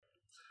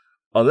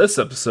On this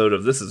episode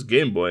of This is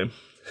Game Boy,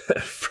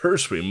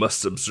 first we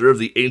must observe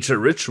the ancient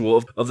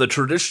ritual of the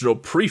traditional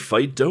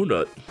pre-fight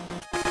donut.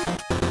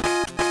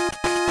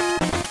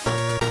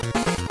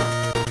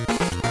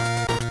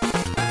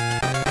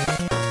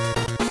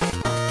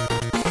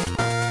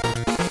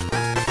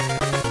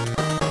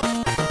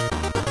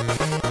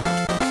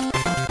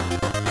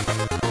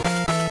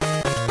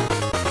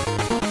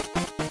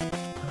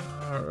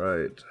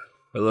 Alright.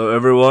 Hello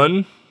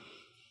everyone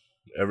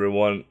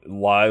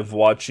live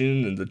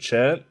watching in the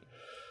chat,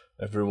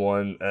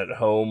 everyone at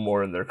home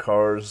or in their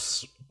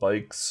cars,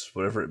 bikes,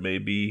 whatever it may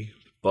be,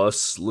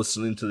 bus,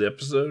 listening to the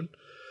episode.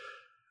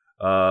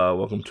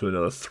 Welcome to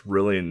another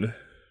thrilling,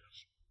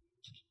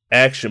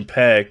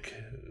 action-packed,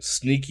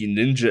 sneaky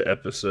ninja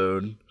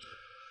episode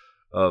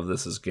of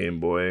This is Game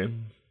Boy.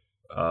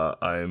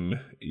 I'm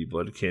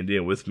eBlood Candy,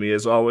 and with me,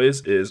 as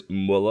always, is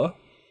Mullah.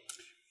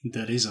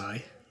 That is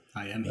I.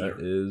 I am here.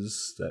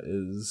 That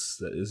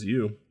is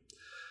you.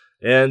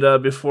 And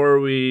before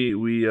we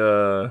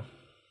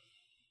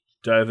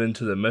dive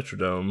into the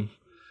Metrodome,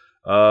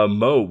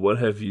 Mo, what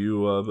have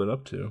you been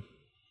up to?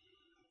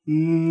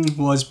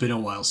 Well, it's been a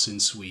while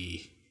since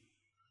we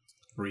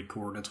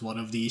recorded one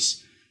of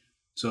these,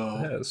 so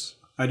Yes.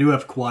 I do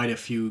have quite a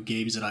few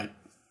games that I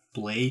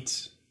played,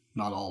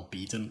 not all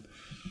beaten.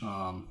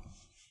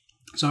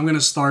 So I'm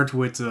gonna start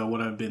with what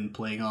I've been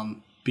playing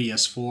on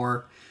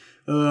PS4.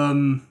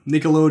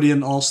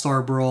 Nickelodeon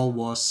All-Star Brawl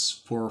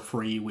was for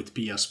free with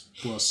PS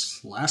Plus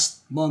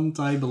last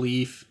month, I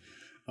believe,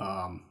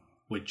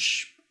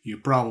 which you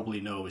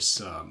probably know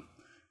is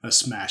a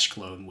Smash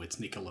clone with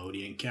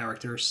Nickelodeon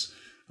characters.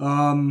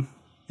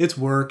 It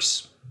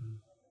works.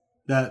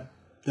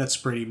 That's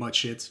pretty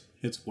much it.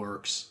 It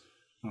works.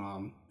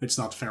 It's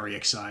not very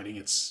exciting.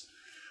 It's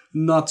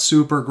not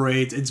super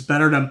great. It's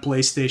better than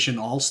PlayStation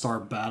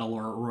All-Star Battle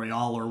or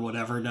Royale or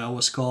whatever that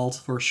was called,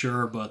 for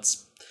sure, but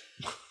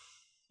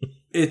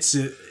it's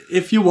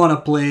if you want to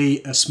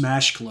play a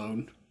Smash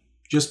clone,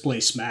 just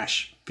play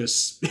Smash,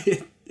 because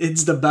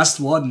it's the best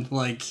one.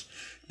 Like,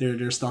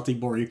 there's nothing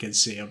more you can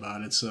say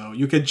about it, so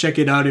you can check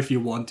it out if you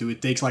want to. It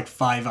takes like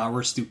 5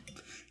 hours to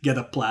get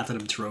a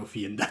platinum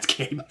trophy in that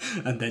game,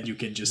 and then you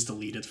can just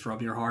delete it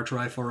from your hard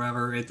drive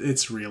forever.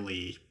 It's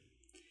really...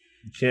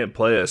 You can't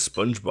play as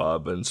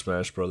SpongeBob in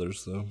Smash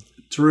Brothers, though.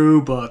 True,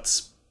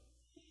 but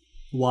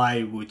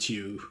why would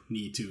you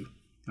need to?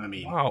 I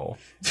mean... Wow.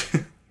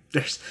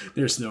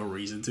 There's no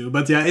reason to,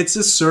 but yeah, it's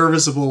a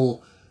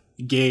serviceable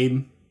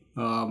game.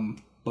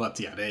 But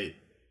yeah, they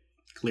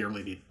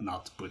clearly did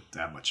not put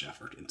that much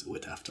effort into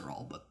it after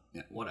all. But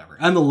yeah, whatever.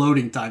 And the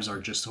loading times are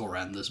just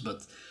horrendous.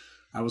 But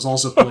I was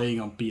also playing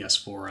on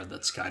PS4, and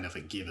that's kind of a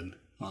given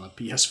on a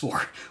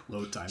PS4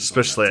 load times.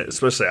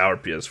 Especially our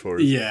PS4.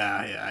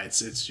 Yeah,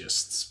 it's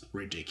just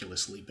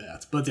ridiculously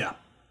bad. But yeah.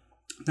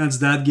 That's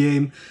that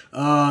game.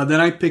 Then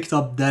I picked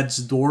up Dead's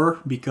Door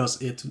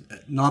because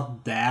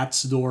not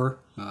Dad's Door.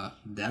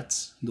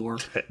 Dad's Door.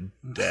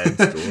 Dad's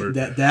Door.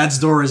 Dad's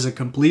Door is a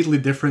completely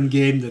different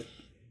game that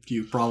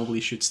you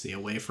probably should stay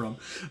away from.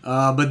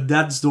 But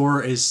Dad's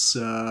Door is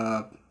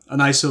an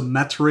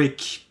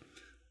isometric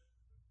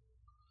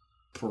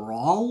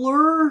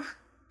brawler,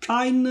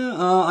 kinda.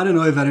 I don't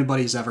know if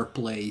anybody's ever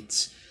played.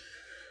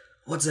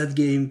 What's that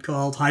game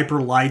called?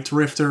 Hyper Light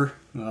Drifter,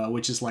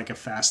 which is like a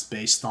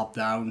fast-paced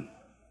top-down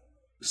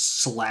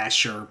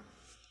slasher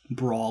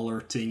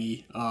brawler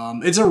thingy.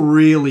 It's a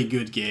really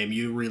good game.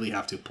 You really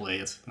have to play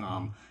it.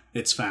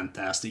 It's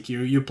fantastic.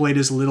 You play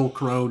this little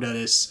crow that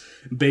is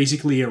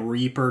basically a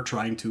reaper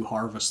trying to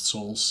harvest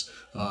souls,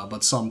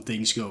 but some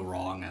things go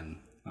wrong, and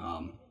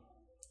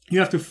you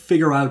have to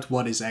figure out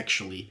what is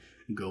actually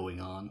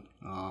going on.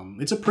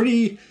 It's a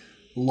pretty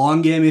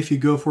long game if you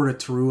go for the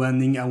true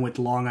ending, and with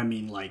long I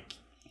mean like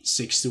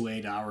 6 to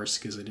 8 hours,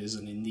 because it is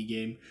an indie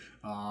game.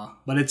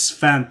 But it's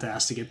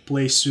fantastic. It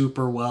plays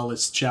super well.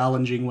 It's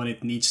challenging when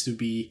it needs to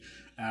be,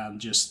 and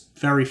just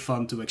very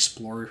fun to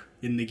explore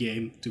in the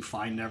game to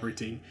find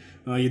everything.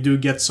 You do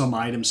get some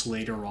items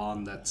later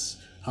on that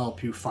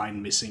help you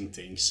find missing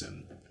things,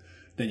 and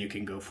then you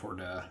can go for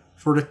the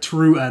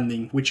true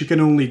ending, which you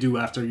can only do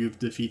after you've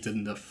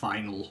defeated the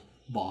final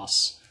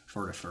boss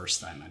for the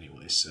first time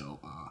anyway. So,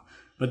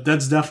 but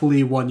that's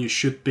definitely one you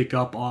should pick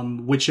up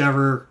on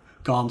whichever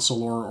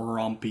console or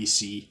on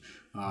PC,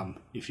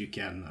 if you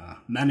can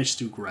manage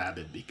to grab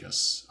it,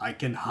 because I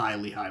can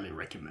highly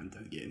recommend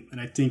that game. And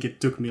I think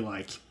it took me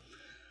like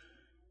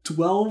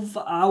 12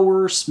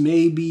 hours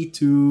maybe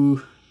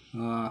to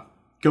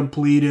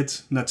complete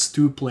it. And that's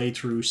 2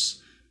 playthroughs,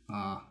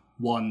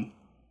 1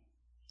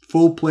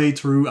 full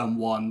playthrough and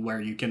 1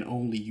 where you can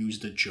only use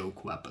the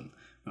joke weapon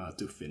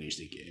to finish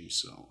the game.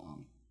 So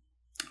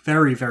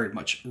very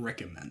much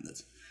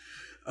recommended.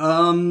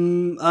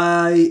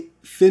 I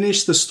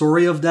finished the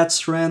story of Death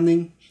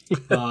Stranding.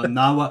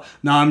 Now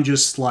I'm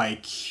just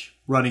like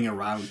running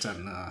around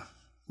and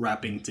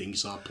wrapping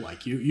things up.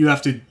 Like you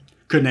have to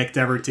connect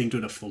everything to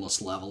the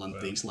fullest level and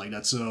things like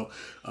that. So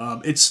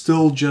it's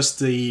still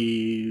just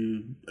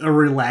a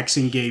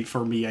relaxing game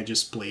for me. I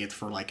just play it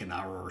for like an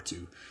hour or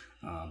two.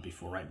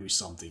 before I do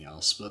something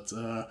else. But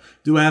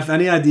do I have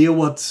any idea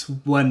what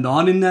went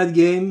on in that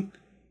game?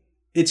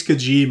 It's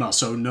Kojima,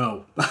 so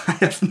no. I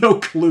have no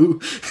clue.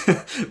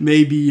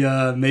 Maybe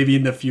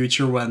in the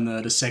future when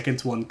the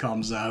second one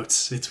comes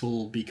out, it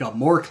will become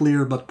more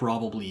clear, but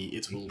probably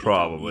it will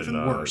become even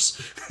worse.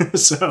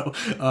 So,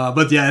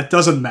 but yeah, it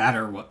doesn't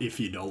matter if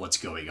you know what's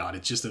going on.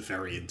 It's just a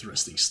very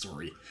interesting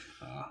story.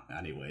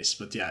 Anyways,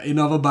 but yeah,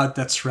 enough about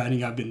Death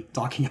Stranding. I've been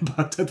talking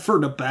about that for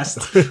the past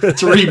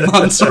 3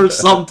 months or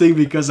something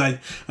because I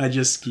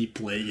just keep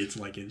playing it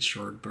like in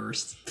short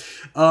bursts.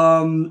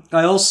 I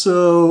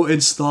also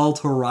installed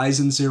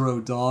Horizon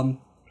Zero Dawn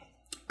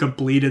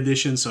Complete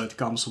Edition, so it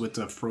comes with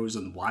the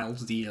Frozen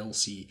Wilds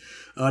DLC.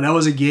 That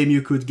was a game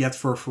you could get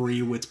for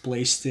free with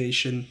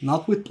PlayStation,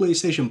 not with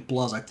PlayStation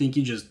Plus. I think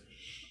you just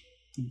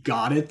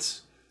got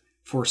it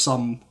for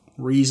some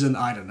reason.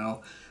 I don't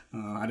know.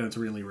 I don't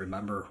really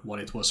remember what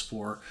it was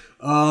for.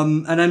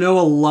 And I know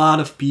a lot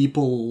of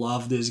people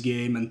love this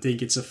game and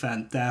think it's a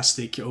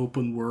fantastic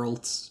open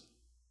world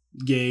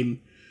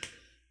game.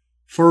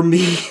 For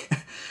me,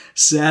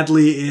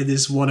 sadly, it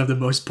is one of the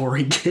most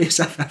boring games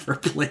I've ever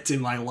played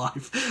in my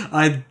life.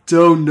 I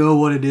don't know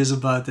what it is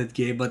about that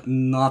game, but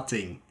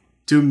nothing,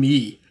 to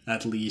me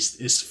at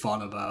least, is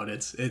fun about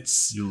it.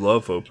 You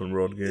love open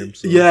world games.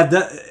 So. Yeah,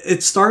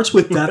 it starts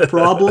with that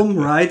problem,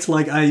 right?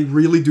 Like, I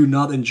really do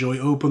not enjoy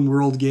open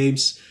world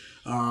games.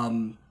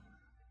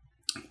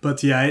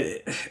 But yeah,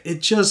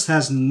 it just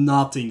has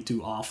nothing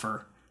to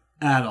offer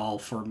at all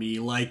for me.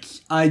 Like,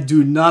 I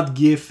do not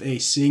give a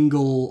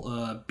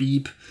single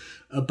beep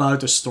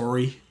about the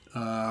story.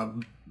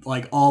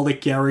 Like, all the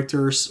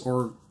characters,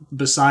 or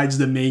besides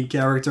the main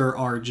character,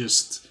 are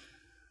just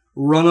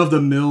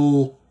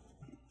run-of-the-mill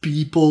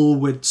people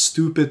with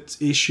stupid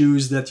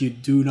issues that you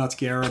do not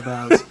care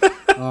about.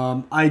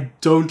 I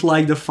don't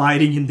like the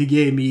fighting in the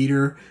game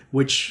either,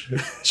 which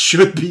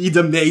should be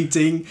the main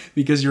thing,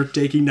 because you're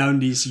taking down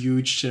these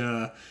huge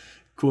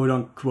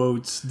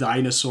quote-unquote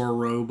dinosaur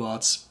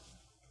robots.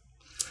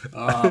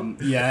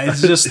 Yeah,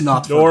 it's just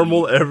not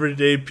normal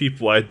everyday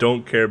people. I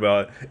don't care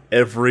about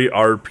every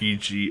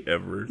RPG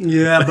ever.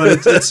 Yeah,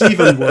 but it's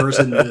even worse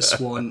in this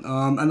one.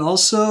 And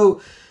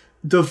also,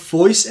 the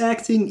voice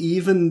acting,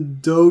 even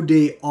though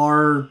they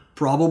are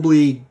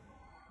probably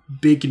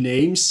big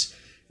names,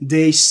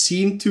 they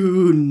seem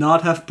to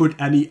not have put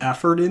any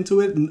effort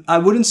into it. I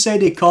wouldn't say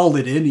they called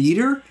it in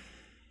either,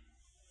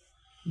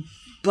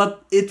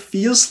 but it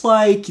feels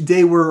like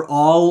they were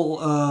all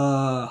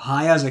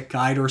high as a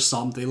kite or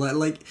something.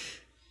 Like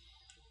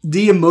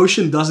the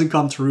emotion doesn't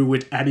come through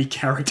with any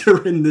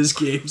character in this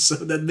game, so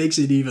that makes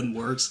it even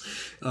worse.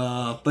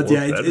 But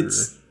yeah,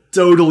 it's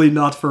totally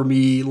not for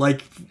me.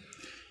 Like,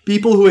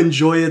 people who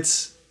enjoy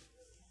it,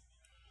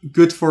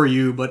 good for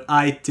you, but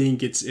I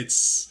think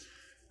it's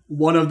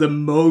one of the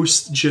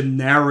most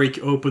generic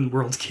open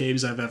world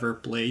games I've ever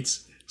played.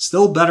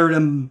 Still better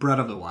than Breath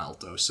of the Wild,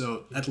 though,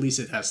 so at least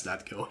it has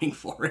that going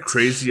for it.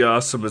 Crazy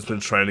Awesome has been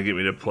trying to get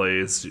me to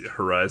play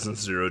Horizon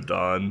Zero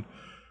Dawn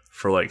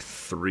for like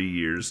 3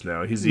 years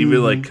now. He's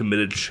even like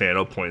committed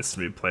channel points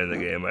to me playing the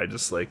game. I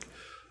just like,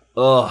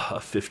 a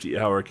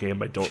 50-hour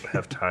game. I don't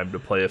have time to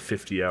play a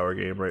 50-hour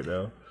game right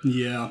now.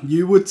 Yeah,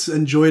 you would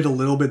enjoy it a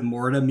little bit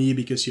more than me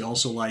because you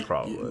also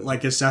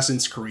like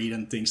Assassin's Creed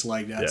and things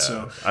like that. Yeah,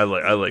 so I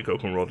like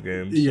open world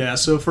games. Yeah,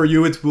 so for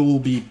you it will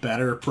be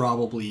better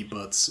probably,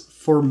 but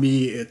for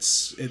me it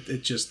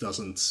just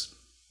doesn't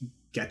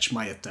catch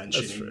my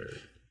attention. That's fair.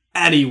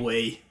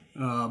 Anyway,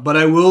 but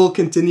I will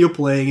continue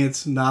playing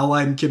it. Now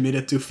I'm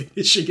committed to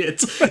finishing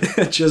it,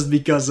 just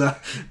because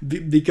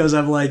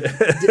I'm like,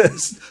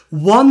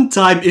 one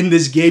time in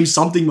this game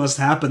something must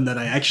happen that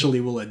I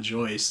actually will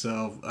enjoy.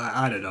 So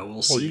I don't know.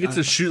 We'll see. Well, you get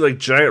to shoot like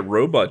giant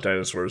robot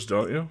dinosaurs,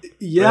 don't you?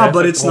 Yeah,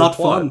 but it's not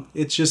fun.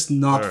 It's just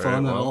not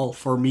fun at all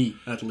for me,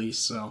 at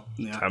least. So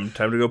yeah,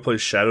 time to go play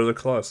Shadow of the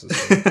Colossus.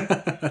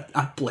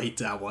 I played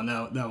that one.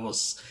 That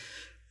was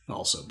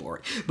also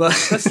boring, but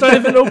that's not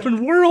even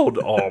open world.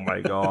 Oh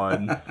my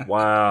god!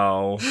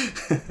 Wow.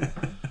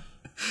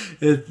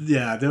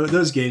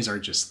 Those games are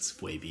just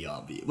way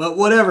beyond me. But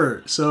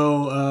whatever.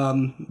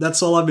 So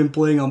that's all I've been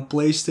playing on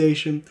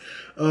PlayStation.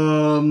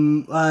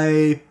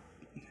 I,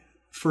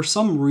 for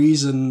some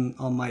reason,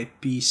 on my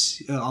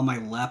PC, on my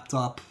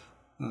laptop,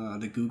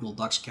 the Google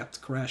Docs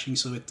kept crashing,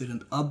 so it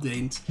didn't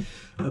update,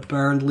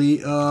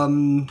 apparently.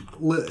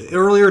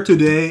 Earlier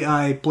today,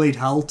 I played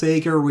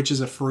Helltaker, which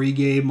is a free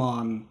game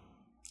on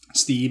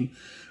Steam,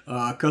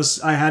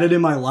 because I had it in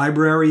my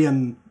library,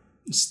 and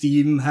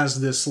Steam has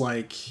this,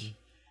 like,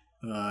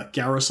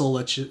 carousel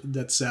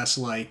that says,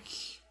 like,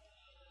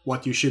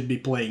 what you should be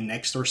playing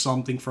next or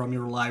something from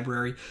your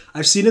library.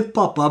 I've seen it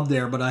pop up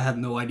there, but I had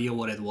no idea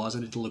what it was,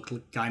 and it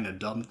looked kind of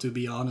dumb, to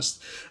be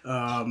honest.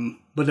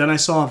 But then I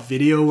saw a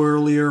video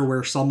earlier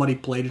where somebody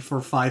played it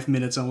for 5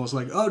 minutes and was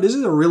like, oh, this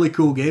is a really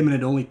cool game, and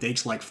it only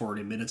takes like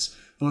 40 minutes.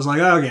 I was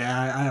like, okay,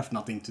 I have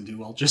nothing to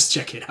do. I'll just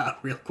check it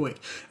out real quick.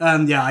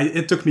 And yeah,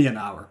 it took me an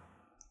hour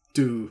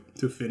to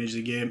finish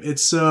the game.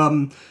 It's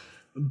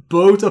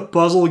both a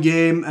puzzle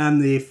game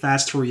and a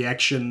fast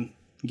reaction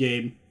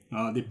game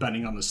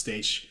depending on the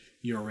stage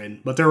you're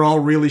in. But they're all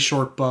really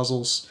short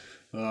puzzles.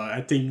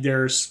 I think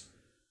there's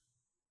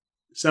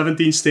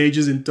 17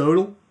 stages in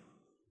total,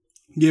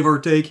 give or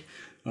take.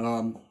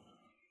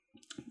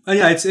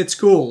 Yeah, it's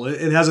cool.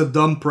 It has a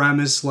dumb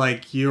premise,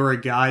 like you're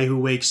a guy who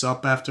wakes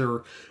up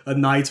after a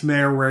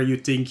nightmare where you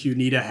think you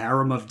need a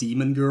harem of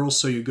demon girls,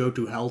 so you go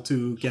to hell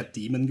to get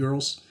demon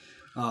girls.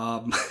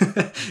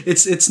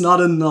 It's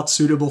not a not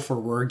suitable for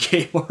work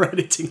game or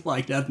anything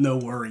like that. No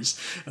worries.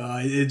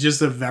 It's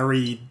just a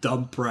very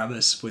dumb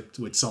premise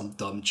with some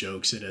dumb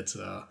jokes in it.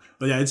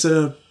 But yeah, it's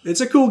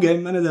a cool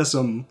game and it has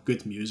some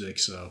good music.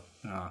 So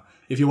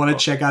if you want to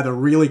check out a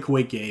really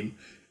quick game,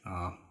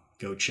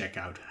 go check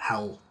out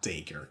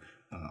Helltaker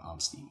on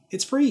Steam.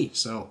 It's free,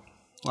 so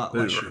I've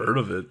never heard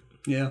of it.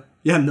 Yeah,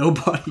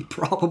 nobody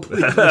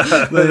probably.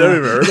 I've never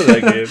even heard of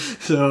that game.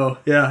 So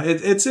yeah,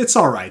 it's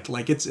all right.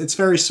 Like it's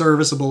very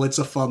serviceable. It's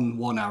a fun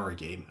 1 hour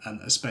game, and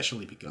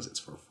especially because it's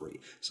for free.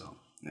 So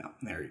yeah,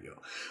 there you go.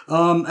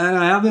 And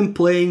I have been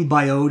playing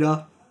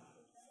Biota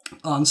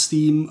on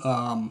Steam,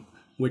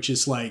 which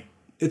is like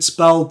it's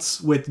spelled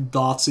with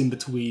dots in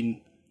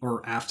between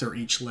or after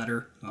each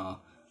letter.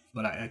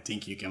 But I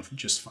think you can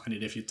just find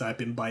it if you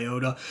type in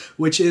Biota,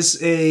 which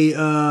is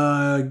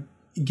a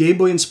Game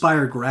Boy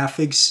inspired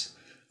graphics,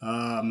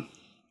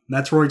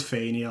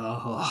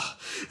 Metroidvania,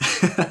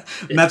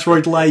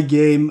 Metroid-like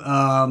game,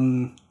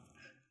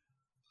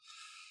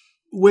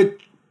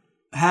 which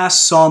has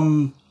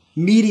some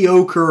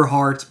mediocre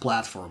hard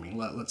platforming,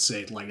 let's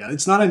say it like that.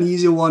 It's not an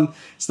easy one,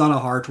 it's not a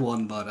hard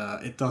one,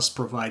 but it does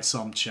provide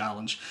some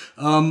challenge.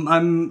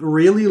 I'm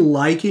really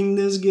liking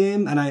this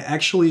game, and I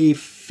actually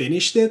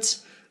finished it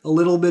a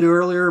little bit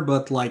earlier,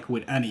 but like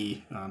with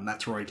any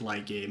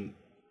Metroid-like game,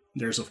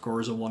 there's of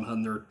course a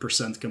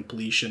 100%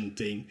 completion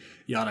thing,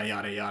 yada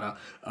yada yada.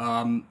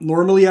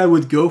 Normally I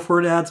would go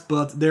for that,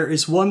 but there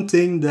is one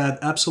thing that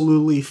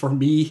absolutely for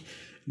me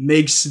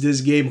makes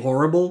this game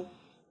horrible.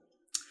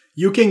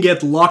 You can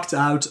get locked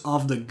out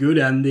of the good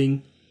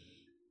ending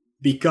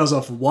because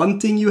of one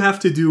thing you have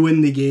to do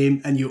in the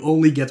game, and you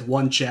only get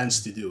one chance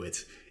to do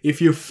it.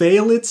 If you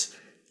fail it,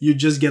 you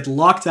just get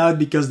locked out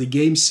because the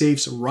game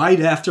saves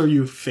right after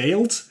you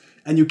failed,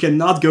 and you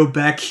cannot go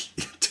back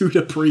to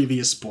the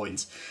previous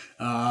point.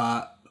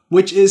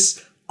 Which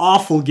is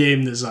awful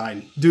game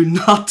design. Do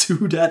not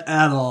do that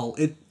at all.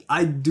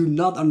 I do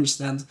not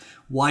understand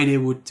why they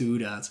would do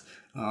that.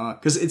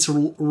 Because it's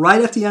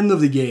right at the end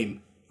of the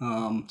game.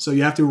 So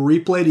you have to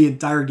replay the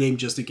entire game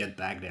just to get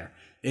back there.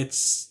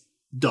 It's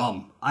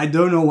dumb. I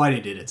don't know why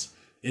they did it.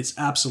 It's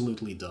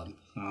absolutely dumb.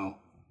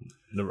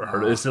 Never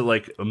heard of it. Is it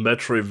like a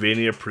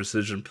Metroidvania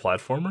precision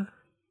platformer?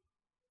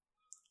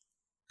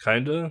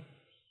 Kinda?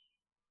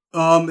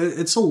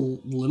 It's a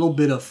little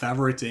bit of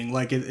everything.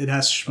 Like, it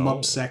has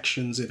shmup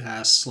sections, it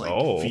has,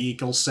 like,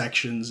 vehicle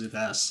sections, it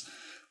has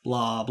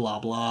blah, blah,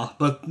 blah.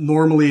 But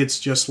normally it's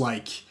just,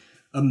 like,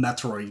 a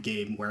Metroid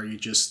game where you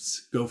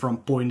just go from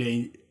point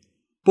A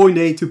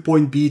to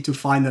point B to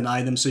find an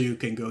item so you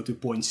can go to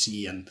point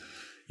C, and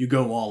you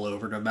go all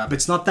over the map.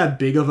 It's not that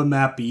big of a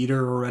map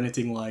either or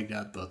anything like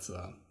that, but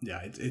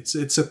yeah,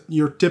 it's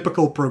your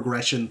typical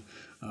progression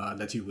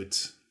that you would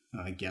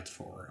get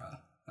for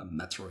a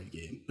Metroid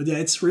game. But yeah,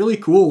 it's really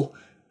cool,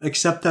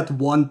 except that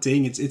one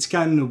thing. It's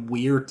kind of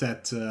weird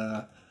that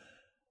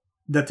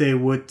they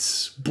would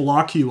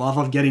block you off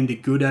of getting the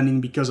good ending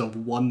because of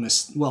one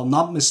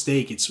not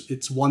mistake.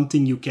 It's one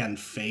thing you can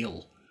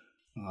fail.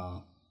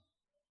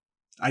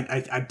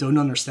 I don't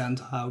understand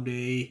how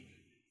they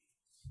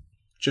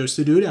chose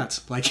to do that.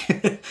 Like,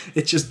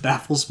 it just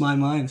baffles my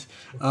mind.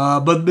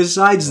 But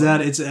besides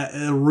that, it's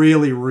a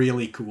really,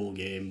 really cool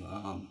game.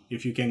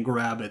 If you can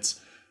grab it,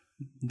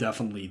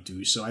 definitely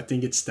do so. I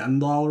think it's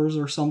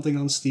 $10 or something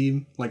on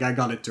Steam. Like, I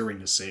got it during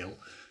the sale.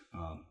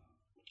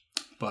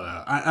 But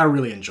I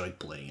really enjoyed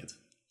playing it,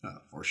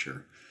 for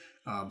sure.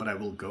 But I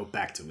will go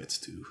back to it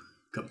to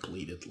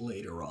complete it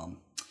later on.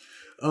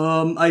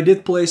 I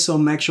did play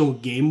some actual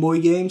Game Boy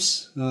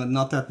games.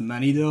 Not that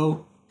many,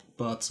 though.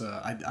 But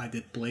I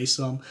did play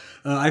some.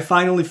 I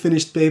finally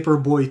finished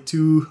Paperboy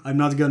 2. I'm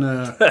not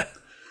gonna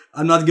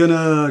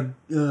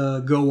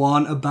go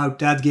on about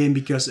that game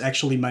because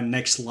actually my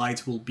next slide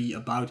will be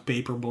about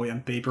Paperboy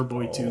and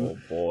Paperboy 2. Oh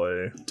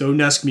boy. Don't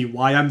ask me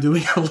why I'm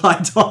doing a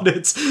light on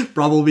it.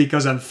 Probably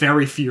because I'm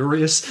very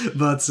furious.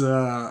 But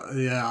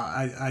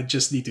yeah, I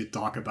just need to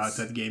talk about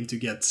that game to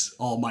get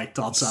all my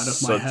thoughts out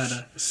of my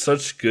head.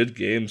 Such good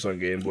games on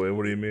Game Boy.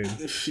 What do you mean?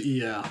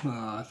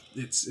 Yeah,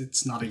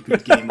 it's not a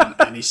good game on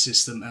any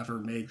system ever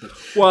made. But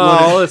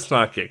well, let's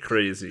not get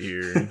crazy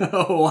here.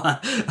 Oh,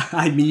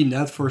 I mean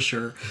that for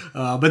sure.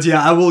 But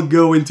yeah, I will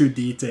go into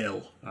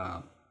detail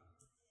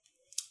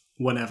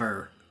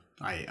whenever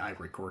I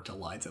record the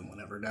light and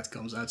whenever that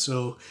comes out.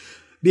 So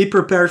be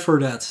prepared for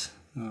that.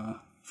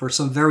 For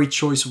some very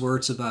choice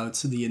words about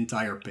the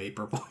entire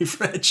Paperboy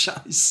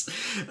franchise.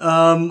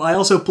 I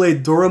also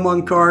played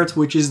Doraemon Card,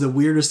 which is the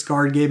weirdest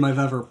card game I've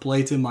ever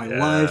played in my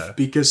life.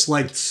 Because,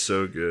 like... It's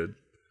so good.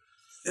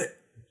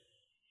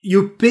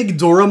 you pick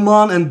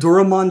Doraemon, and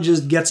Doraemon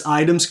just gets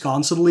items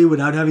constantly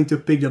without having to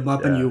pick them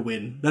up, and you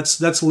win.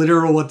 That's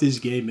literally what this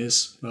game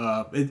is.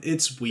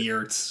 It's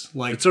weird.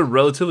 Like, it's a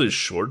relatively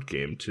short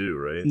game too,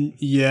 right?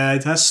 Yeah,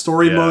 it has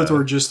story mode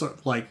or just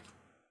like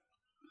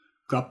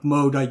cup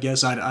mode, I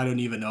guess. I don't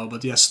even know,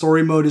 but yeah,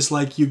 story mode is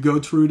like you go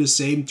through the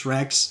same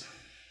tracks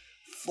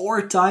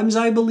 4 times,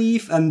 I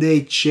believe, and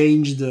they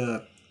change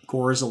the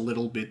course a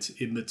little bit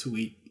in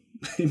between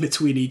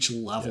each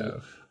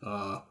level.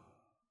 Yeah.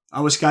 I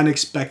was kind of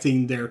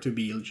expecting there to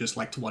be just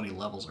like 20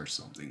 levels or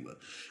something, but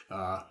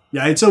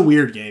yeah, it's a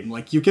weird game.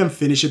 Like, you can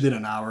finish it in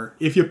an hour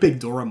if you pick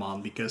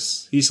Doraemon,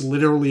 because he's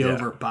literally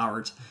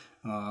overpowered.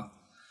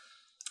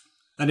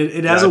 And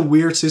it has a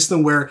weird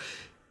system where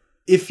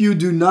if you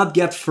do not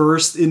get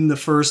first in the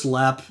first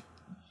lap,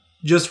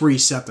 just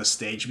reset the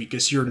stage,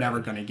 because you're never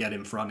going to get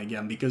in front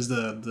again, because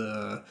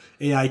the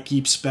AI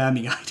keeps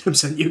spamming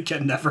items and you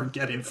can never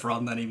get in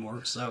front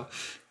anymore. So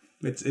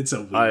it's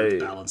a weird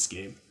balanced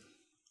game.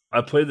 I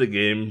played the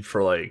game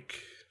for like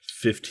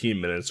 15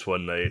 minutes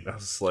one night. I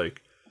was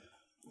like,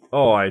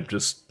 oh, I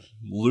just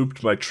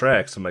looped my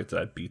tracks. I'm like, did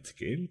I beat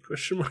the game?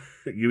 Question mark.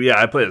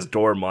 Yeah, I played as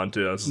Doraemon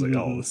too. I was like,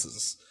 oh,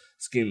 this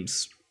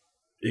game's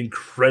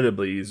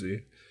incredibly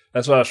easy.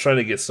 That's why I was trying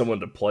to get someone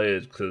to play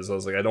it, because I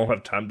was like, I don't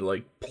have time to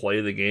like play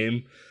the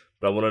game,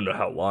 but I want to know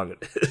how long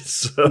it is.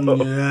 So.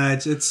 Yeah,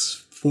 it's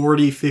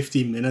 40,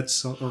 50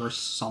 minutes or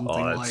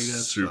something like that.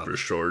 Super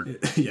short.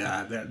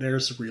 Yeah,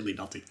 there's really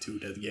nothing to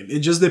that game. It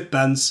just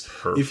depends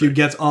if you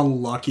get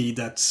unlucky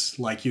that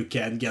like you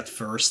can get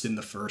first in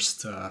the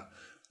first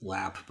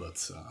lap,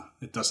 but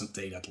it doesn't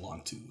take that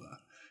long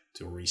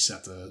to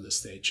reset the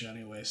stage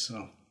anyway.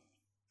 So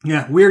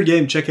yeah, weird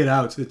game. Check it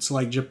out. It's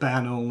like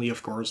Japan only,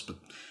 of course, but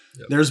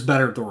there's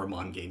better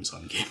Doraemon games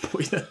on Game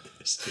Boy than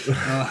this.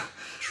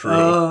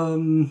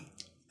 True.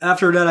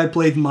 After that, I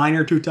played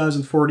Miner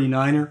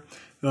 2049er.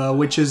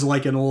 Which is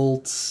like an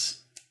old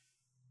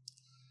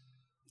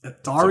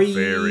Atari,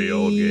 very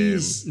old game.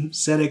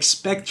 ZX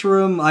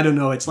Spectrum. I don't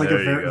know. It's like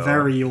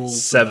very old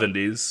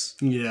 70s.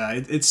 Yeah,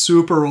 it's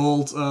super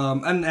old.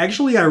 And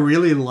actually, I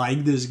really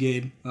like this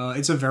game.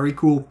 It's a very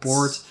cool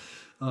port.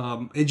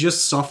 It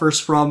just suffers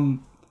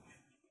from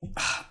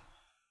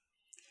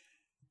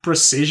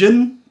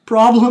precision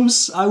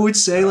problems, I would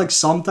say. Like,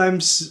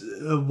 sometimes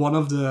one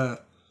of the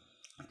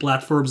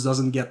platforms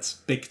doesn't get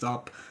picked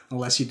up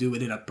unless you do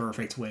it in a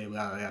perfect way,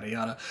 yada, yada,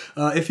 yada.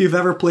 If you've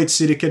ever played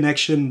City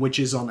Connection, which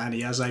is on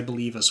NES, I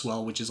believe, as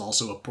well, which is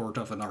also a port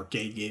of an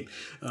arcade game,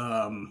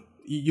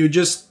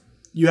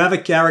 you have a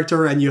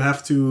character and you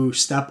have to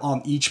step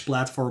on each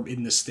platform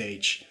in the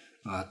stage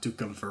to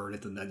convert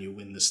it, and then you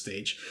win the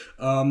stage.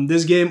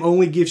 This game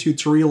only gives you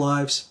 3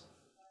 lives.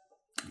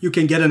 You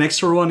can get an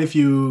extra one if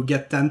you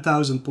get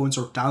 10,000 points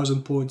or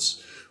 1,000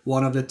 points,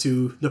 one of the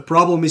two. The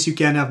problem is you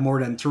can't have more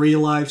than 3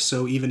 lives,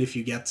 so even if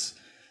you get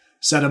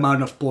set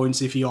amount of points,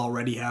 if you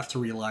already have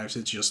 3 lives,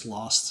 it's just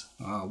lost,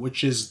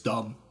 which is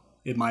dumb,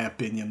 in my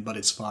opinion, but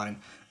it's fine.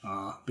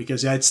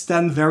 Because it's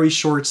 10 very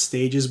short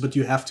stages, but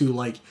you have to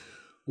like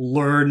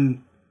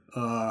learn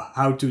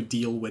how to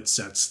deal with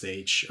said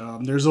stage.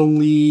 There's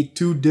only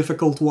 2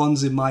 difficult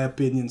ones, in my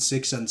opinion,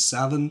 6 and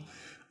 7.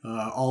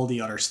 All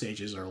the other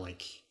stages are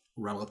like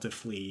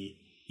relatively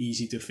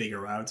easy to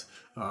figure out.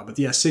 But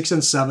yeah, 6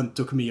 and 7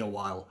 took me a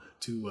while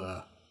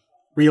to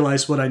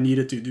realize what I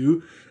needed to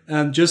do.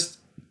 And just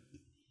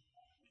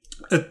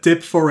a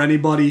tip for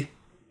anybody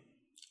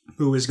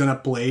who is gonna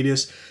play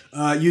this,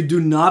 you do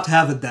not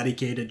have a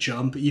dedicated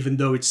jump, even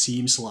though it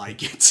seems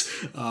like it.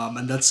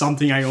 And that's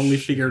something I only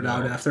figured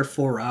out after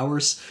 4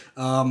 hours.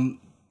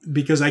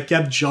 Because I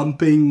kept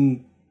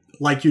jumping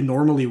like you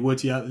normally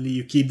would.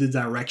 You keep the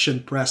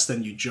direction pressed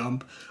and you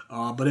jump.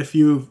 But if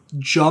you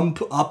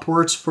jump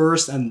upwards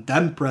first and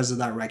then press the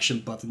direction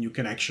button, you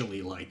can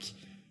actually like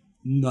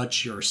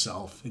nudge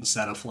yourself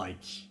instead of like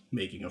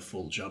making a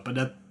full jump, and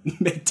that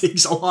made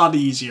things a lot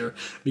easier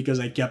because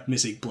I kept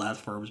missing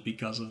platforms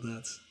because of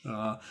that.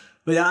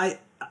 But yeah,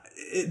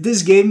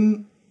 this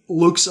game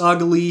looks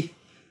ugly,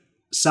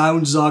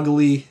 sounds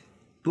ugly,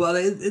 but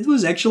it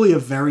was actually a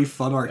very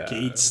fun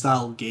arcade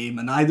style game,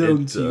 and I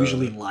don't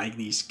usually like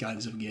these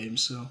kinds of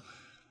games. So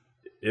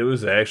it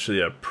was actually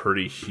a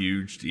pretty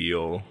huge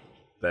deal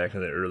back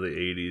in the early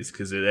 80s,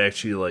 because it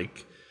actually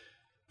like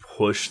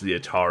pushed the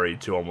Atari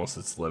to almost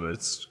its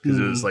limits, because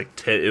it was like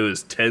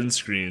 10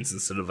 screens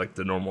instead of like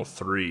the normal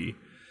 3,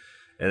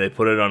 and they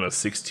put it on a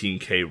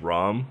 16K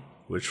ROM,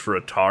 which for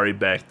Atari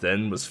back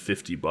then was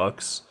 $50.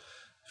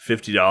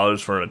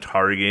 $50 for an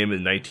Atari game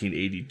in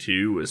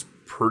 1982 was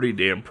pretty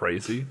damn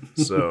pricey.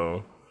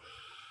 So,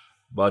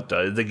 but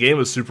the game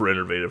was super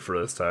innovative for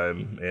this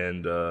time,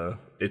 and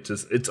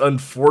it's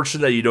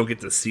unfortunate that you don't get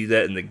to see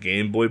that in the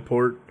Game Boy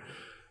port.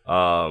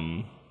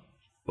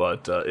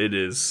 But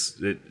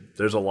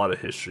there's a lot of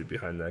history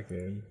behind that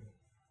game.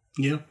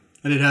 Yeah,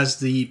 and it has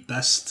the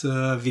best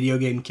video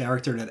game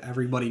character that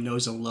everybody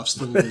knows and loves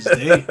till this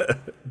day,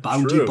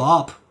 Bounty True.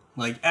 Bob.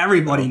 Like,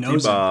 everybody Bounty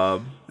knows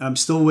Bob. him. I'm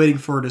still waiting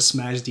for the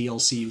Smash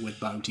DLC with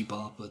Bounty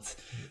Bob, but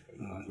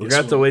We're gonna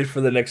have to wait for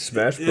the next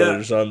Smash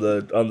Brothers on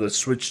the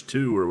Switch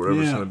 2 or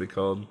whatever it's gonna be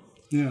called.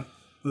 Yeah.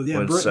 Well, yeah,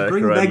 When bring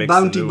Sakurai back makes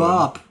Bounty the new one.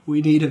 Bob.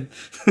 We need him.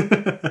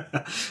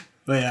 But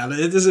yeah,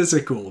 it's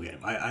a cool game.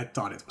 I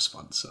thought it was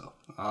fun. So,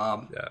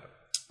 Yeah.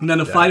 and then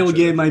the Yeah, final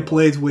actually, game I I do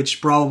played,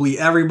 which probably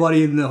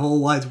everybody in the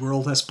whole wide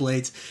world has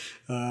played,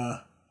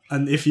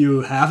 and if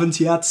you haven't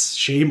yet,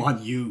 shame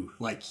on you.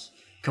 Like,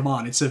 come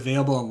on, it's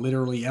available on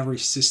literally every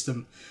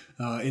system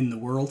in the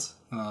world,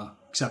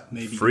 except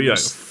maybe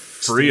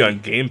Free on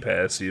Game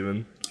Pass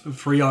even.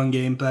 free on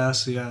Game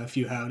Pass. Yeah, if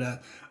you have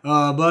that.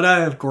 But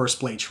I of course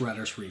played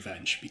Shredder's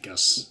Revenge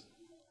because,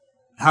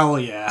 hell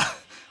yeah,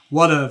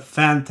 what a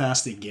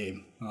fantastic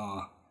game!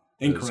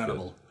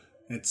 Incredible.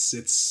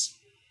 It's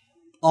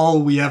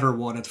all we ever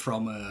wanted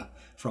from a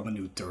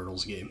new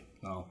Turtles game.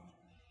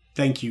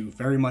 Thank you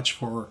very much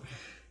for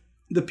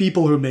the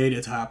people who made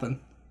it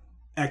happen.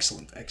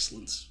 Excellent.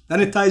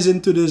 And it ties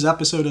into this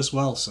episode as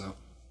well, so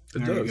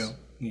there you go.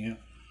 Yeah.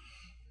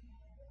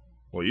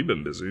 Well, you've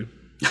been busy.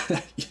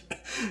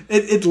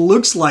 It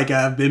looks like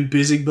I've been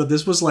busy, but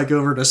this was like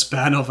over the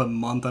span of a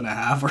month and a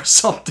half or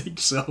something,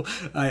 so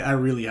I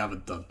really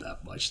haven't done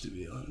that much, to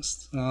be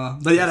honest.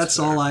 But yeah, that's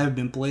all I have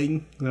been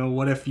playing.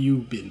 What have you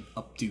been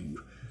up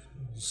to?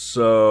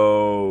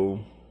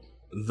 So,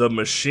 The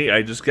Machine.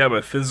 I just got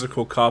my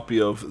physical copy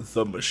of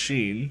The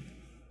Machine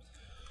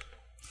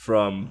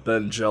from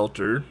Ben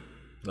Jelter.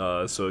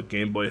 So a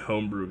Game Boy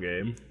homebrew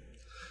game.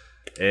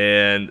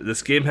 And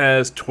this game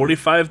has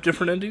 25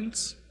 different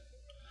endings.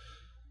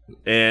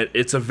 And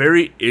it's a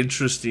very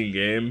interesting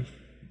game.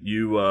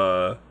 You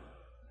have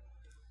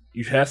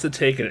to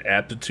take an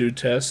aptitude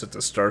test at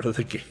the start of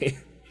the game.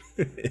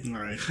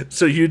 All right.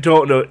 So you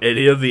don't know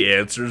any of the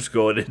answers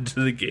going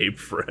into the game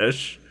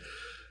fresh.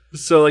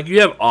 So like you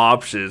have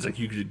options, like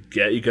you could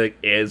like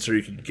answer,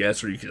 you can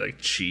guess, or you could like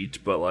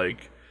cheat, but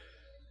like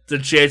the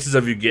chances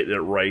of you getting it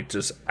right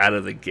just out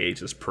of the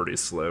gate is pretty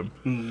slim.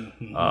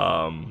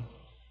 Mm-hmm.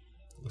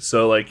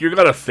 So like you're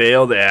gonna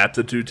fail the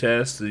aptitude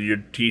test, and your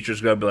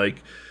teacher's gonna be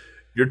like,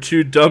 "You're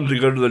too dumb to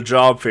go to the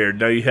job fair.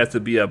 Now you have to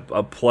be a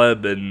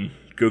pleb and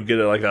go get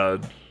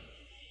a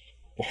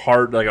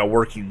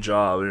working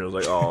job." And it was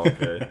like, "Oh,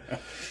 okay."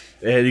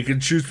 And you can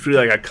choose between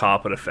like a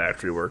cop and a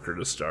factory worker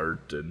to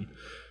start, and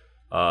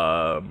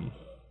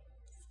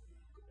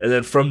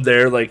then from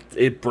there, like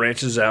it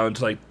branches out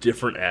into like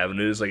different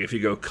avenues. Like if you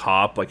go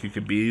cop, like you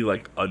can be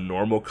like a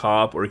normal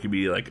cop, or it could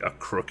be like a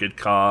crooked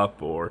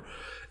cop, or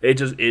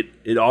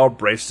it all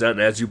branches out.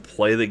 And as you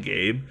play the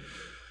game,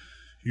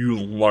 you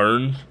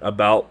learn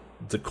about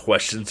the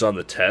questions on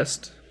the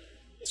test.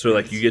 So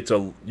like you get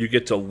to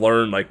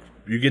learn, like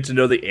you get to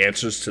know the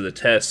answers to the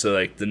test. So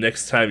like the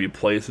next time you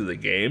play through the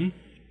game,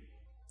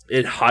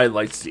 it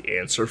highlights the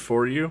answer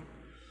for you.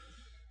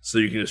 So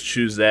you can just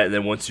choose that, and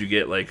then once you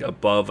get like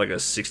above like a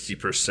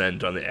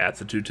 60% on the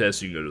aptitude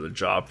test, you can go to the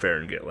job fair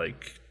and get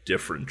like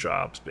different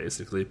jobs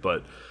basically.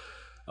 But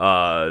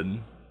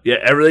yeah,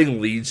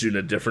 everything leads you in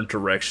a different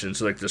direction.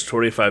 So like there's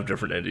 25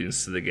 different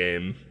endings to the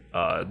game.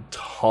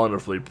 Ton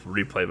of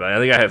replay value. I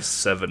think I have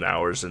 7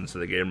 hours into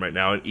the game right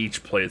now, and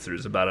each playthrough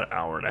is about an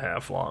hour and a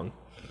half long.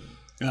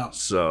 Yeah.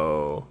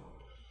 So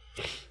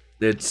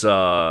it's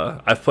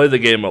I've played the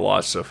game a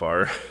lot so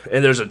far,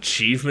 and there's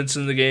achievements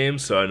in the game,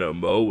 so I know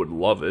Mo would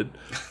love it.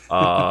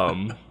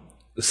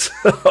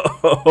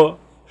 So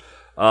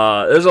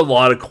there's a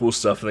lot of cool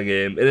stuff in the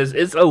game.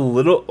 It's a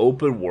little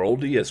open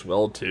worldy as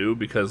well too,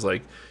 because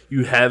like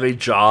you have a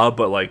job,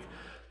 but like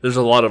there's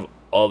a lot of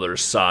other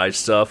side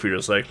stuff. You're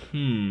just like,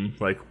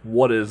 like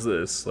what is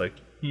this? Like,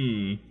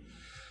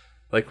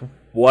 like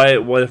what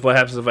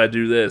happens if I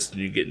do this?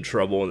 And you get in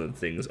trouble, and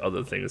then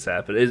other things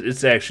happen.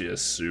 It's actually a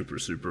super,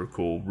 super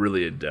cool,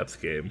 really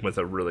in-depth game with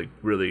a really,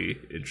 really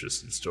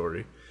interesting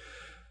story.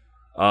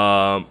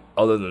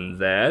 Other than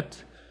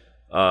that,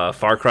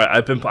 Far Cry.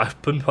 I've been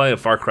playing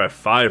Far Cry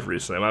 5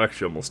 recently. I'm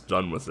actually almost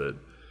done with it.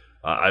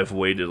 I've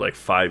waited like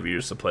 5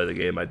 years to play the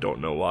game. I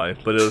don't know why,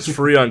 but it was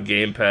free on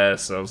Game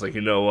Pass, and I was like,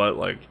 you know what?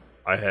 Like,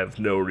 I have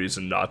no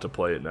reason not to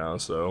play it now.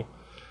 So,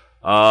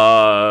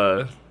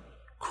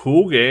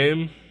 cool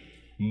game.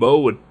 Mo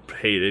would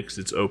hate it because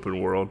it's open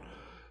world.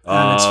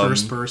 And it's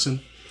first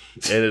person.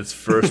 And it's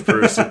first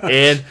person.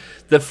 And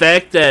the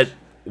fact that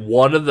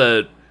one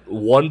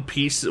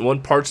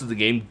parts of the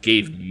game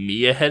gave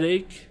me a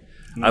headache,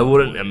 I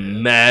wouldn't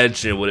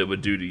imagine what it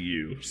would do to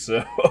you.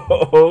 So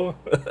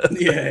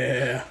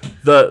Yeah.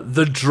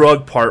 The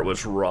drug part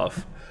was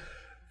rough.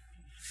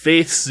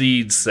 Faith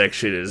Seeds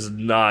section is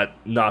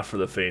not for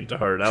the faint of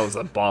heart. That was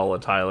a bottle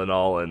of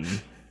Tylenol and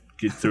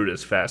get through it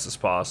as fast as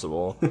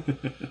possible.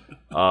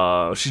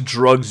 She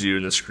drugs you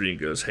and the screen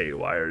goes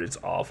haywire. It's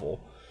awful.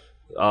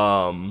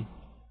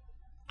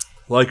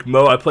 Like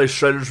Mo, I played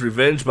Shredder's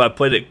Revenge, but I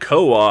played it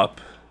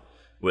co-op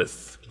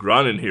with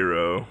Gronin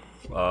Hero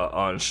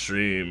on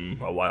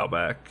stream a while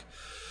back.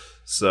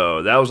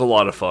 So that was a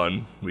lot of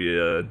fun. We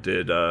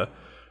did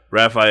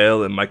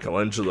Raphael and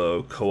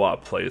Michelangelo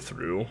co-op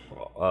playthrough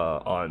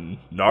on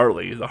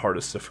Gnarly, the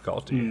hardest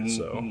difficulty. Mm-hmm.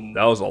 So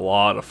that was a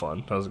lot of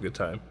fun. That was a good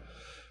time.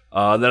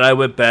 Then I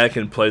went back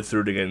and played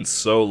through it again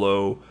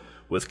solo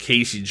with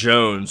Casey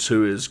Jones,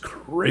 who is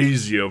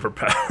crazy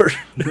overpowered.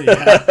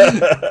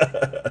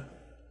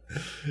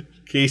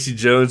 Casey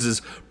Jones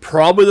is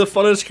probably the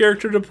funnest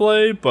character to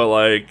play, but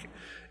like,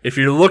 if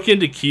you're looking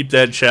to keep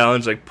that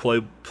challenge, like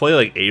play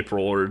like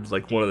April or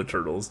like one of the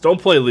turtles. Don't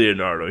play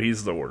Leonardo;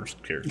 he's the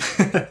worst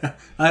character.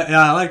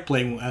 I like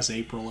playing as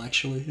April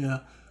actually. Yeah.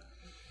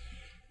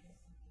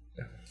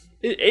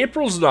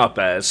 April's not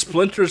bad.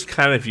 Splinter's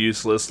kind of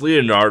useless.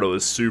 Leonardo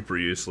is super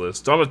useless.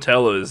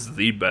 Donatello is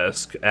the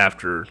best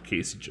after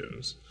Casey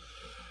Jones.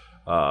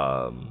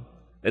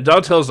 And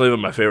Donatello's not even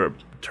my favorite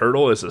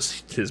turtle.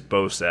 Is his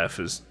bow staff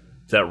is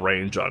that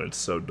range on it's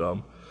so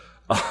dumb.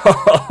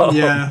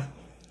 Yeah.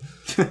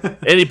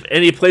 and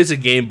he plays a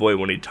Game Boy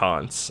when he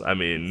taunts. I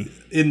mean,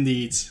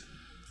 indeed.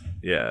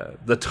 Yeah,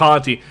 the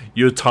taunting.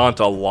 You taunt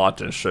a lot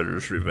in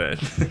Shredder's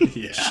Revenge.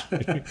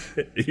 Yeah.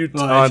 You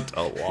taunt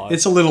a lot.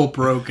 It's a little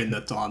broken,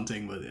 the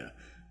taunting, but yeah.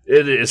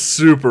 It is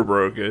super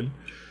broken.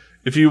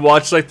 If you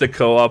watch like the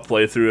co-op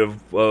playthrough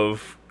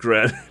of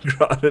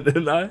Granite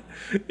and I,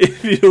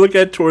 if you look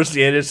at towards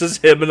the end, it's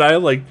just him and I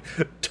like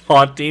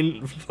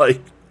taunting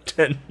like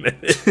 10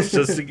 minutes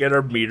just to get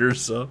our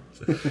meters up.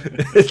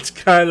 It's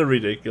kind of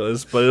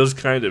ridiculous, but it was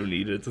kind of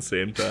neat at the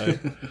same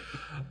time.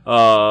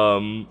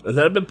 And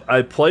then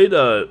I played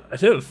I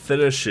didn't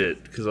finish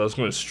it because I was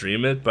going to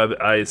stream it,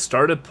 but I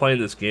started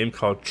playing this game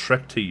called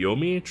Trek to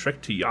Yomi.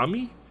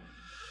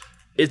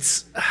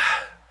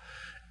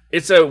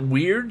 It's a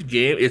weird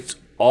game. It's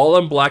all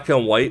in black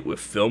and white with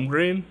film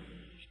grain,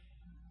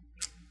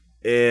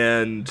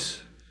 and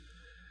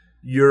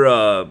you're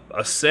you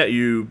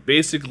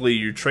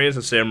train as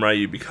a samurai.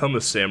 You become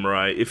a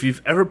samurai. If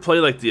you've ever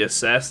played like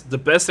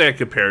the best thing I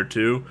compare it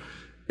to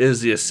is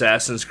the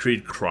Assassin's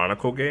Creed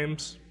Chronicle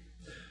games.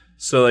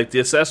 So like the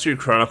Assassin's Creed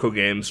Chronicle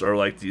games are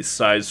like these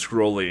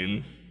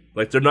side-scrolling,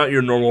 like they're not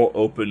your normal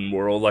open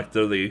world, like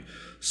they're the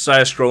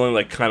side-scrolling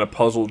like kind of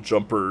puzzle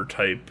jumper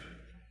type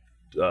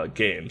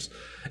games.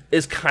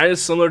 It's kind of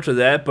similar to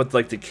that, but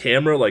like the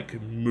camera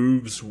like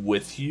moves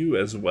with you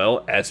as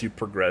well as you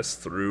progress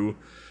through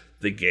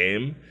the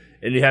game,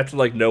 and you have to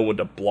like know when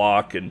to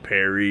block and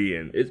parry,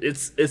 and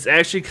it's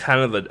actually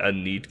kind of a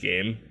neat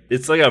game.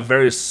 It's like a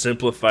very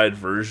simplified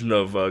version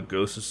of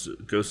Ghost of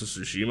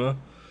Tsushima.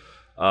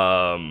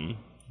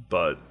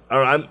 But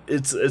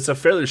it's a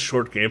fairly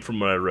short game from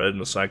what I read,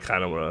 and so I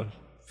kind of want to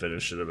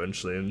finish it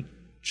eventually and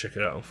check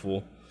it out in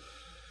full.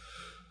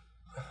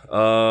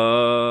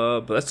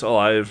 But that's all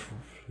I've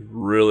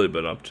really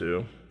been up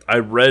to. I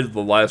read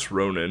The Last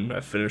Ronin. I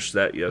finished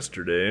that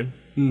yesterday,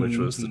 which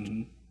was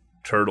the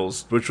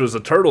Turtles, which was a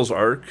Turtles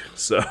arc,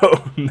 so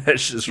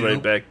meshes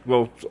right back.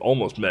 Well,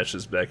 almost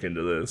meshes back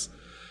into this.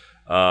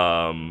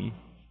 And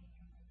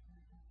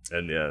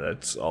yeah,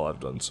 that's all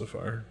I've done so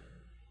far.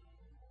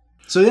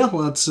 So yeah,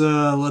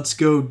 let's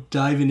go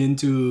diving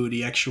into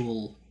the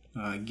actual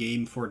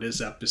game for this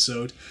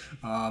episode.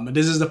 And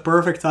this is the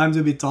perfect time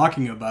to be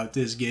talking about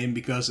this game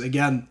because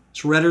again,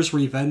 Shredder's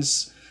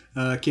Revenge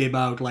came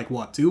out like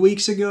 2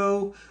 weeks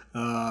ago.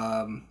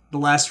 The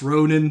Last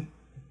Ronin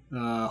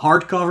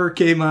hardcover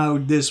came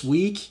out this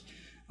week.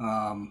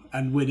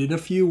 And within a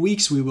few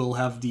weeks we will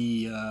have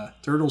the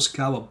Turtles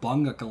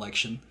Cowabunga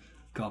collection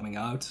coming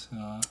out.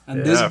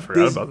 I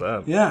forgot about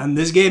that. Yeah, and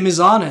this game is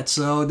on it,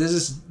 so this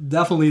is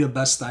definitely the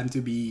best time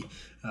to be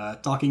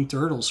talking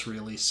Turtles,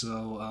 really.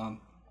 So,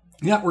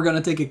 we're going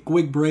to take a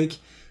quick break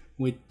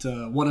with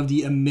one of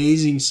the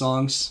amazing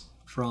songs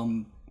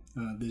from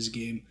this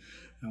game.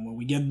 And when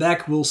we get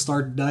back, we'll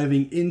start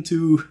diving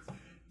into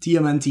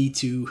TMNT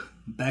 2,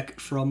 Back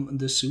from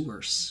the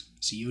Sewers.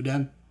 See you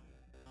then.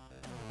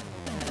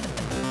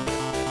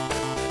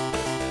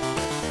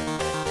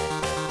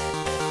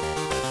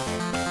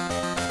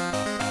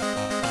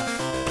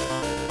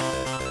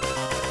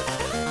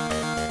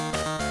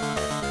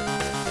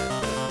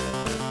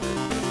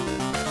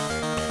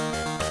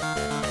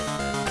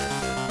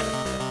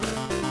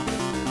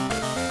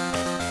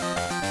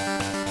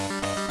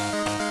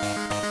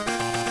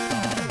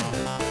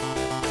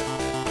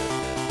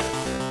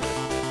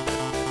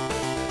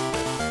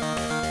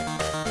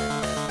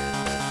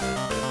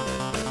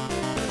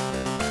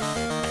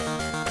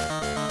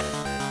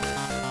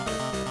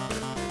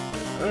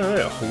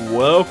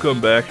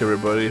 Welcome back,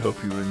 everybody.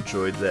 Hope you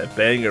enjoyed that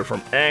banger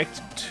from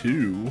Act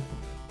 2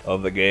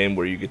 of the game,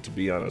 where you get to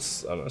be on a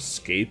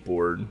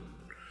skateboard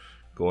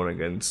going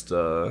against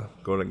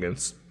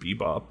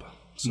Bebop.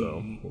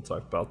 So we'll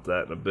talk about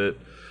that in a bit.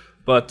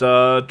 But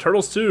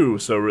Turtles 2,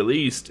 so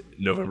released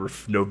November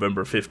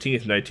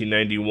 15th,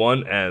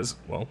 1991 as,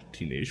 well,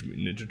 Teenage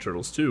Mutant Ninja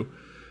Turtles 2.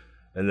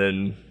 And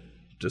then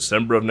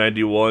December of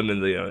 91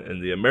 in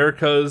the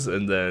Americas,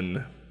 and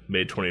then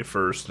May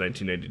 21st,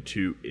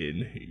 1992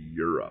 in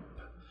Europe.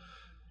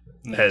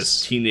 Nice.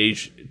 As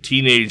Teenage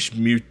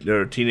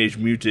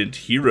Mutant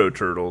Hero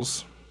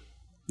Turtles.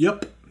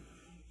 Yep.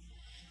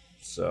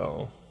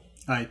 So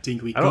I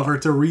think we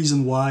covered the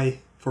reason why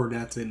for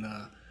that in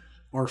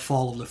our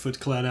Fall of the Foot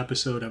Clan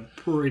episode, I'm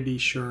pretty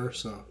sure.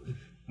 So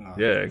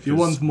Yeah, If you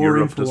want more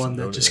Europe info on doesn't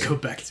that, know just that. go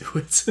back to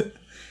it.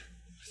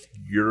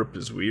 Europe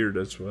is weird.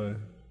 That's why.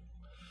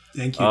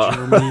 Thank you,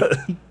 Germany.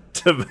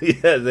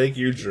 Yeah, thank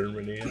you,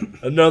 Germany.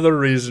 Another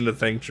reason to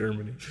thank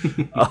Germany.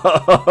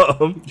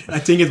 I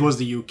think it was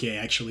the UK,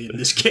 actually, in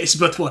this case,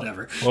 but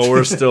whatever. Well,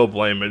 we're still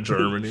blaming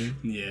Germany.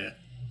 Yeah.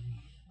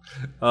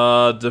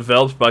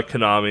 Developed by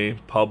Konami,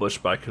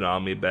 published by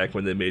Konami back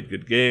when they made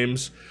good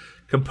games.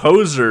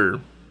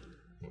 Composer,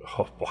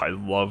 oh, I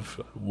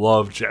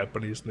love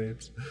Japanese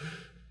names.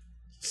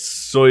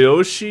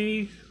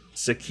 Tsuyoshi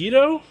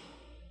Sekito?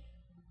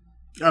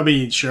 I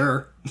mean,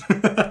 sure.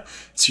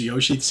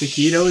 Tsuyoshi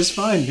Tsukido is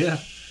fine, yeah.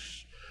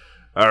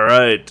 All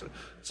right.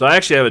 So I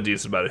actually have a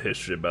decent amount of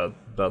history about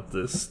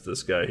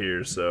this guy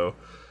here. So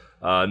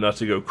not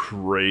to go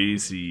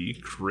crazy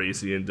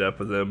in depth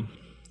with him,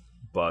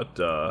 but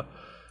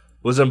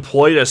was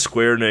employed at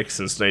Square Enix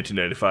since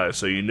 1995.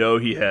 So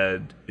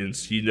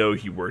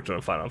he worked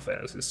on Final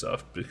Fantasy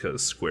stuff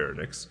because Square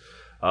Enix.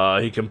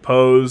 He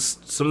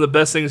composed some of the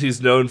best things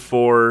he's known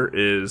for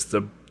is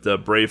the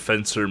Brave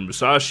Fencer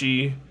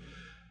Musashi,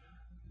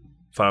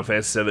 Final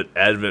Fantasy VII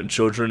Advent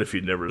Children. If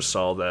you never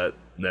saw that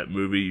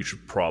movie, you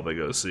should probably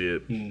go see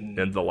it.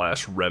 And The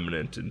Last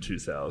Remnant in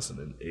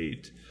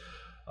 2008.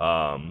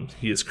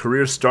 His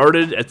career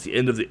started at the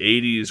end of the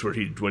 80s when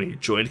he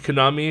joined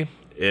Konami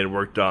and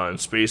worked on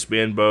Space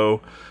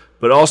Manbo,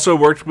 but also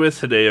worked with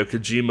Hideo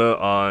Kojima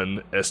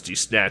on SD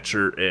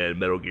Snatcher and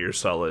Metal Gear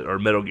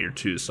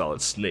 2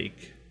 Solid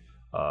Snake,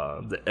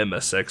 the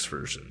MSX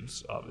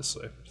versions,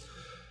 obviously.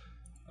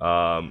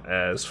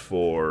 As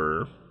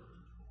for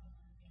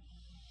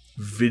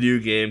video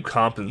game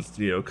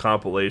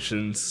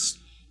compilations,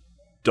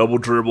 Double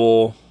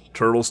Dribble,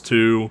 Turtles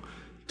 2,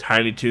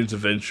 Tiny Toons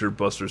Adventure,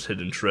 Buster's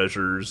Hidden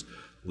Treasures,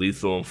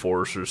 Lethal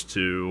Enforcers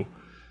 2,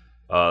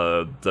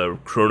 the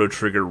Chrono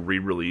Trigger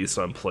re-release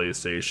on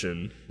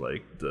PlayStation,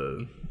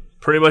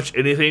 pretty much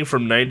anything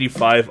from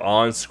 95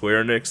 on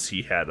Square Enix,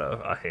 he had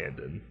a hand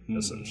in,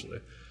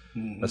 essentially.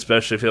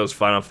 Especially if it was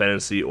Final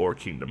Fantasy or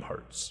Kingdom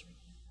Hearts.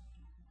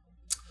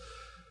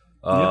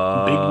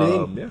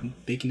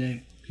 Big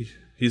name.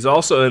 He's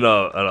also in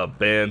a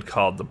band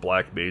called the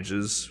Black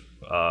Mages,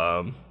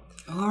 and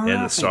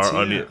the Star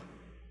Onion.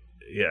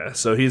 Yeah,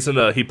 so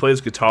he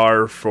plays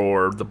guitar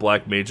for the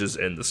Black Mages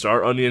and the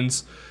Star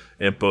Onions,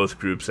 and both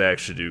groups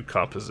actually do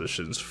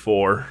compositions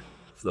for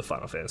the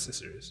Final Fantasy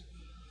series.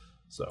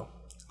 So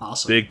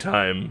awesome. Big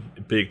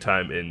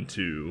time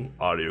into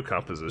audio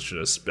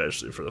composition,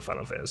 especially for the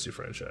Final Fantasy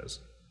franchise.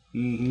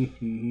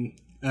 And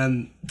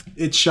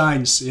it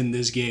shines in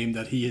this game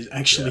that he is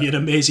actually an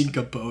amazing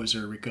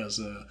composer,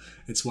 because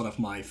it's one of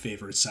my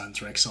favorite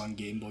soundtracks on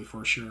Game Boy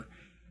for sure.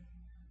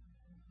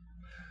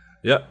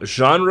 Yeah,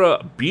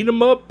 genre beat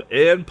 'em up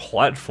and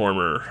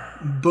platformer.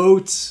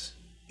 Both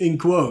in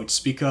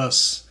quotes,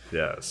 because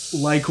yes,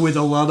 like with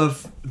a lot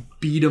of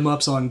beat 'em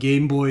ups on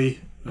Game Boy,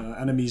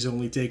 enemies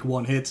only take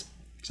one hit,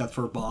 except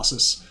for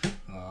bosses.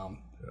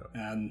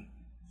 And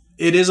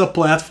it is a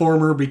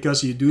platformer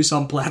because you do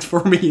some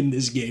platforming in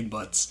this game,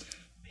 but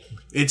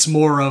it's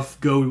more of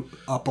go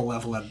up a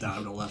level and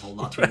down a level,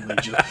 not really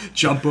just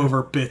jump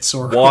over pits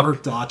or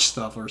dodge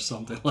stuff or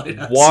something like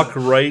that. Walk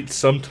right,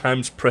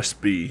 sometimes press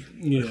B.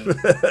 Yeah.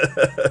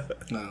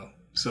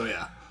 So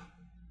yeah.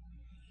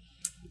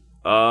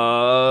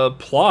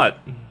 Plot.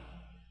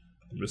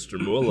 Mr.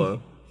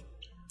 Mula.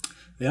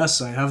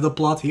 Yes, I have the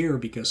plot here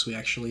because we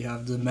actually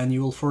have the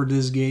manual for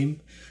this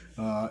game.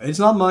 It's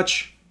not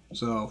much,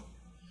 so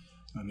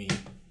I mean,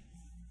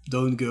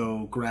 don't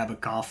go grab a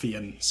coffee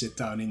and sit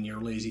down in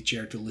your lazy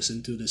chair to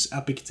listen to this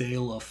epic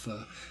tale of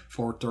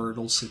 4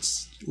 turtles.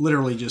 It's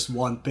literally just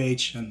one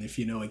page, and if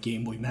you know a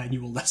Game Boy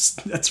manual,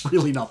 that's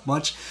really not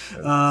much.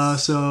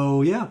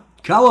 So yeah,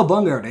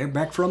 Cowabunga, they're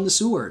back from the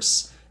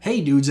sewers. Hey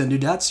dudes and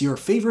dudettes, your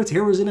favorite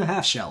heroes in a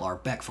half shell are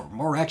back for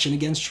more action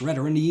against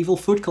Shredder and the Evil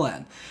Foot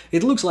Clan.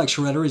 It looks like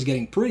Shredder is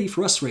getting pretty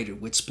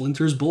frustrated with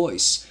Splinter's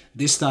boys.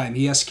 This time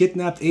he has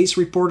kidnapped ace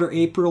reporter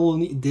April.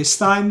 This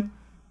time?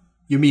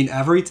 You mean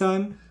every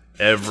time?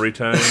 Every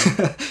time.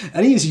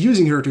 And he is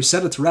using her to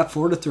set a trap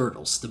for the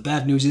turtles. The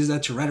bad news is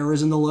that Shredder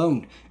isn't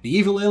alone. The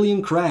evil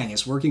alien Krang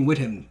is working with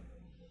him.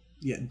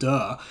 Yeah,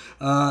 duh.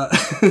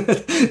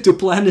 To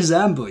plan his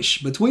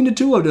ambush. Between the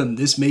two of them,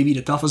 this may be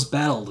the toughest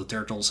battle the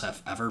turtles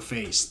have ever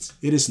faced.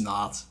 It is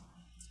not.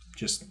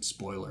 Just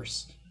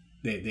spoilers.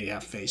 They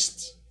have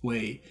faced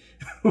way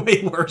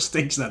worse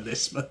things than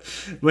this. But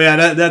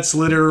yeah, that's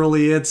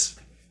literally it.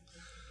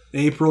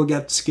 April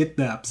gets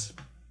kidnapped.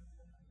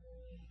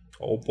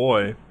 Oh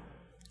boy.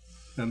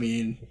 I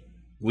mean,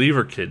 leave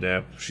her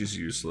kidnapped. She's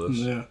useless.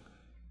 Yeah.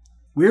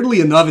 Weirdly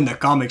enough, in the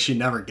comics, she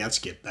never gets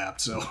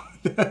kidnapped, so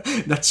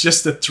that's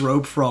just a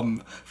trope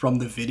from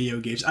the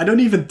video games. I don't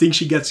even think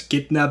she gets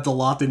kidnapped a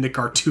lot in the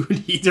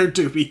cartoon either,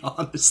 to be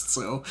honest.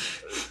 So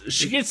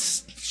she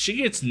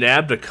gets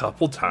nabbed a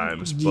couple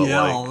times, but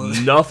yeah,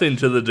 like nothing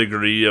to the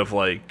degree of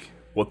like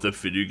what the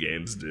video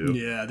games do.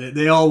 Yeah,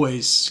 they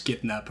always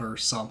kidnap her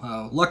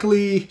somehow.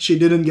 Luckily, she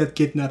didn't get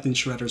kidnapped in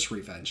Shredder's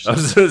Revenge. I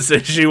was going to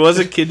say, she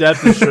wasn't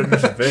kidnapped in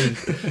Shredder's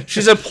Revenge.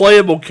 She's a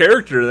playable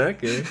character in that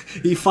game.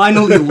 He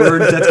finally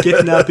learned that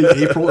kidnapping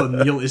April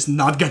O'Neil is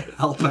not going to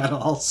help at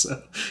all.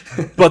 So.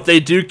 But they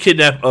do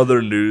kidnap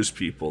other news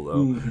people,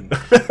 though.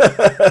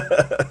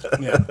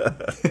 Yeah.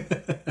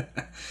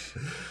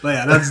 But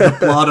yeah, that's the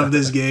plot of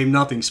this game.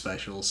 Nothing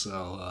special,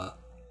 so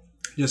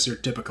just your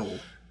typical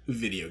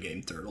video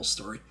game turtle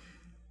story.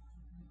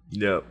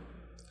 Yep.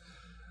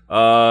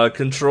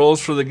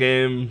 Controls for the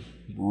game,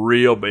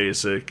 real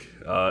basic.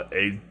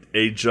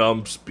 A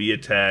jumps, B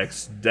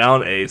attacks,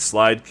 down A,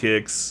 slide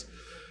kicks.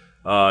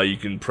 You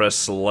can press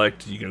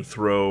select, you can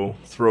throw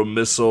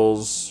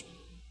missiles.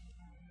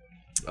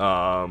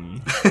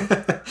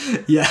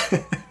 Yeah.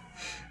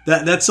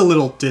 That's a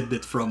little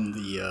tidbit from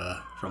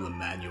the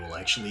manual,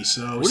 actually.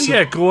 What do you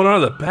got going on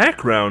in the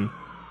background?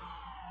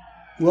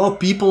 Well,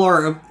 people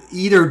are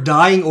either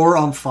dying or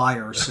on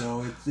fire,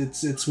 so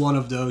it's one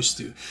of those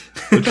two.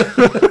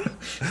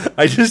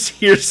 I just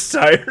hear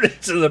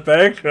sirens in the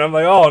background. I'm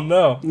like, oh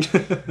no.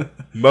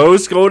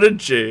 Mo's going to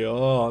jail.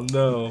 Oh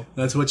no.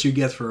 That's what you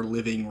get for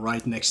living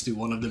right next to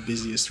one of the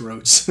busiest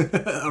roads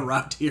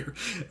around here.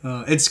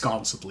 It's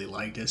constantly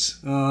like this.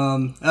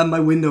 And my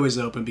window is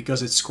open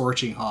because it's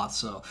scorching hot,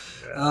 so...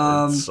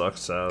 it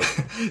sucks out.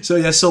 So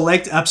yeah,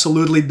 select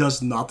absolutely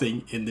does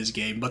nothing in this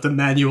game, but the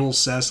manual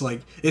says, like,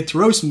 it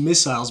throws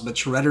missiles, but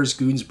Shredder's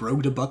goons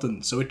broke the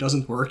button, so it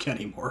doesn't work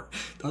anymore.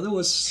 Thought it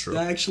was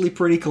actually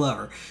pretty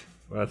clever.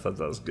 I thought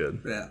that was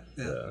good.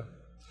 Yeah.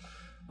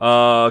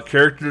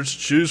 Characters to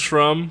choose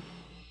from.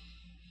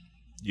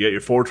 You got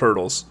your 4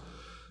 turtles.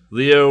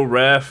 Leo,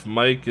 Raph,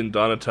 Mike, and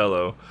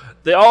Donatello.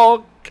 They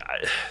all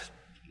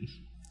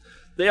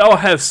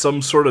have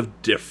some sort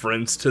of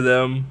difference to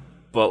them,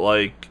 but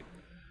like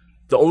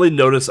the only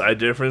notice I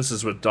difference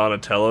is with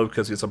Donatello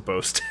because he's a bow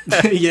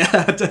staff. Yeah.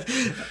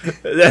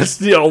 That's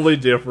the only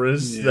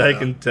difference that I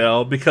can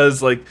tell,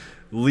 because like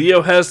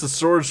Leo has the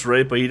swords,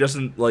 right, but he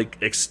doesn't like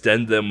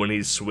extend them when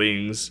he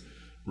swings,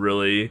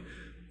 really.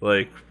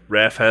 Like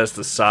Raph has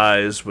the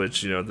size,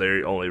 which, you know,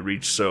 they only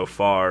reach so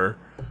far.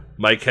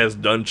 Mike has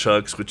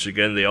nunchucks, which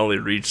again they only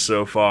reach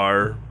so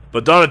far.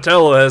 But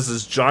Donatello has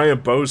this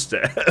giant bow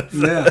staff.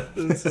 Yeah.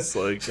 It's just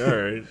like,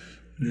 alright.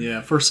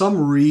 Yeah, for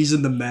some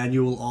reason the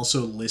manual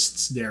also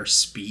lists their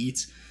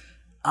speed.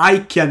 I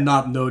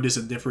cannot notice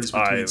a difference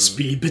between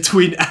speed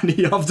between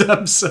any of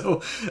them,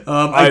 so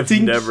I've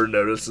never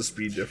noticed a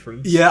speed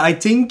difference. Yeah, I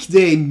think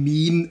they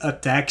mean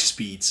attack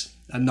speed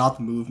and not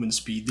movement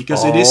speed,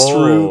 because it is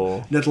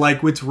true that,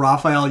 like, with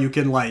Raphael you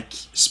can like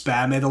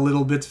spam it a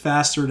little bit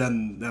faster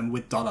than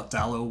with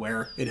Donatello,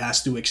 where it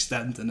has to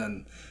extend and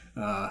then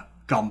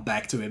come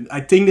back to him. I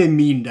think they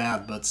mean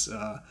that, but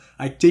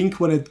I think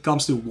when it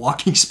comes to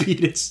walking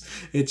speed,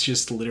 it's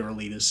just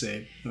literally the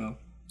same.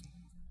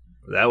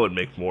 That would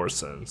make more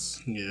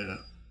sense. Yeah.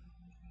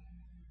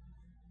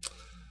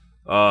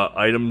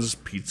 Items,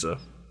 pizza.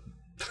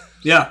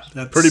 Yeah,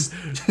 that's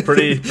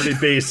pretty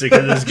basic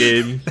in this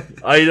game.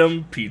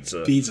 Item,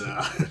 pizza.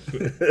 Pizza.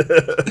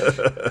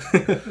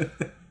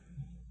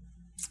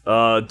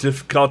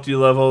 Difficulty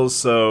levels.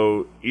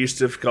 So each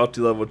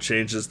difficulty level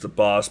changes the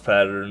boss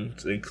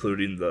patterns,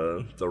 including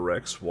the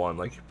Rex one,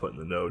 like you put in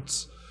the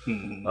notes.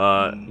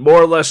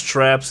 More or less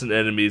traps and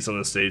enemies on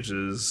the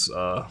stages.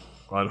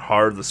 On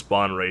hard, the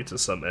spawn rate to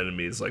some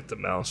enemies, like the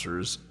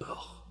Mousers,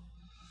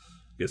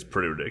 gets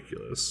pretty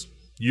ridiculous.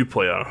 You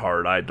play on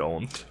hard, I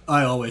don't.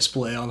 I always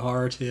play on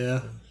hard,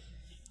 yeah.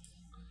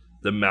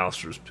 The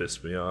Mousers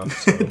piss me off.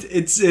 So.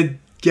 It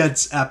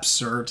gets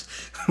absurd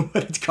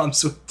when it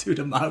comes to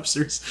the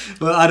Mousers.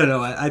 But I don't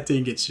know, I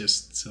think it's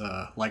just,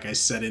 like I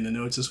said in the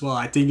notes as well,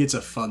 I think it's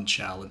a fun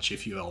challenge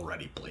if you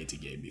already played the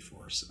game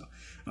before. So,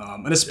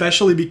 and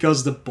especially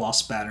because the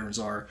boss patterns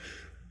are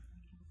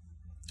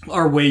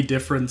way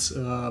different.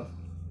 I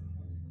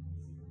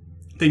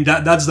think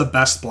that's the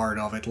best part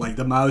of it. Like,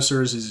 the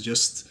Mousers is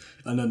just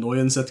an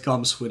annoyance that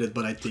comes with it,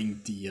 but I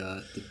think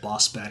the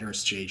boss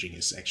patterns changing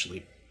is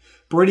actually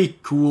pretty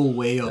cool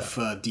way of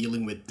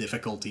dealing with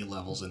difficulty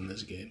levels in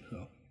this game.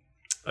 So.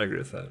 I agree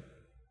with that.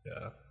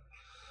 Yeah.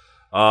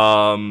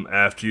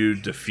 After you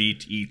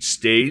defeat each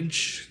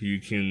stage, you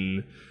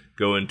can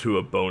go into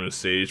a bonus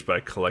stage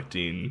by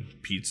collecting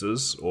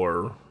pizzas,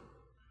 or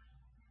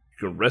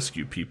you can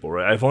rescue people,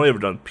 right? I've only ever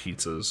done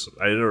pizzas.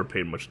 I never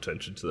paid much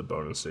attention to the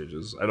bonus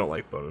stages. I don't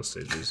like bonus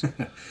stages.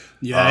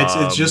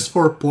 Yeah, it's just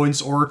for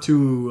points or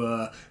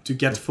to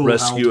get full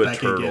rescue health back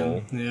a turtle.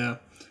 again. Yeah.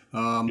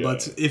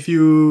 But if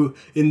you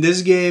in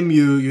this game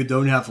you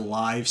don't have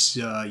lives,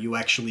 you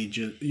actually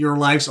your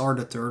lives are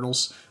the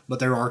turtles, but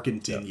there are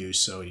continues,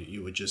 so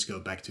you would just go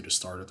back to the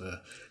start of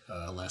the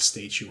last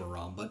stage you were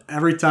on. But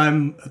every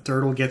time a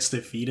turtle gets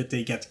defeated,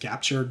 they get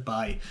captured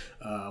by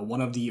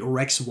one of the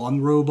Rex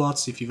 1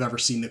 robots. If you've ever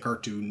seen the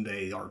cartoon,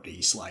 they are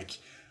these like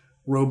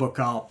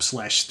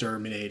RoboCop /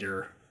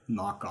 Terminator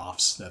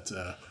knockoffs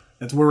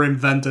that were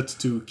invented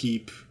to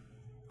keep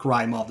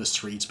crime off the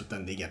streets, but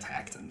then they get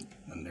hacked and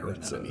they're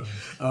an enemy.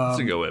 That's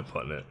a good way of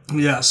putting it.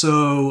 Yeah,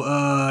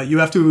 so you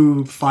have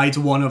to fight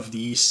one of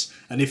these,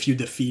 and if you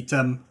defeat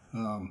them,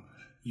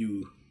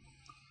 you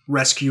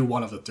rescue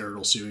one of the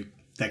turtles, so you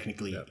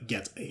technically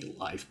get a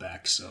life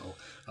back. So,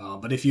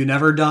 but if you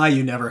never die,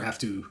 you never have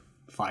to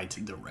fight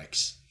the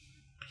Rex.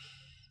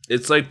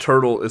 It's like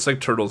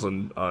turtles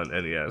on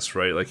NES,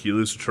 right? Like you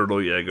lose a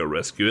turtle, you gotta go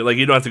rescue it. Like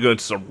you don't have to go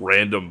into some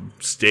random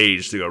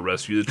stage to go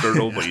rescue the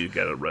turtle, but you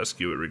gotta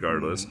rescue it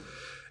regardless.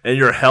 And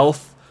your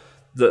health,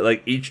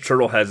 each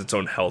turtle has its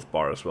own health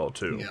bar as well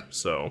too. Yeah.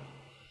 So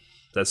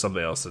that's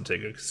something else to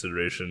take into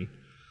consideration.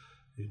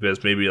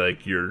 Because maybe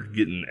like you're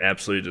getting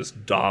absolutely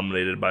just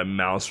dominated by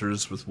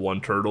mousers with one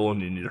turtle, and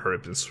you need to hurry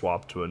up and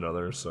swap to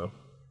another. So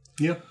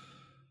yeah,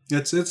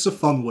 it's a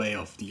fun way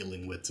of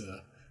dealing with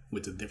the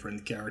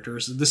different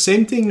characters. The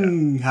same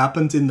thing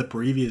happened in the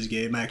previous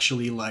game,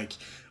 actually. Like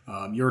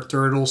your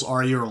turtles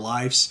are your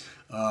lives.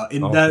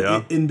 In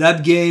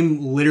that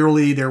game,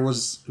 literally there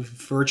was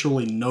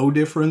virtually no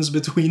difference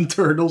between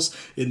turtles.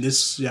 In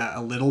this,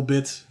 a little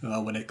bit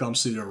when it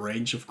comes to the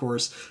range, of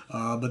course.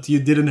 But you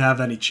didn't have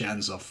any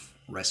chance of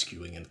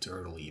rescuing a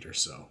turtle either.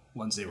 So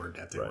once they were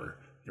dead,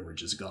 they were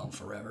just gone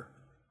forever.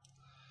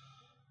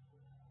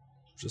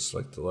 Just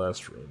like the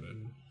last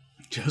Ronin.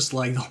 Just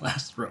like the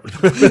last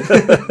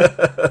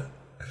Ronin.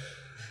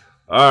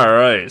 All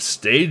right,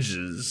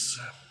 stages.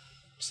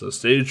 So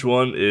stage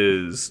 1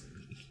 is,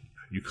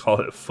 you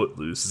call it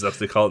Footloose. Is that what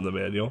they call it in the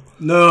manual?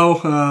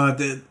 No,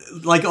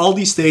 like all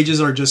these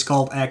stages are just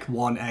called Act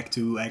 1, Act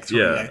 2, Act 3.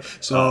 Yeah.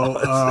 So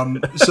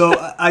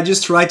I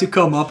just tried to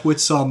come up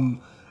with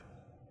some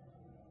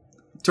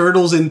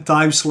Turtles in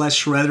Time /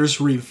 Shredder's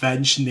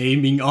Revenge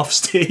naming of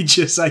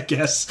stages, I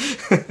guess,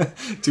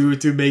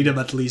 to make them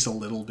at least a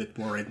little bit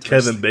more interesting.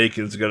 Kevin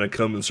Bacon's gonna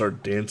come and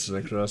start dancing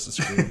across the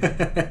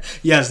screen.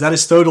 Yes, that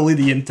is totally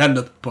the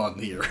intended pun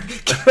here.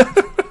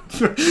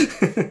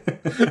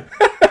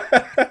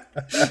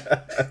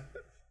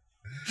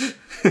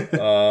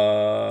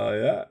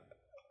 Yeah.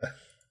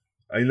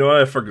 You know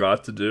what I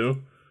forgot to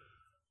do?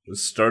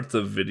 Was start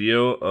the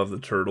video of the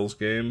Turtles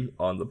game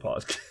on the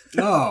podcast.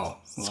 Oh,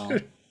 well.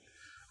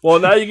 Well,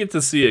 now you get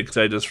to see it because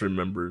I just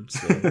remembered.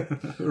 So.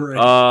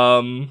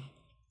 Right.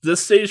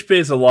 This stage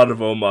pays a lot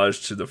of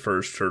homage to the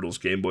first Turtles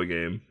Game Boy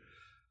game,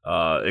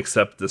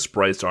 except the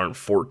sprites aren't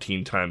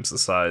 14 times the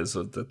size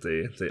that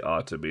they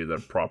ought to be. They're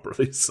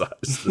properly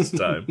sized this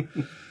time.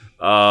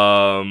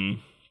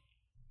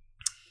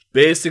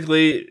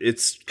 Basically,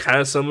 it's kind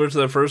of similar to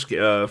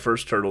the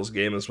first Turtles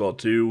game as well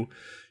too.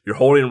 You're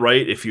holding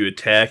right. If you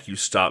attack, you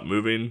stop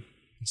moving.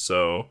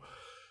 So.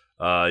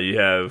 You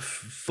have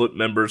foot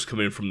members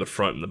coming from the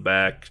front and the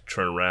back.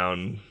 Turn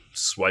around,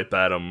 swipe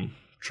at them.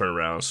 Turn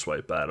around,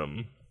 swipe at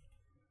them.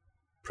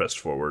 Press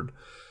forward.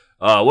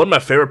 One of my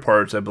favorite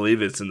parts, I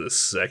believe it's in the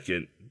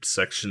second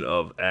section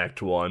of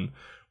Act 1,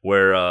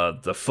 where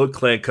the Foot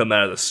Clan come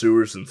out of the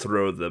sewers and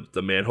throw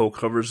the manhole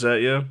covers at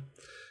you.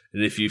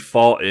 And if you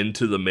fall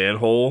into the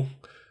manhole,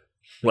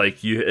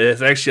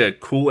 it's actually a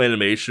cool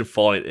animation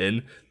falling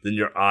in. Then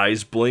your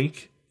eyes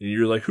blink. And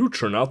you're like, who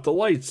turned out the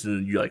lights?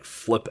 And you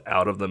flip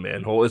out of the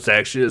manhole. It's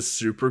actually a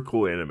super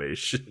cool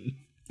animation.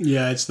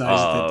 Yeah, it's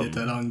nice that they did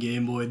that on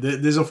Game Boy.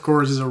 This, of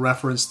course, is a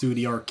reference to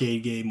the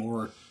arcade game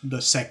or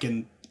the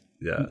second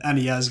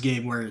NES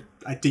game where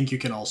I think you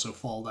can also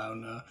fall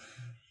down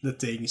the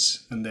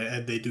things, and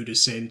they do the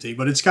same thing.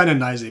 But it's kind of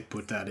nice they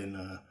put that in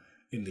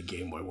the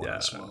Game Boy one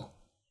as well.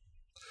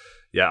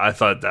 Yeah, I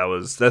thought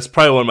that's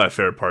probably one of my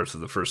favorite parts of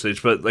the first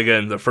stage. But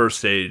again, the first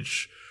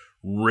stage,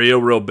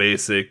 real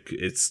basic.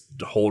 It's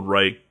hold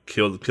right,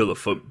 kill the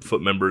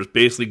foot members,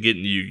 basically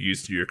getting you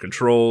used to your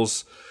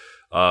controls,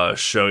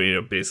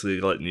 showing basically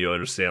letting you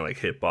understand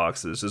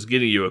hitboxes, just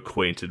getting you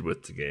acquainted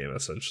with the game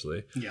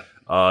essentially.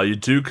 Yeah. You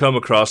do come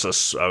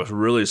across a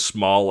really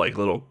small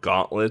little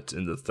gauntlet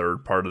in the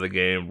third part of the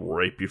game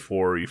right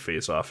before you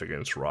face off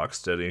against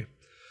Rocksteady.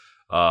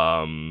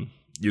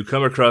 You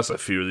come across a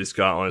few of these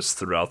gauntlets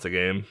throughout the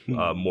game,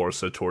 more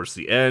so towards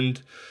the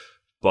end,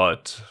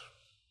 but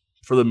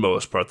for the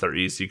most part, they're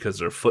easy because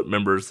they're foot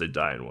members. They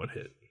die in one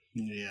hit.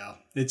 Yeah,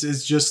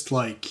 it's just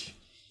like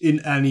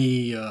in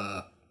any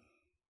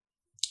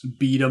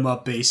beat 'em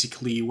up,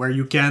 basically, where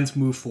you can't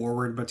move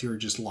forward, but you're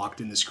just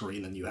locked in the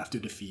screen and you have to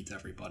defeat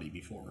everybody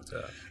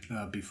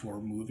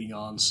before moving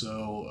on.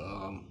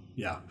 So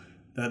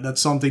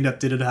that's something that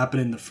didn't happen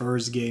in the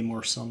first game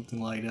or something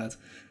like that.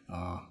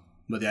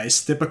 But yeah,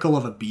 it's typical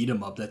of a beat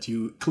 'em up that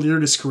you clear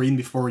the screen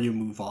before you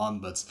move on.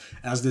 But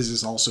as this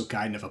is also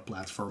kind of a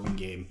platforming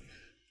game,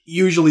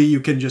 usually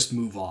you can just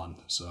move on.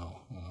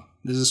 So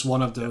this is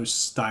one of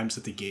those times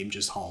that the game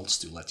just halts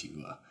to let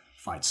you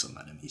fight some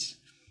enemies.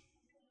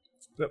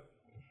 Yep.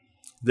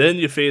 Then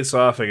you face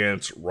off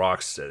against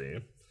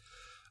Rocksteady.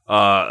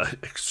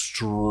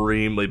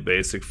 Extremely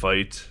basic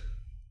fight.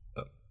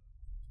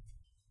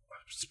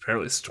 It's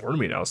apparently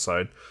storming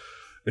outside.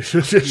 It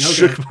just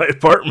shook my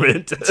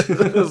apartment.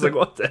 I was like,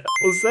 what the hell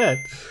was that?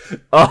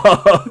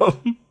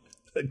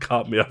 It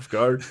caught me off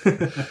guard.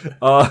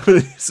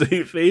 So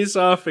you face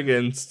off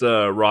against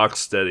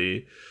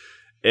Rocksteady,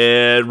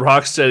 and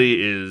Rocksteady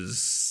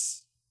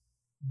is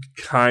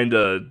kind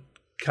of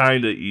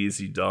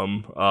easy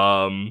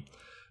dumb.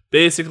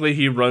 Basically,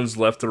 he runs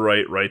left to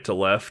right, right to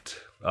left,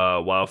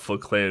 while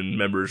Foot Clan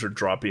members are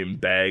dropping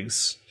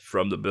bags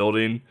from the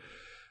building.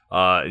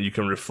 And you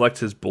can reflect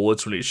his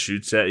bullets when he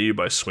shoots at you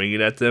by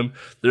swinging at them.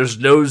 There's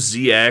no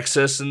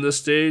Z-axis in this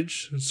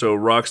stage, so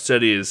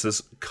Rocksteady is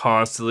just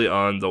constantly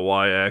on the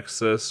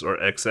Y-axis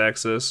or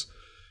X-axis,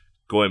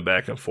 going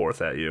back and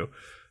forth at you.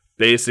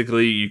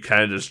 Basically, you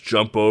kind of just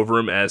jump over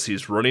him as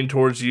he's running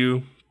towards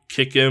you,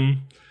 kick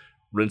him,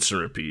 rinse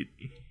and repeat.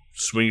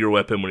 Swing your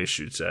weapon when he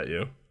shoots at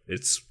you.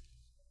 It's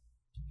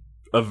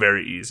a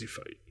very easy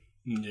fight.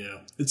 Yeah.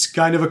 It's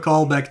kind of a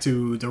callback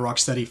to the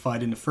Rocksteady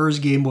fight in the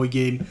first Game Boy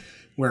game,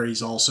 where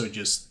he's also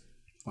just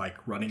like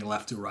running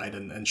left to right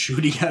and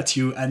shooting at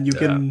you, and you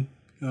can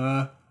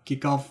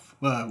kick off,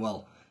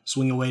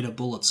 swing away the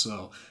bullets.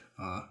 So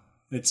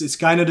it's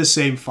kind of the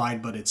same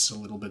fight, but it's a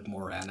little bit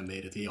more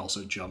animated. He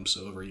also jumps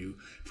over you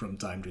from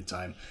time to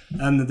time.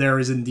 And there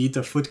is indeed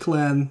the Foot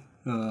Clan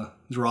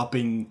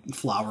dropping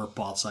flower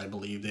pots, I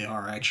believe they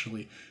are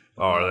actually.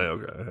 Oh, are they?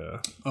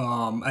 Okay,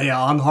 yeah.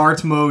 On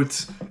hard mode,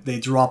 they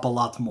drop a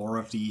lot more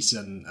of these,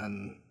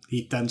 and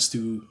he tends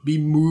to be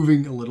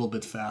moving a little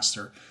bit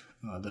faster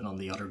than on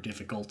the other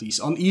difficulties.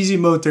 On easy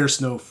mode,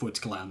 there's no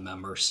Foot Clan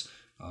members,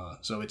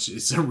 so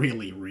it's a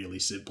really, really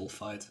simple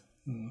fight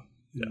in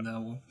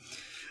that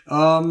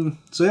one.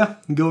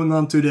 Going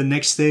on to the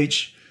next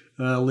stage,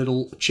 a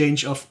little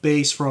change of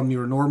pace from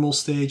your normal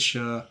stage.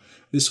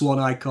 This one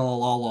I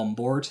call All On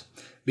Board,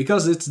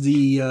 because it's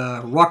the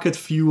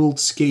rocket-fueled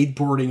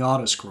skateboarding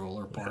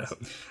autoscroller part.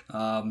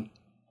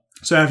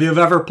 So if you've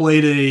ever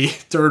played a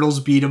Turtles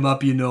beat 'em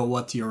up, you know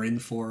what you're in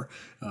for.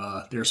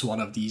 There's one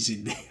of these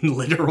in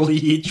literally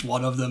each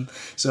one of them.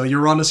 So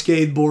you're on a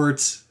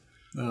skateboard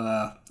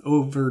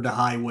over the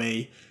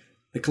highway.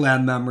 The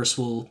clan members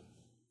will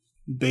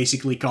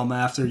basically come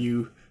after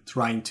you,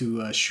 trying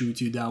to shoot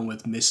you down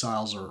with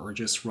missiles or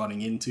just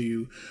running into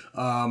you.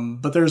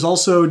 But there's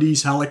also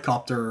these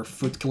helicopter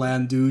Foot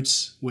Clan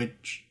dudes,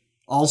 which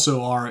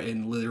also are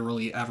in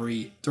literally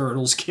every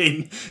Turtles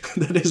game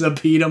that is a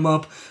beat 'em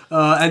up.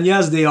 And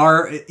yes, they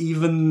are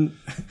even...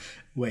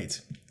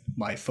 Wait,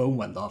 my phone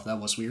went off. That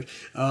was weird.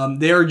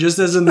 They are just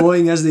as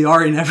annoying as they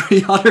are in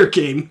every other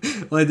game.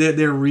 Like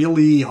they're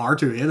really hard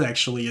to hit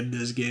actually in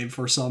this game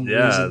for some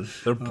reason. Yeah,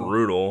 they're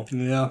brutal.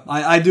 Yeah,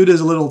 I do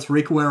this little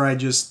trick where I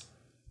just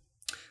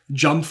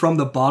jump from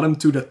the bottom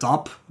to the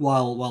top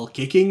while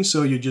kicking,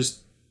 so you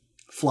just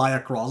fly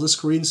across the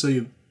screen, so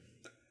you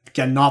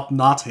cannot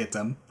not hit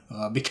them.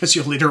 Because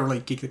you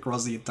literally kick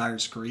across the entire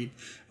screen.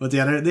 But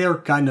yeah, they're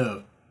kind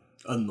of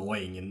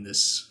annoying in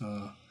this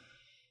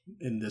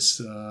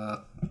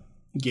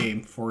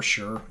game for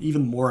sure.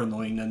 Even more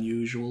annoying than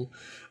usual.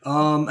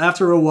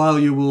 After a while,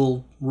 you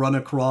will run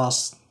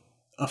across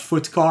a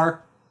foot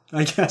car,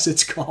 I guess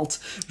it's called,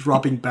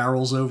 dropping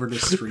barrels over the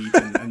street,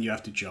 and you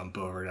have to jump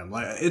over them.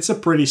 Like, it's a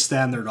pretty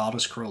standard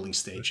auto-scrolling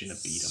stage in a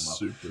beat 'em up.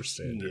 Super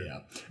standard.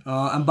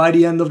 Yeah. And by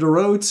the end of the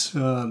road,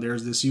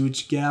 there's this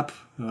huge gap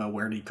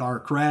where the car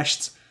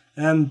crashed,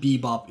 and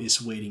Bebop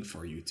is waiting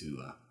for you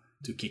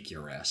to kick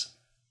your ass.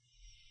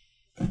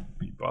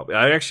 Bebop.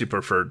 I actually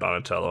prefer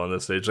Donatello on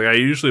this stage. Like, I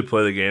usually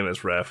play the game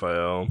as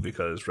Raphael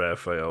because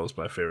Raphael is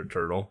my favorite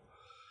turtle.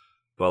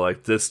 But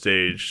like this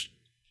stage,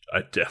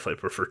 I definitely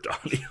prefer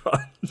Donnie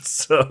on.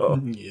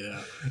 So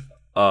yeah.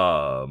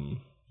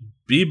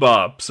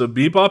 Bebop. So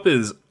Bebop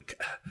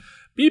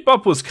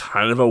was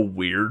kind of a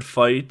weird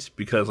fight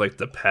because like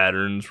the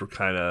patterns were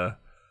kind of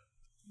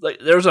like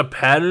there's a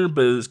pattern,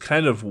 but it's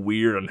kind of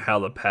weird on how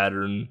the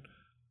pattern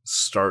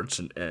starts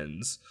and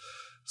ends.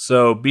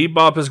 So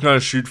Bebop is going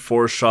to shoot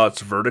 4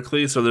 shots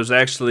vertically. So there's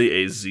actually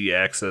a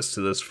Z-axis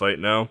to this fight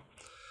now.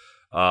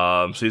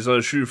 So he's going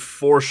to shoot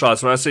 4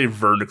 shots. When I say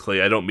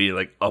vertically, I don't mean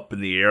like up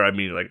in the air. I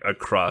mean like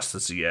across the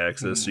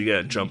Z-axis. So you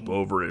got to jump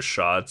over his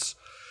shots.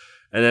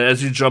 And then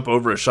as you jump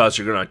over his shots,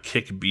 you're going to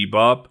kick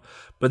Bebop.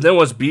 But then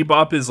once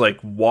Bebop is like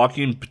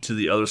walking to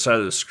the other side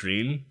of the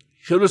screen,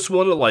 he'll just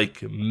want to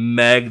like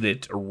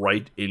magnet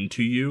right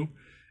into you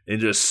and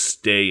just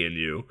stay in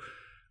you.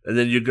 And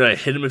then you're going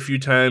to hit him a few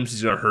times,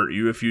 he's going to hurt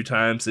you a few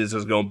times, and he's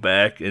just going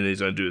back, and he's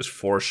going to do his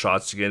 4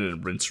 shots again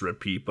and rinse and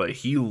repeat. But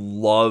he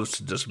loves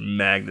to just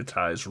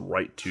magnetize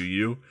right to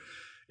you.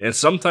 And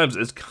sometimes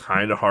it's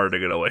kind of hard to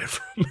get away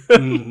from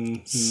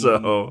him.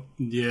 So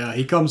yeah,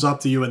 he comes up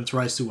to you and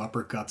tries to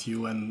uppercut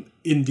you. And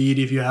indeed,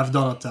 if you have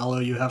Donatello,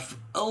 you have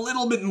a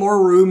little bit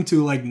more room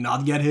to like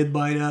not get hit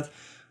by that.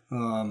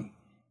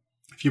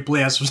 If you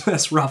play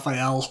as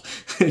Raphael,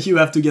 you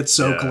have to get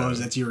so close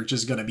that you're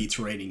just gonna be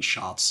trading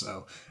shots.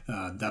 So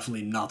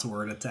definitely not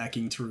worth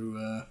attacking through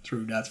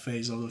that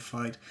phase of the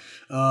fight.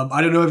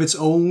 I don't know if it's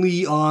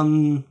only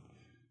on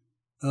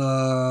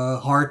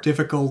hard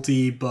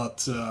difficulty,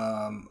 but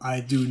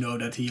I do know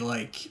that he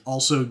like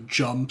also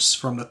jumps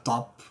from the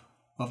top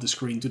of the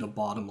screen to the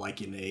bottom,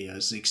 like in a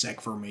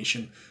zigzag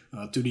formation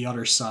to the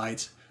other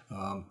side.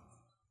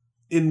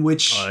 in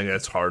which I think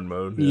that's hard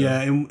mode.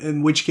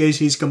 in which case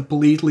he's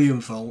completely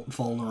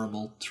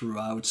vulnerable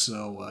throughout,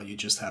 so you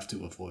just have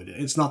to avoid it.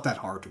 It's not that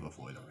hard to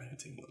avoid or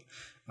anything, but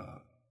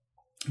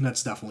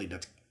that's definitely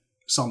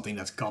something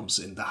that comes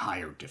in the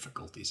higher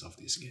difficulties of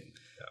this game.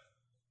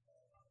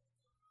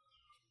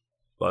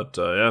 But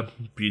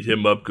beat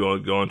him up, go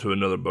on to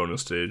another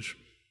bonus stage.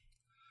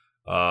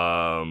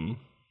 Bebop.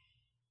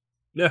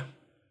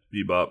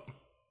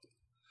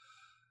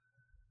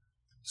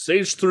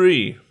 Stage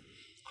 3,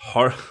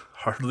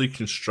 hardly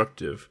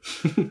constructive.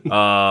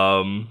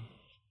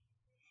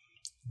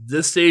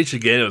 This stage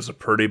again was a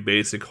pretty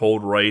basic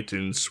hold right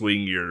and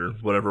swing your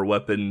whatever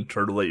weapon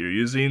turtlet you're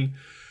using.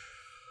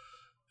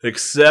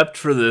 Except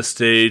for this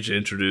stage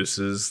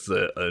introduces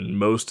the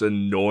most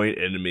annoying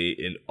enemy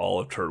in all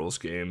of Turtles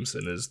games,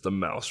 and is the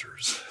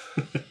Mousers.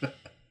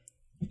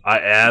 I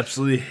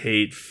absolutely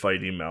hate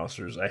fighting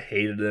Mousers. I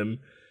hated them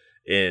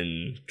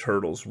in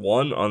Turtles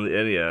 1 on the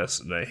NES,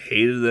 and I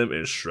hated them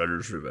in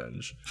Shredder's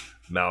Revenge.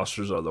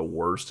 Mousers are the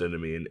worst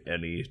enemy in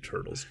any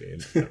Turtles game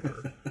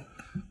ever.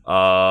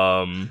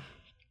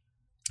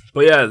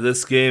 But yeah,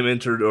 this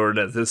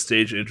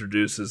stage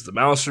introduces the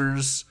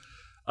Mousers.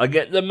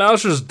 Again, the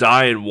Mousers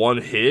die in one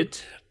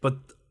hit, but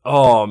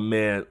oh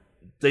man,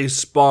 they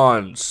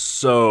spawn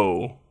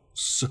so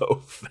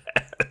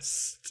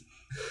fast.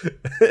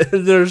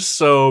 There's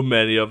so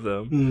many of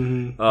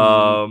them.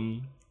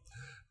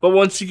 But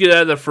once you get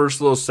out of the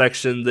first little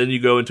section, then you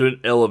go into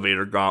an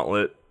elevator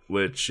gauntlet,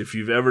 which if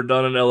you've ever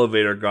done an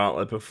elevator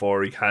gauntlet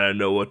before, you kind of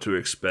know what to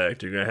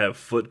expect. You're going to have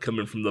Foot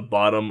coming from the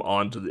bottom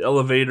onto the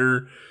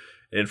elevator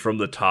and from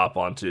the top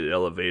onto the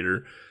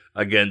elevator.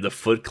 Again, the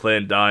Foot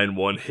Clan die in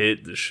one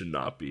hit. This should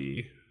not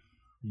be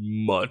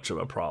much of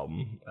a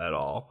problem at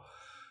all.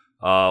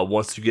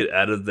 Once you get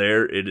out of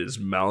there, it is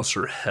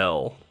Mouser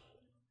hell.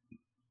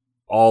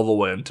 All the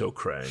way until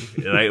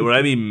Krang. And when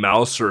I mean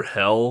Mouser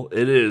hell,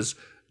 it is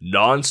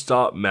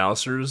non-stop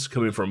Mousers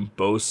coming from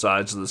both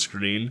sides of the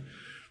screen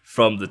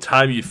from the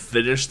time you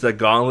finish the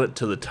gauntlet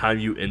to the time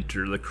you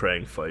enter the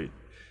Krang fight.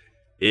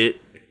 It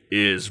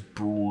is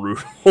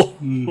brutal.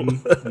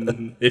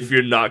 If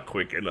you're not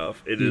quick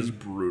enough, it is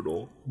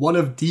brutal. One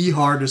of the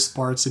hardest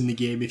parts in the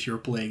game if you're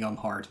playing on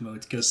hard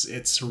mode, because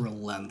it's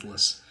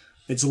relentless.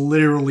 It's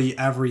literally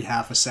every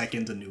half a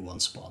second a new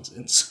one spawns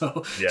in.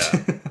 So yeah,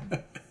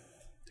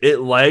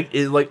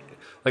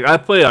 I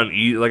play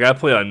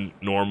on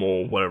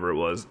normal, whatever it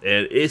was,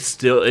 and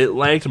it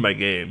lagged my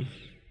game.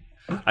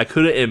 I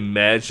couldn't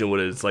imagine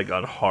what it's like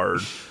on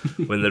hard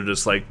when they're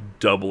just like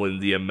doubling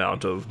the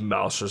amount of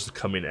Mousers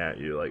coming at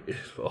you. Like,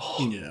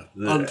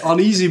 on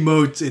easy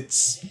mode,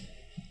 it's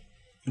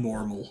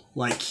normal.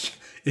 Like,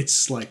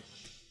 it's like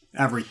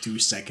every 2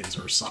 seconds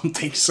or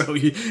something. So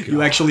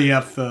you actually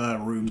have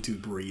room to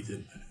breathe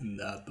in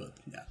that. But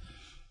yeah,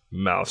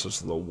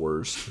 Mousers are the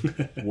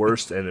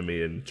worst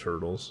enemy in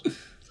Turtles.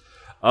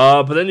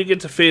 But then you get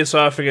to face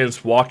off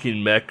against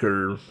Walking Mech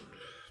or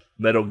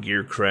Metal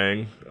Gear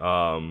Krang.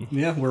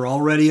 We're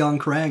already on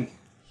Krang.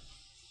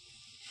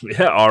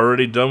 Yeah,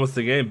 already done with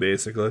the game,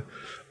 basically.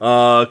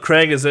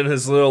 Krang is in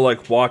his little,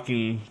 like,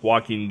 walking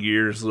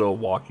gears, little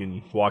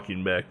walking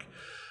mech.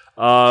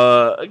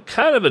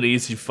 Kind of an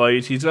easy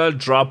fight. He's gonna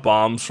drop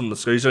bombs from the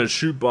sky. He's gonna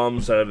shoot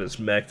bombs out of his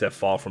mech that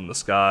fall from the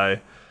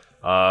sky.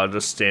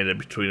 Just stand in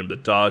between him to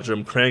dodge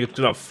them. Krang is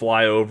gonna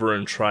fly over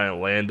and try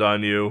and land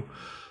on you.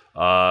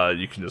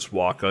 You can just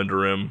walk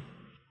under him.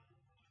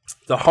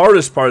 The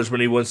hardest part is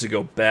when he wants to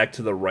go back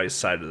to the right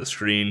side of the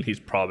screen. He's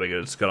probably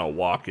just going to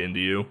walk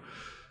into you.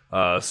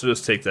 So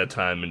just take that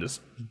time and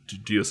just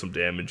deal some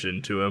damage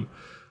into him.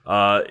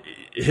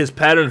 His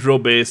pattern's real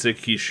basic.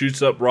 He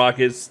shoots up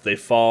rockets. They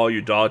fall.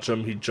 You dodge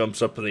him. He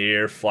jumps up in the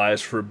air,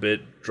 flies for a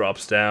bit,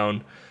 drops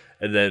down,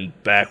 and then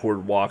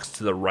backward walks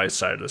to the right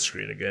side of the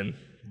screen again.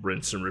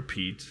 Rinse and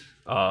repeat.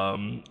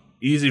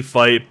 Easy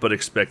fight, but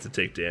expect to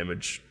take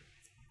damage.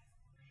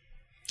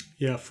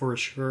 Yeah, for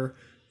sure.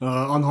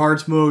 On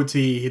hard mode,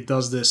 he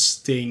does this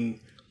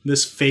thing,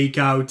 this fake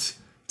out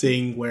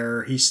thing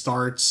where he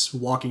starts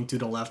walking to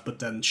the left but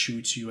then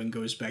shoots you and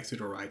goes back to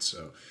the right.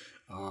 So,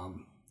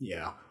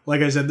 yeah.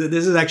 Like I said,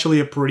 this is actually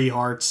a pretty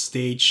hard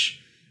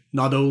stage,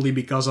 not only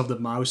because of the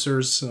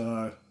Mousers,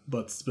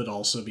 but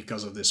also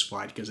because of this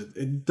fight, because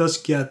it does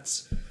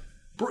get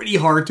pretty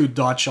hard to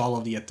dodge all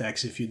of the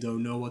attacks if you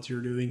don't know what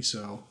you're doing.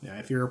 So, yeah,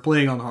 if you're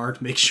playing on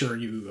hard, make sure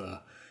you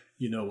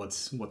know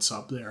what's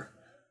up there.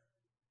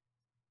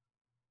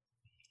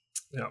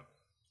 Yeah.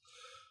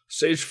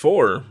 Stage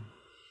 4.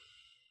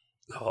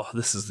 Oh,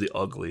 this is the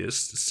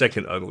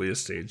second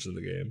ugliest stage in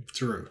the game.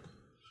 True.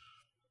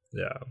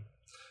 Yeah.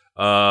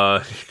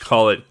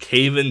 Call it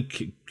cave and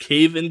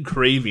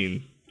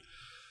craving.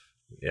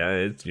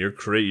 Yeah, you're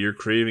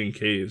craving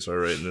caves, all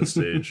right, in this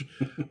stage.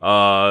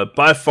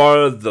 By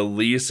far the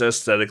least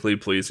aesthetically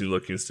pleasing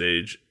looking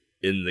stage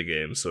in the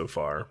game so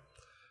far.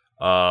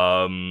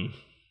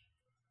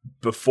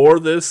 Before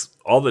this,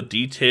 all the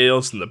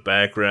details and the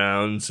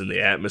backgrounds and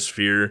the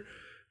atmosphere,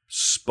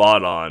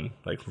 spot on.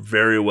 Like,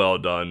 very well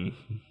done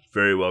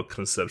very well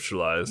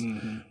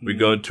conceptualized. We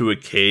go into a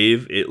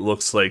cave. It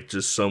looks like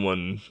just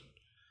someone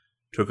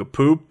took a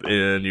poop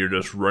and you're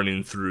just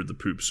running through the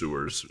poop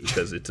sewers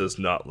because it does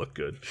not look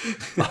good.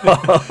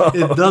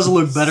 It does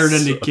look better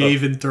than the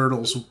cave in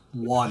Turtles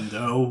 1,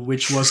 though,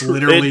 which was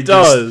literally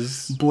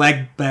just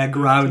black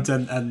background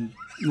and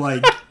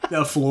like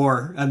a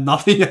floor and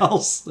nothing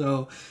else.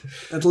 So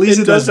at least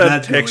it does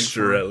have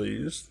texture. At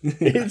least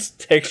it's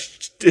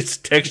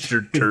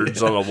textured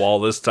turds on the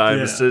wall this time.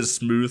 Yeah. It says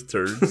smooth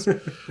turds.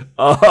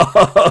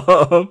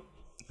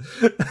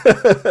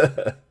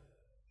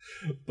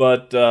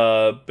 But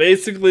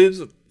basically,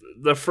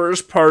 the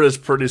first part is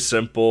pretty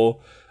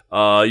simple.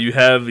 You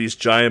have these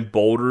giant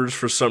boulders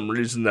for some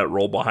reason that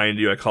roll behind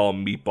you. I call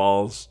them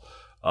meatballs.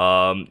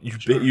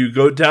 You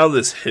go down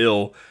this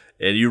hill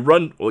and you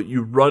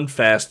run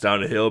fast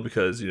down a hill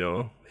because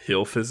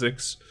hill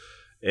physics.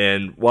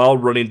 And while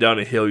running down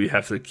a hill, you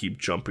have to keep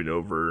jumping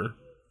over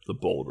the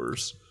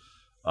boulders.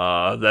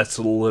 That's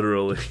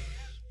literally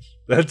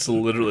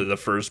the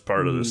first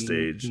part of the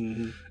stage,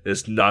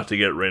 is not to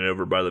get ran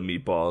over by the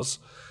meatballs.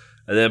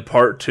 And then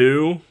part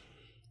 2,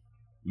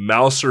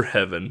 Mouser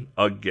Heaven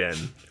again.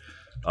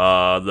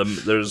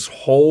 There's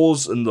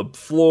holes in the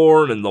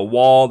floor and in the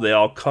wall. They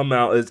all come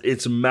out.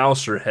 It's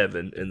Mouser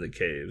Heaven in the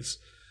caves.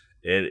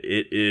 And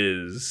it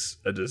is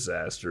a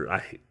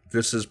disaster.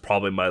 This is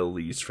probably my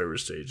least favorite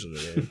stage in the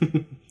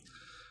game.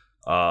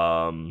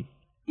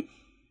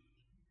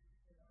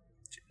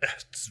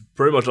 It's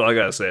pretty much all I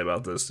gotta say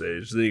about this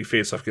stage. Then you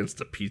face off against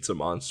the pizza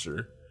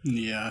monster.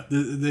 Yeah,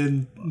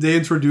 then they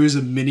introduce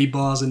a mini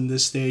boss in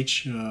this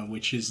stage,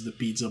 which is the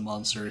pizza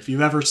monster. If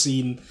you've ever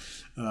seen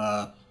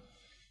the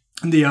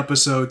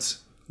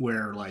episodes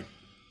where like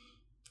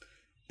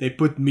they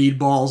put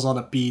meatballs on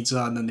a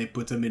pizza and then they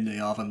put them in the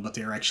oven, but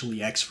they're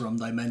actually X from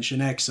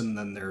Dimension X, and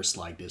then there's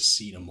like this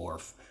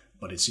xenomorph,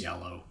 but it's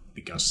yellow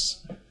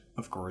because,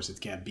 of course, it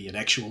can't be an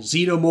actual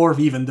xenomorph,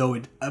 even though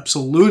it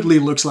absolutely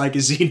looks like a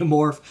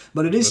xenomorph,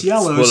 but it is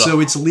yellow, so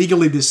it's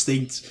legally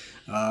distinct.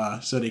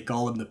 So they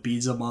call him the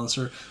pizza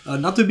monster.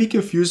 Not to be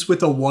confused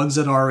with the ones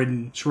that are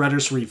in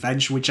Shredder's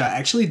Revenge, which I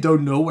actually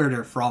don't know where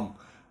they're from.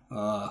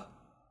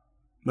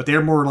 But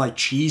they're more like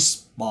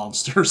cheese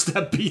monsters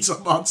than pizza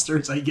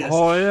monsters, I guess.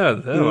 Oh,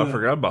 yeah. I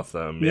forgot about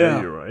them. Yeah,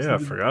 you're right. Yeah, I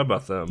forgot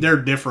about them.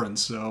 They're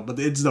different, but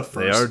it's the first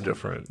They are one.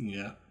 Different.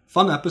 Yeah.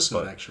 Fun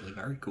episode, actually.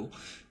 Very cool.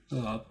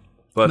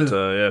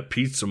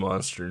 Pizza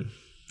monster.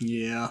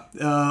 Yeah.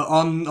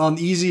 On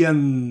easy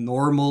and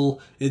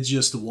normal, it's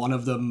just one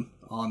of them.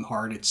 On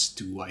hard, it's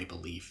 2, I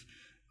believe,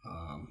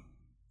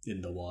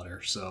 in the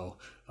water. So,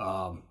 they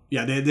are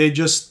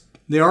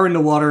in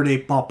the water. They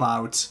pop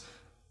out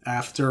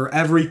after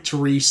every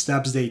 3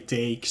 steps they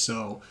take.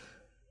 So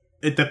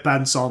it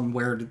depends on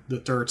where the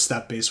third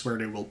step is, where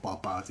they will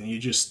pop out, and you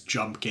just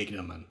jump kick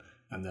them,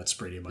 and that's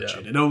pretty much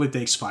it. It only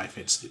takes 5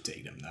 hits to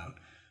take them down.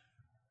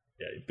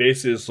 Yeah, you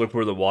basically just look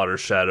where the water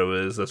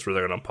shadow is. That's where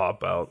they're gonna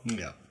pop out.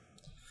 Yeah,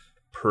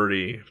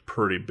 pretty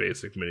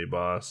basic mini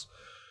boss.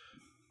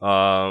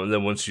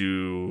 Then once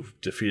you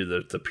defeat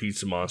the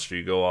pizza monster,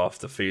 you go off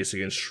to face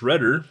against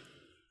Shredder.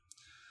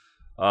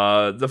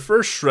 The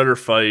first Shredder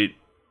fight,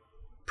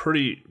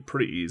 pretty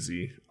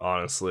easy,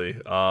 honestly.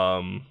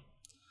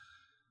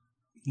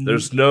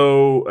 There's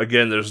no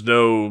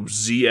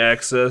Z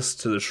axis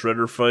to the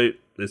Shredder fight.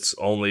 It's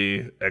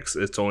only X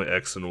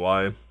and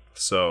Y.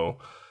 So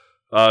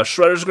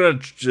Shredder's gonna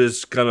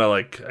just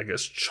like, I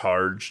guess,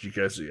 charge. You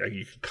can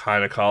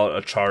kind of call it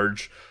a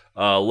charge.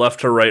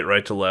 Left to right,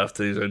 right to left.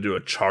 And he's going to do a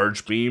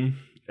charge beam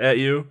at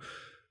you.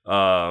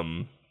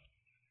 You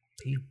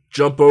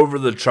jump over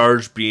the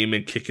charge beam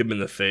and kick him in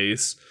the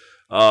face.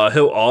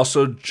 He'll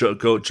also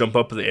jump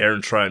up in the air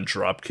and try and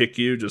drop kick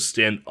you. Just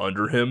stand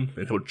under him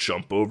and he'll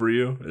jump over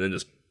you and then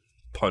just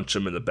punch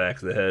him in the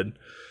back of the head.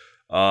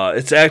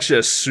 It's actually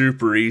a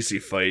super easy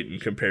fight in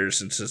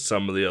comparison to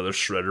some of the other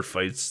Shredder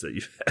fights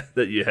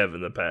that you have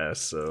in the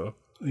past. So.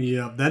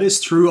 Yeah, that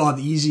is true on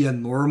easy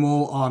and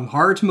normal. On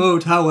hard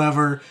mode,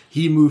 however,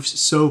 he moves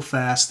so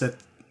fast that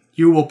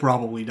you will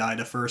probably die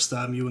the first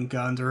time you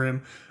encounter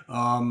him.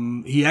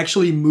 He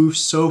actually moves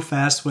so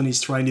fast when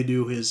he's trying to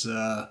do his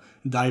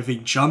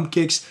diving jump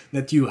kicks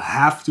that you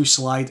have to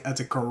slide at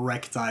the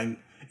correct time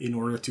in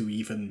order to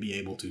even be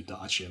able to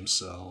dodge him.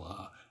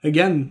 So,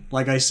 again,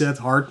 like I said,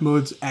 hard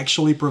mode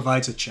actually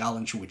provides a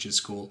challenge, which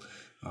is cool.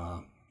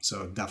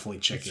 So definitely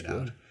check it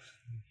out.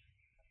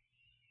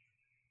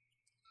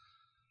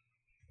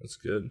 That's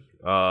good.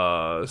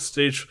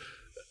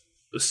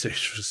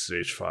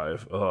 Stage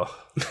 5.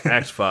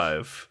 Act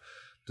 5.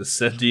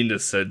 Descending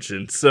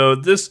Ascension. So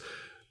this,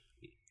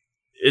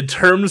 in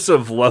terms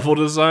of level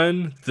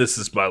design, this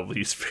is my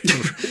least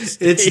favorite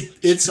stage.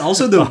 It's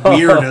also the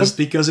weirdest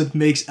because it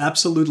makes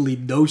absolutely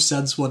no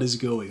sense what is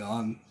going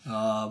on.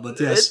 But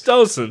yes, it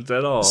doesn't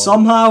at all.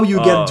 Somehow you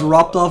get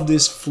dropped off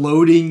this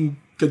floating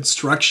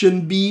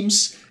construction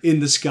beams in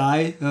the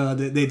sky.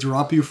 They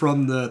drop you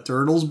from the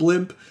Turtles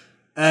blimp.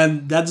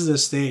 And that's the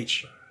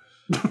stage.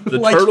 The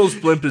Turtles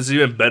blimp is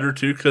even better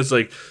too, because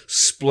like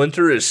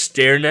Splinter is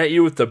staring at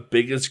you with the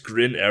biggest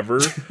grin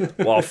ever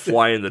while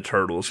flying the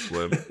Turtles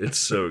blimp. It's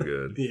so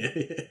good. Yeah.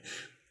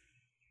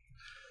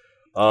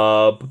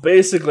 But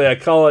basically, I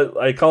call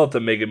it the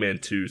Mega Man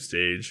 2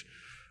 stage.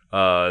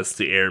 It's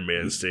the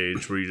Airman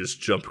stage where you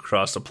just jump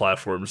across the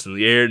platforms in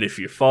the air, and if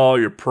you fall,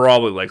 you're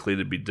probably likely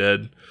to be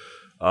dead.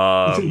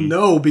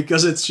 No,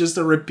 because it's just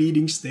a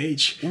repeating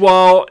stage.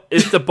 Well,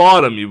 at the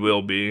bottom you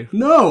will be.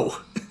 No.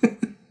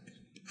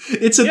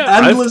 It's an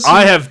endless...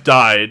 I have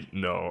died.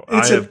 No,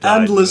 it's I have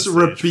an endless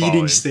repeating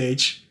falling.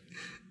 stage.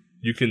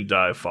 You can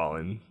die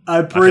falling.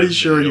 I'm pretty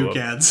sure you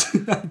can't.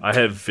 I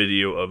have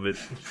video of it.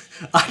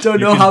 I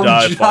don't know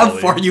how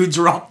far you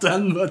dropped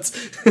then, but...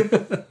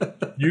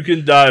 You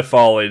can die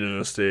falling in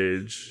a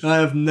stage. I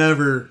have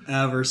never,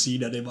 ever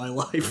seen that in my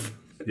life.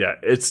 Yeah,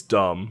 it's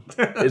dumb.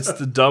 It's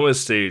the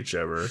dumbest stage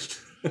ever.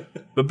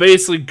 But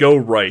basically, go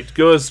right.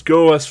 Go as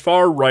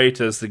far right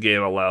as the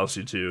game allows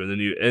you to, and then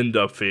you end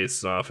up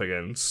facing off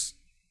against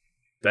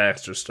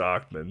Baxter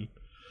Stockman.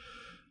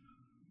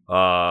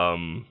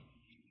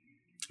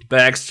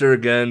 Baxter,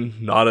 again,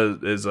 not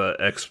is a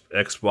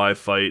XY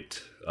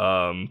fight.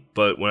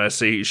 But when I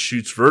say he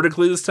shoots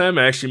vertically this time,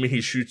 I actually mean he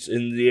shoots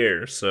in the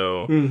air.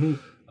 So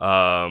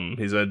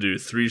he's going to do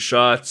 3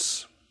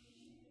 shots,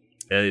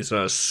 and he's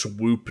going to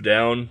swoop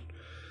down.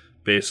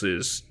 Basically,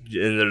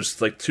 and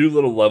there's like 2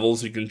 little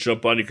levels you can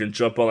jump on. You can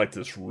jump on like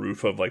this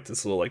roof of like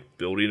this little like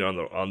building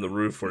on the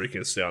roof, or you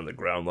can stay on the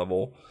ground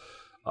level.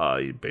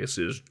 You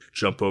basically just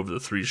jump over the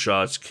 3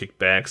 shots, kick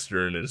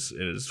Baxter in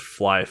his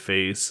fly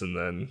face, and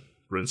then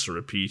rinse and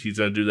repeat. He's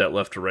gonna do that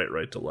left to right,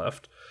 right to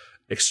left.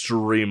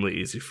 Extremely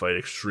easy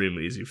fight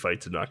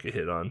to not get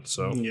hit on.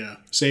 So yeah,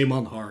 same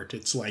on hard.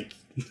 It's like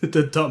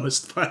the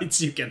dumbest fights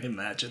you can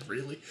imagine,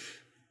 really.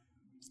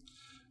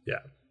 Yeah.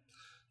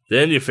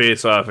 Then you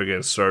face off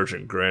against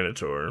Sergeant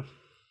Granitor.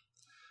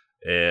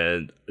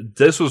 And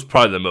this was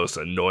probably the most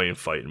annoying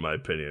fight, in my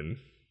opinion,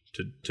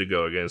 to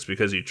go against,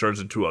 because he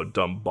turns into a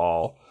dumb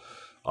ball.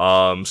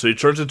 So he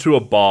turns into a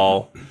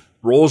ball,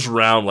 rolls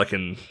around like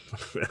an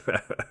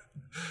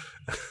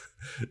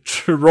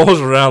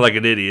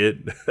idiot.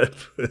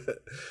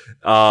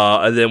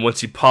 And then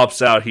once he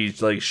pops out, he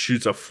like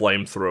shoots a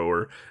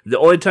flamethrower. The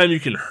only time you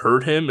can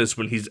hurt him is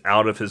when he's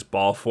out of his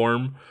ball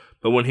form.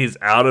 But when he's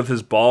out of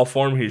his ball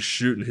form, he's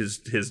shooting his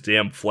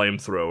damn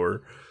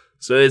flamethrower.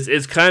 So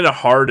it's kind of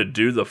hard to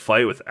do the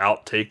fight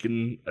without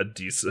taking a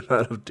decent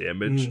amount of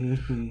damage.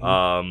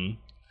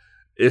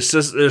 It's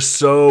just there's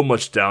so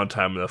much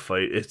downtime in the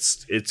fight.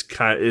 It's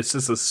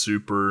just a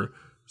super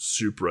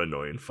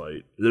annoying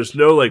fight. There's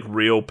no like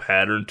real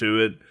pattern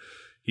to it.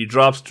 He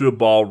drops to a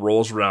ball,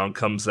 rolls around,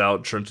 comes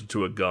out, turns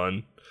into a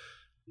gun.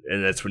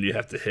 And that's when you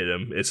have to hit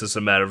him. It's just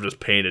a matter of just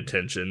paying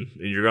attention,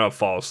 and you're gonna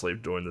fall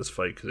asleep during this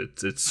fight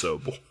because it's so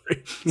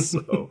boring.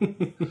 So,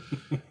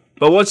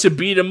 but once you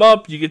beat him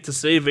up, you get to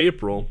save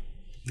April.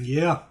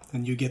 Yeah,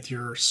 and you get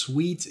your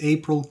sweet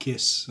April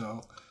kiss.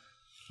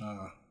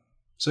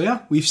 So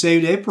yeah, we've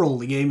saved April.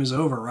 The game is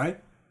over, right?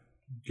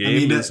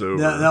 Game is over.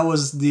 That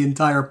was the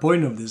entire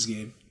point of this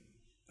game.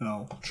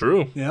 Oh,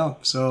 true. Yeah.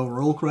 So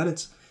roll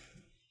credits.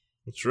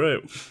 That's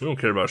right. We don't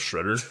care about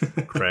Shredder,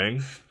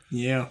 Krang.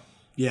 Yeah.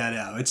 Yeah,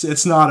 no,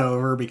 it's not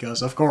over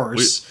because, of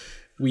course,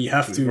 we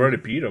have to... We've already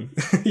beat him.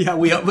 Yeah,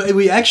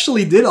 we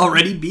actually did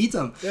already beat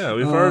him. Yeah,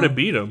 we've already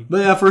beat him.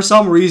 But yeah, for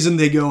some reason,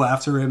 they go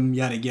after him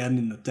yet again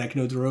in the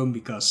Technodrome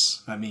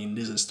because, I mean,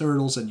 this is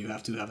Turtles and you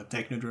have to have a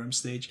Technodrome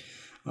stage.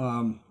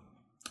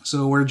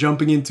 So we're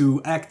jumping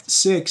into Act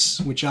 6,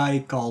 which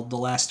I called The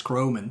Last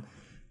Croman.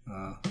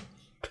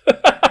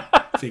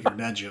 Figured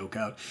that joke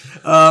out.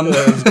 That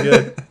was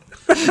good.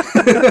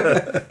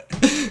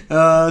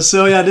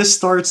 So yeah, this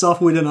starts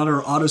off with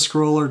another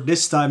auto-scroller.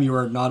 This time you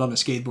are not on a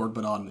skateboard,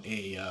 but on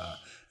a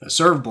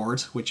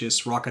surfboard, which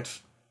is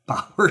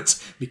rocket-powered,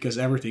 because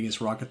everything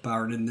is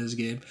rocket-powered in this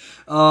game.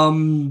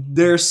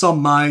 There's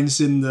some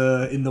mines in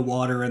the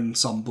water and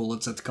some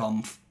bullets that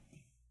come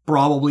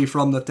probably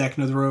from the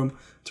Technodrome,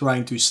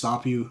 trying to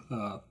stop you,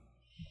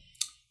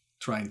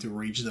 trying to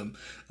reach them.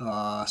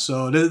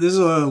 So this is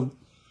a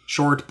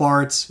short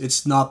part.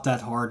 It's not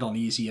that hard on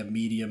easy and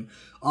medium.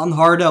 On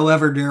hard,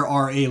 however, there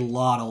are a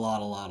lot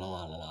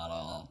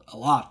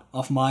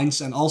of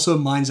mines, and also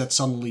mines that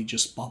suddenly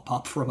just pop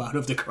up from out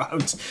of the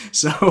ground.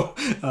 So,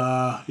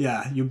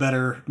 yeah, you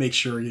better make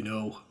sure you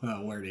know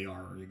where they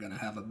are, or you're gonna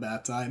have a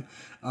bad time.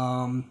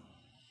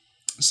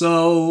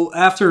 So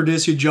after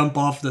this, you jump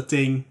off the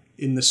thing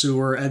in the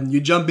sewer, and you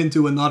jump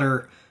into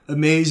another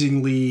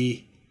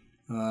amazingly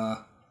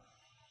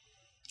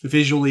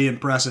visually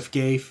impressive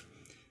cave.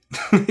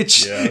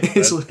 Which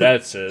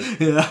that's it.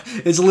 Yeah,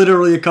 it's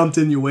literally a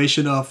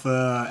continuation of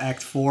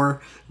Act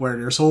 4, where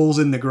there's holes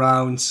in the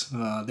ground.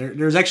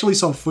 There's actually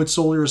some foot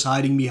soldiers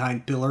hiding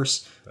behind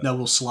pillars that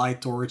will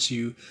slide towards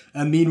you.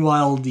 And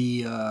meanwhile,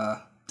 the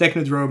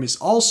Technodrome is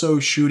also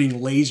shooting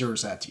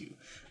lasers at you,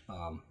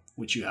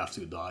 which you have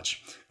to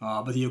dodge.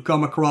 But you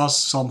come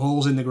across some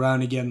holes in the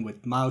ground again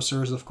with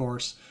Mousers, of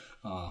course,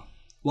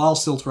 while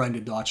still trying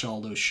to dodge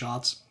all those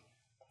shots.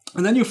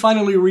 And then you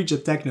finally reach a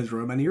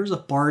Technodrome, and here's a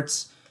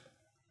part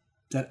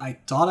that I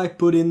thought I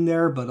put in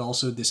there, but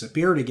also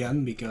disappeared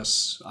again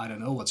because I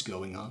don't know what's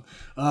going on.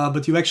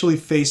 But you actually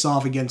face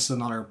off against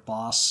another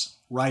boss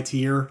right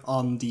here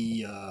on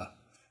the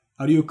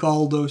how do you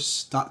call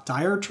those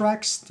tire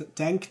tracks,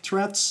 tank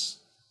treads?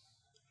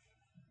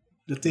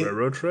 The thing,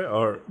 railroad track,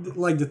 or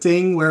like the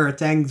thing where a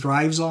tank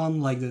drives on,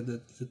 like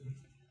the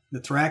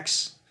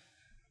tracks.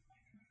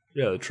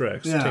 Yeah, the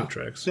tracks, Yeah, tank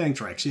tracks. Tank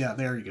tracks, yeah,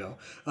 there you go.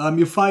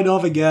 You fight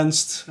off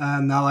against,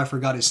 and now I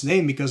forgot his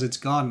name because it's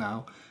gone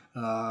now.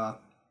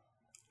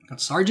 Got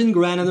Sergeant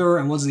Granitor,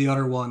 and what's the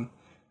other one?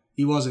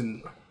 He was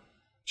in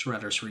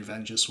Shredder's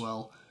Revenge as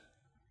well.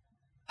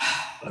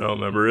 I don't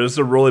remember. It was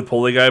a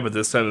roly-poly guy, but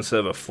this time instead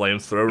of a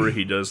flamethrower,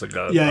 he does like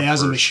a Yeah, he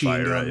has a burst machine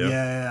fire gun. at you.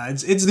 Yeah,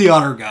 it's the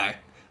other guy.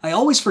 I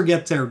always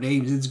forget their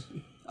names.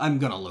 I'm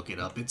gonna look it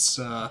up. It's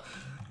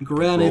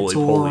Granitor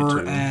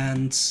Roly-poly too.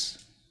 and...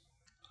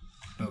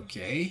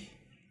 Okay.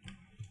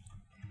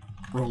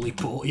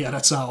 Roly-poly, yeah,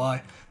 that's how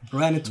I...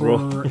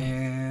 Granitor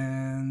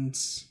and...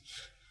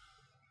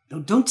 No,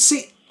 don't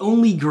say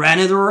only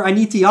Granitor. I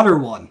need the other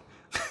one.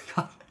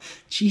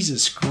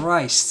 Jesus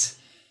Christ.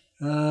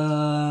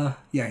 Yeah,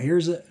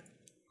 here's it.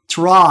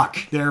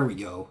 Trock. There we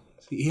go.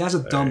 He has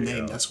a dumb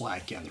name. That's why I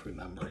can't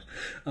remember.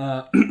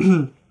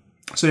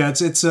 So yeah,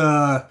 it's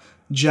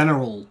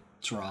General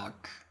Trock,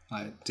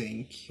 I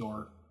think,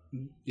 or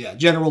yeah,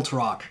 General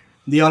Trock,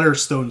 the other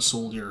Stone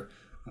Soldier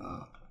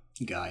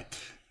guy.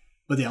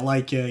 But yeah,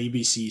 like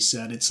EBC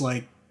said, it's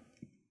like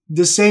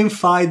the same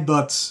fight,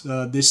 but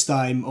this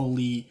time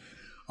only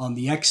on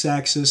the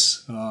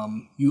X-axis.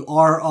 You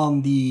are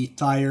on the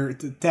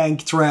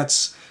tank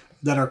treads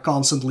that are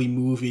constantly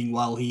moving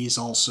while he's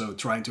also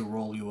trying to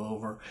roll you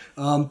over.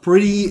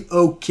 Pretty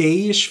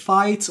okay-ish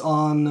fight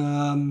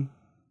on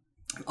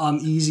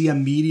easy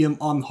and medium.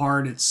 On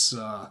hard, it's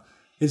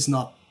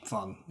not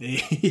fun.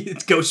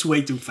 It goes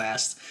way too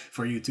fast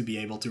for you to be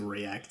able to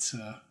react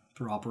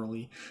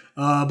properly.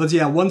 But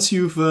yeah, once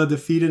you've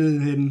defeated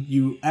him,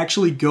 you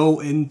actually go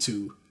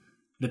into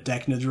the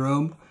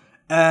Technodrome,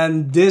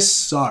 and this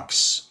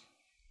sucks.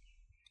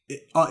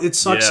 It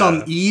sucks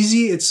on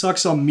easy, it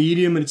sucks on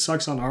medium, and it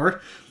sucks on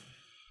hard.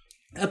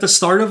 At the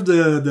start of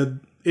the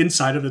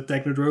inside of the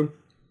Technodrome,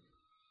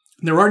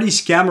 there are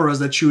these cameras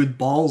that shoot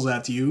balls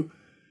at you.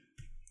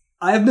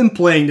 I have been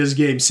playing this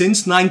game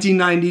since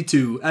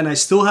 1992, and I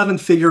still haven't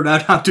figured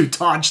out how to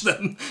dodge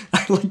them.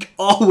 I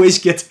always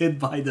get hit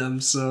by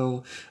them.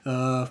 So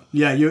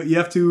yeah, you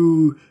have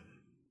to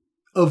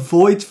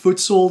avoid foot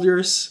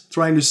soldiers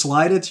trying to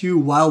slide at you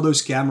while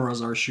those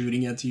cameras are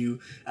shooting at you,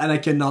 and I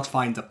cannot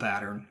find the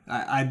pattern.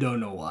 I don't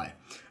know why.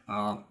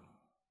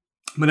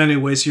 But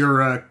anyways,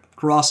 you're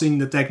crossing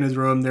the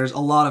Technodrome. There's a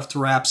lot of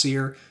traps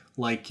here,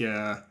 like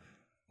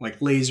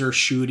lasers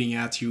shooting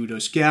at you,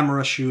 those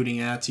cameras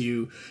shooting at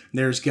you.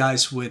 There's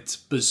guys with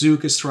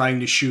bazookas trying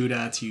to shoot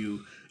at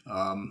you.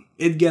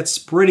 It gets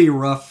pretty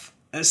rough,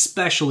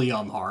 especially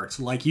on hard.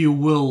 Like, you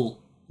will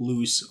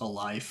lose a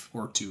life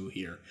or two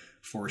here,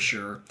 for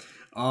sure.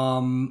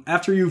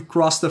 After you've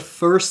crossed the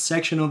first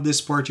section of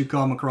this part, you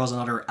come across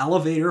another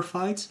elevator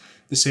fight.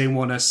 The same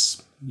one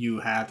as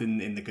you had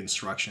in the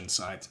construction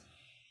site,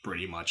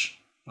 pretty much.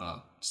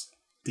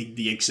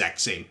 The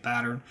exact same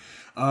pattern.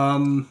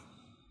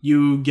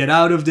 You get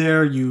out of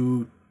there,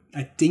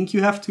 I think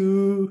you have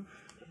to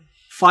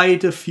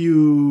fight a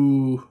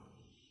few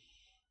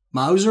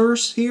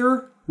Mausers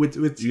here with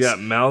You got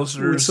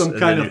Mausers with some and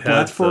kind then of you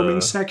have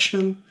platforming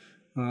section.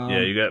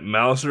 Yeah, you got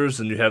Mausers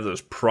and you have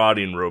those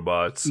prodding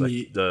robots,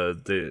 like the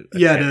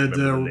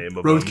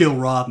Roadkill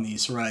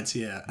Rodneys, right?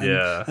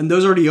 Yeah, and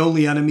those are the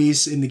only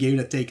enemies in the game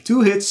that take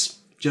 2 hits,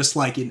 just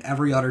like in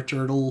every other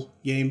Turtle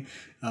game.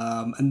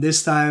 And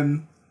this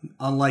time,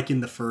 unlike in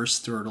the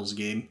first Turtles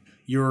game,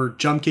 your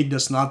jump kick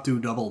does not do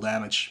double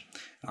damage.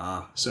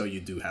 So you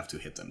do have to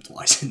hit them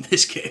twice in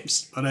this game.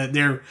 But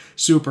they're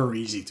super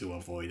easy to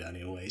avoid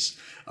anyways.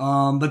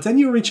 But then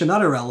you reach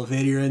another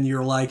elevator and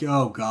you're like,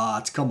 oh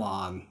god, come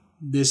on.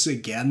 This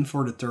again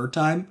for the 3rd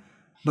time?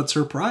 But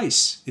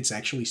surprise, it's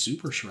actually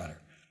Super Shredder.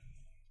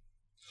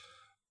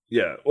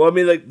 Yeah, well, I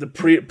mean, like,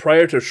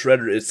 prior to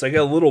Shredder, it's like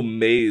a little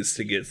maze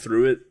to get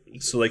through it.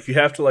 So, like, you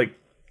have to, like,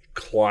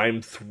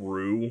 climb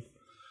through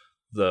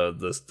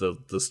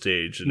the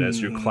stage, and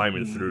as you're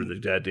climbing through, the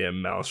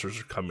goddamn Mousers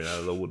are coming out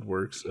of the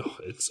woodworks. Oh,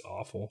 it's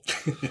awful.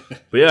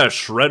 But yeah,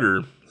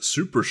 Shredder,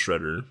 Super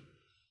Shredder,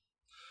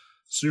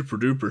 Super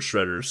Duper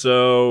Shredder.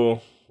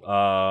 So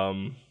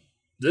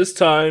this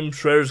time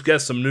Shredder's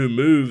got some new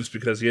moves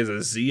because he has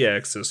a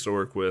Z-axis to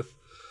work with.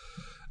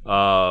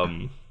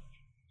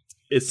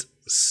 It's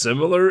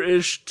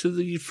similar-ish to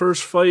the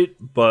first fight,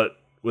 but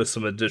with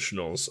some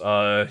additionals.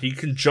 He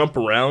can jump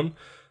around.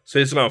 So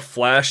he's going to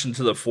flash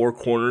into the 4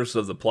 corners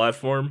of the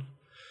platform.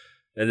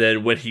 And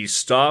then when he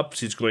stops,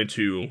 he's going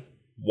to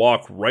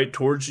walk right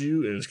towards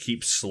you and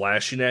keep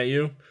slashing at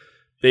you.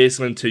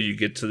 Basically until you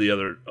get to the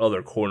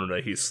other corner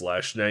that he's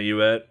slashing at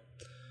you at.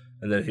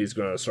 And then he's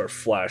going to start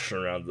flashing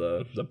around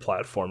the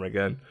platform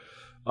again.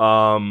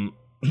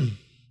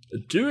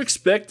 do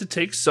expect to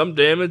take some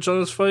damage on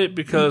this fight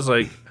because,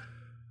 like,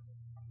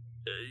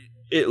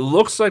 it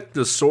looks like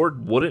the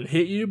sword wouldn't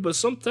hit you, but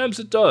sometimes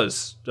it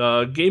does.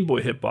 Game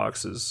Boy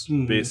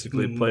hitboxes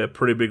basically play a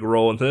pretty big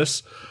role in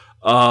this.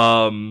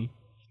 Otherwise,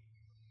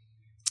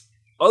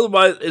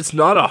 it's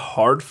not a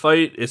hard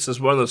fight. It's just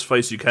one of those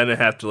fights you kind of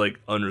have to, like,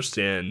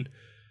 understand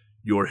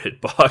your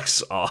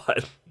hitbox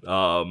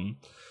on.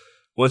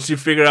 Once you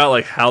figure out,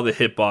 like, how the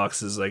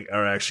hitboxes, like,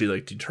 are actually,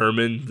 like,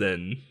 determined,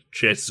 then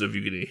chances of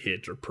you getting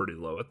hit are pretty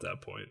low at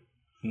that point.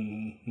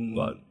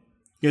 But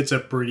it's a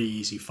pretty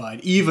easy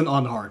fight. Even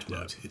on hard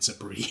mode, it's a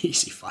pretty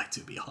easy fight, to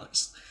be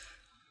honest.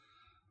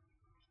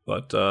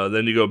 But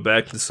then you go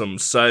back to some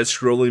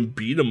side-scrolling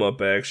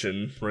beat-em-up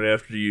action right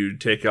after you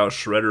take out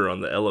Shredder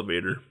on the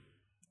elevator.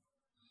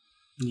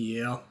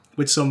 Yeah,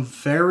 with some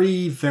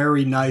very,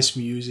 very nice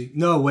music.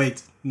 No,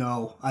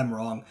 I'm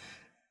wrong.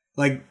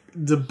 Like,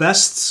 the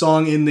best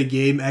song in the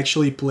game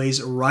actually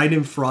plays right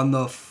in front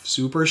of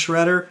Super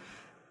Shredder,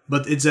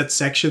 but it's that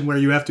section where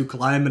you have to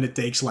climb and it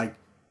takes like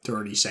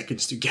 30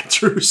 seconds to get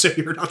through, so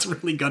you're not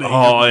really gonna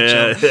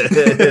hear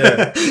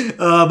much.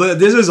 But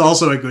this is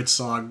also a good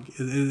song.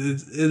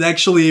 It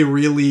actually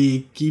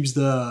really keeps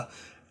the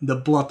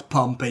blood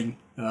pumping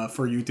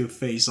for you to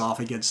face off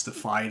against the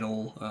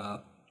final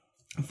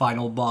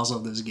boss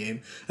of this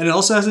game. And it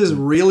also has this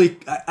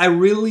I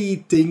really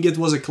think it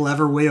was a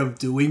clever way of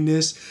doing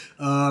this.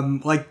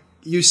 Like,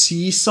 you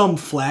see some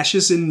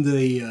flashes in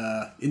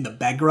the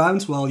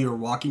background while you're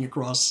walking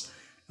across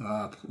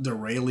the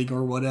railing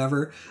or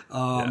whatever.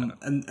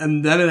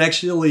 And then it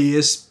actually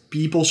is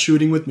people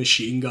shooting with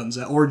machine guns,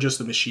 or just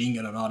a machine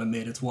gun, an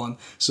automated one.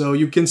 So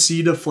you can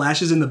see the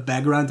flashes in the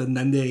background and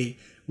then they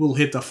will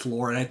hit the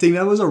floor. And I think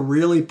that was a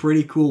really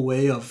pretty cool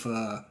way of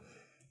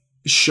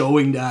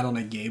showing that on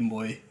a Game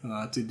Boy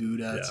to do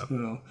that. You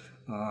know?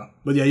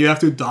 But yeah, you have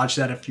to dodge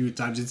that a few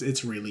times.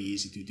 It's really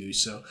easy to do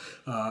so.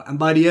 And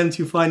by the end,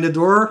 you find the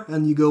door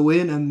and you go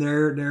in, and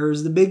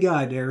there's the big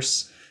guy.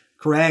 There's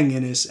Krang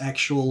in his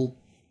actual.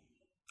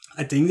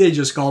 I think they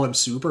just call him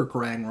Super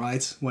Krang,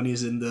 right? When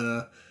he's in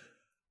the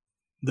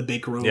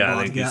big robot. Yeah,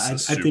 I think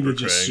it's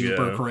just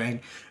Super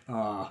Krang.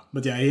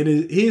 But yeah,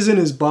 he's in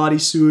his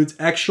bodysuit,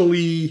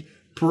 actually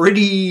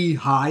pretty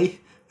high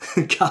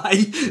guy.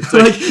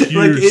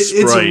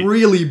 It's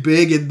really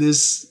big in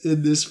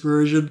this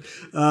version.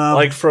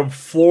 Like from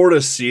floor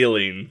to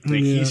ceiling.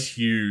 Like, he's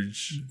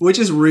huge. Which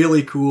is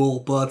really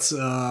cool, but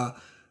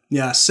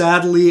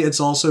sadly, it's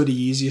also the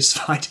easiest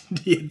fight in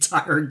the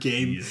entire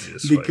game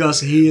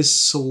because he is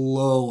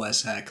slow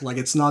as heck. Like,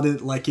 it's not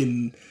like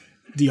in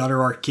the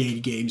other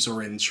arcade games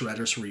or in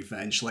Shredder's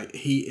Revenge. Like,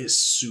 he is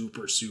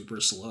super, super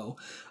slow.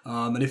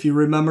 And if you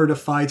remember the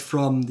fight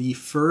from the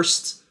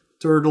first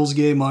Turtles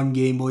game on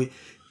Game Boy,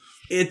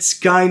 it's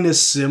kind of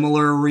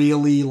similar,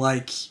 really.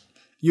 Like,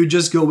 you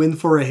just go in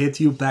for a hit,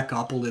 you back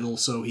up a little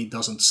so he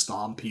doesn't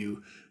stomp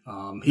you.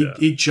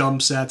 He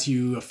jumps at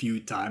you a few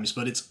times,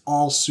 but it's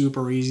all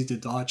super easy to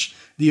dodge.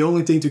 The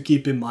only thing to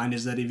keep in mind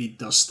is that if he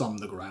does stomp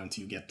the ground,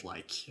 you get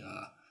like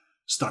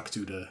stuck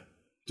to the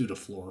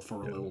floor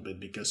for a little bit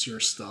because you're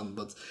stunned.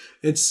 But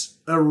it's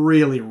a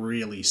really,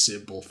 really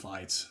simple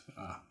fight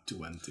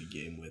to end the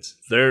game with.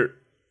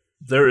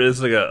 There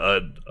is like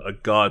a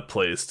god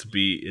place to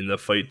be in the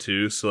fight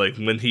too. So like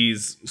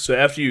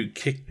after you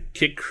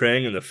kick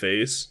Krang in the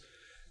face,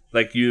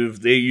 like you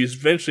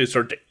eventually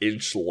start to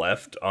inch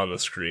left on the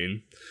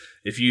screen.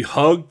 If you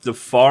hug the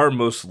far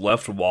most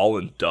left wall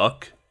and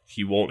duck,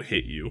 he won't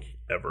hit you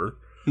ever.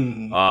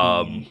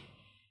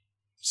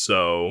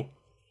 So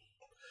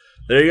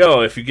there you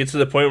go. If you get to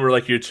the point where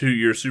like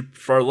you're super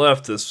far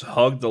left, just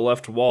hug the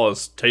left wall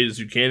as tight as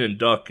you can and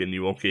duck, and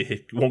you won't get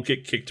hit. You won't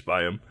get kicked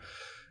by him.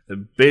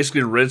 And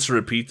basically rinse and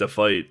repeat the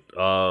fight.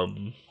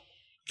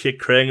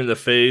 Kick Krang in the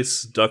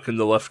face, duck in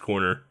the left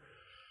corner,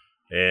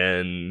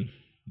 and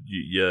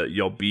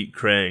you'll beat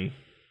Krang,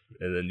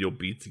 and then you'll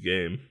beat the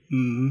game.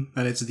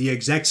 And it's the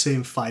exact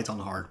same fight on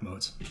hard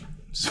mode.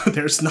 So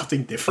there's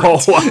nothing different.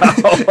 Oh, wow.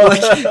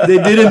 Like,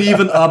 they didn't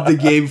even up the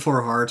game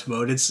for hard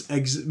mode. It's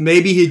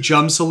maybe he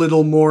jumps a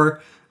little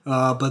more,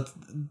 but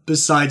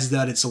besides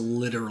that, it's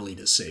literally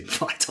the same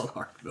fight on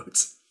hard mode.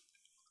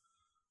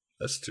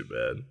 That's too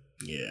bad.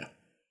 Yeah.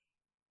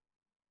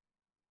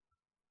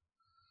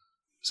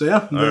 So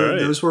yeah,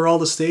 those were all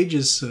the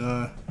stages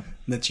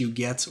that you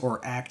get, or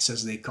acts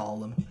as they call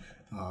them,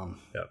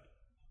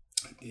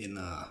 in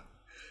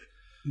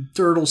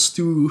Turtles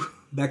 2,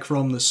 Back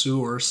from the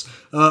Sewers.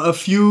 A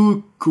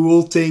few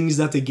cool things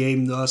that the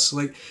game does.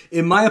 Like,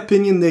 in my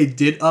opinion, they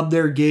did up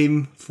their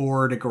game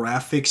for the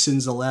graphics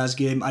since the last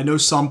game. I know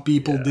some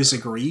people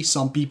disagree.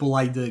 Some people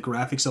like the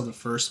graphics of the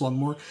first one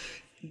more.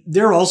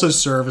 They're also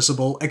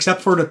serviceable,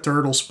 except for the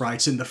turtle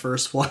sprites in the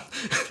first one.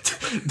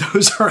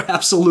 Those are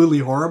absolutely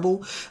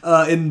horrible.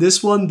 In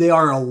this one, they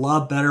are a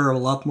lot better, a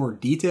lot more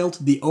detailed.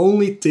 The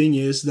only thing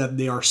is that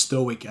they are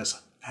stoic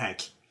as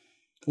heck.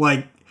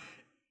 Like,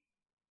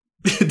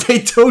 they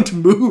don't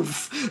move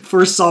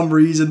for some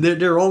reason.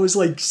 They're always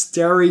like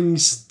staring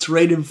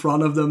straight in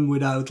front of them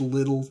without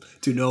little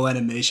to no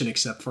animation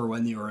except for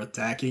when you're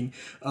attacking.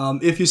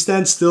 If you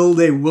stand still,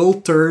 they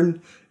will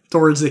turn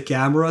towards the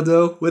camera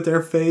though with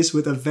their face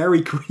with a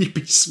very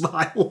creepy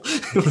smile,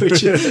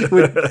 which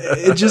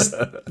it's just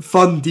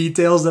fun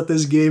details that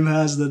this game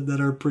has that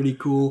are pretty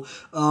cool.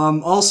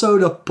 Also,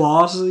 the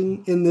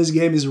pausing in this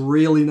game is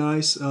really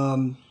nice.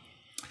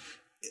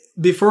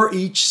 Before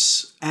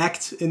each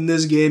act in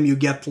this game, you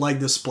get like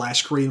the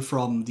splash screen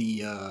from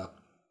the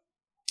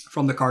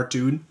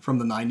cartoon, from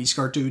the 90s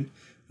cartoon,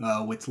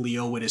 with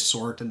Leo with his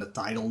sword and the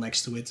title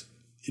next to it.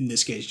 In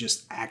this case,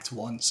 just Act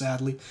 1,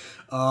 sadly.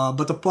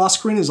 But the pause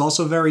screen is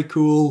also very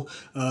cool.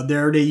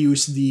 There they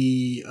use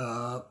the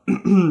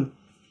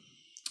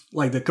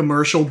like the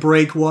commercial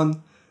break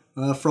one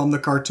from the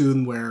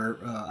cartoon where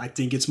I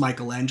think it's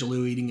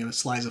Michelangelo eating a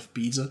slice of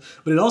pizza.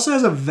 But it also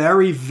has a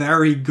very,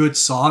 very good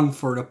song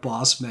for the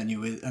pause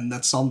menu, and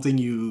that's something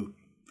you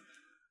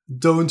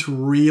don't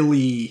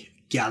really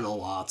get a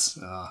lot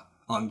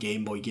on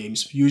Game Boy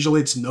games.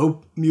 Usually it's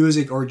no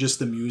music or just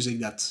the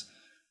music that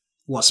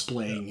was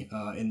playing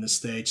in the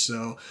stage.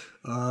 So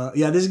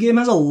this game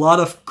has a lot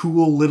of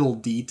cool little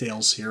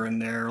details here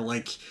and there,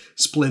 like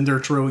Splinter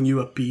throwing you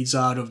a pizza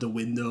out of the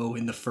window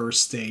in the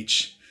first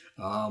stage.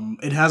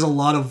 It has a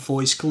lot of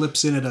voice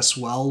clips in it as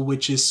well,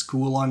 which is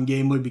cool on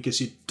Game Boy because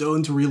you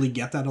don't really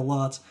get that a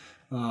lot.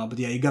 But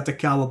yeah, you got the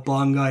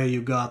Cowabunga,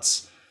 you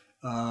got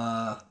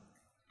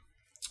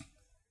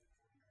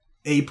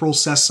April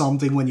says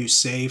something when you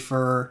save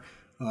her.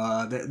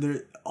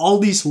 There all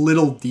these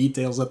little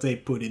details that they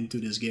put into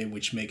this game,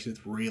 which makes it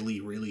really,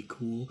 really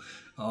cool.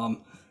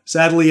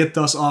 Sadly, it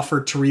does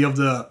offer 3 of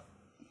the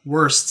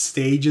worst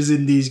stages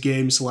in these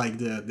games, like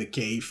the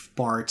cave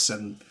parts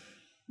and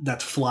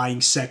that flying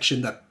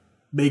section that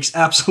makes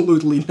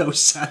absolutely no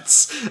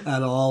sense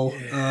at all.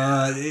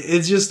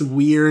 It's just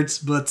weird,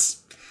 but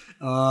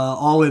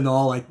all in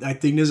all, I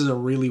think this is a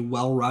really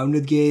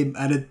well-rounded game,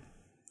 and it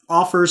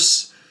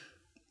offers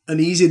an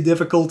easy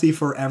difficulty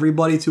for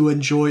everybody to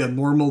enjoy, a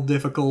normal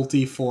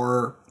difficulty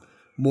for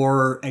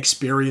more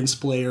experienced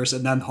players,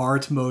 and then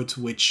hard mode,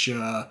 which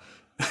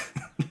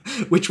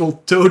which will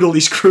totally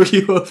screw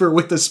you over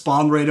with the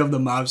spawn rate of the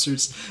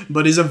Mousers,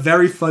 but is a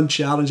very fun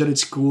challenge, and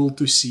it's cool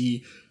to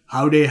see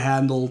how they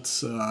handled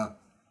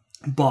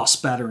boss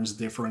patterns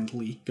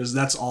differently, because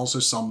that's also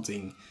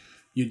something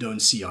you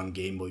don't see on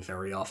Game Boy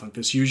very often,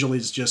 because usually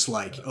it's just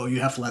like, oh, you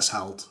have less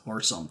health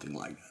or something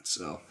like that.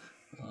 So,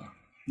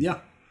 yeah.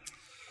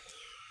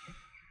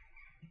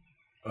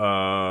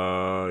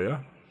 Yeah.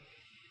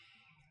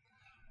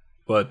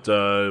 But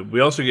we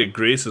also get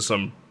grace of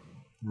some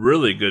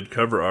really good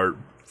cover art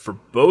for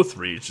both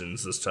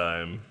regions this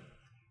time.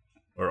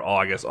 Or all,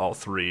 I guess all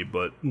 3,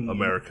 but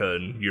America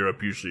and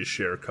Europe usually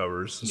share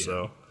covers. Yeah.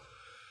 So,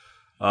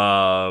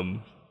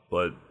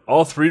 but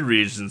all 3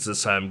 regions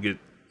this time get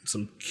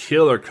some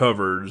killer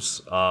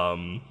covers.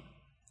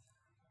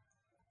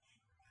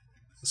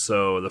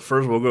 So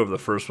we'll go over the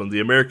first one,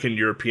 the American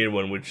European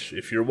one, which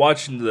if you're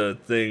watching the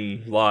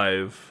thing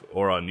live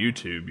or on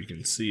YouTube, you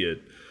can see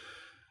it.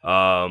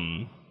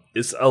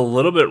 It's a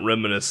little bit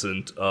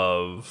reminiscent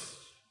of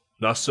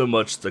not so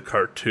much the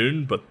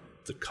cartoon, but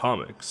the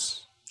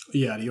comics.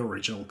 Yeah, the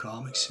original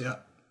comics, yeah.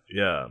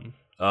 Yeah,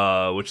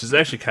 which is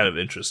actually kind of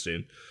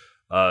interesting.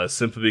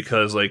 Simply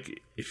because, like,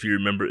 if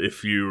you're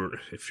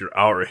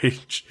our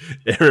age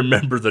and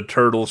remember the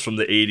Turtles from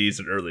the 80s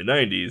and early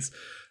 90s,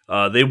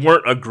 they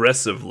weren't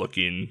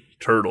aggressive-looking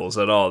turtles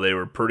at all. They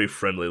were pretty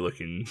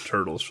friendly-looking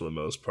turtles for the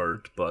most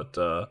part. But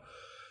the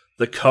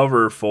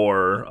cover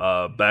for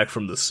Back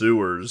from the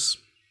Sewers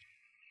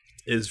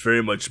is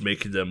very much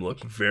making them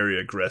look very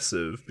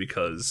aggressive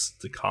because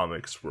the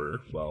comics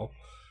were, well,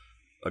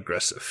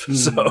 aggressive.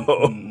 So,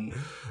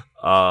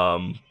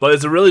 but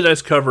it's a really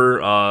nice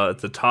cover. At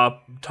the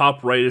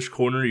top rightish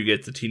corner, you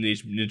get the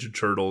Teenage Ninja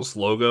Turtles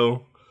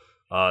logo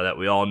that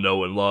we all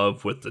know and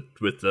love with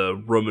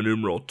the Roman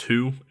numeral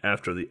 2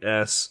 after the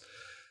S,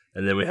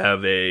 and then we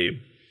have a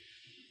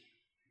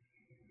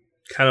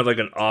kind of like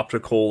an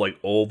optical like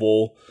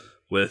oval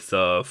with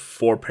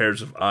 4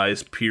 pairs of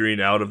eyes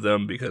peering out of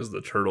them because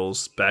the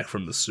turtles back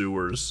from the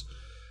sewers.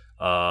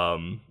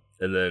 And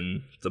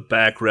then the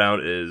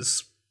background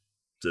is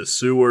the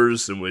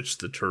sewers in which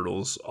the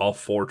turtles, all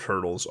 4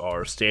 turtles,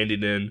 are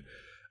standing in.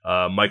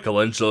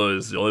 Michelangelo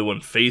is the only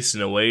one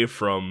facing away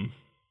from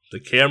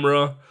the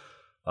camera,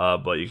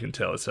 but you can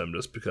tell it's him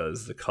just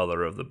because the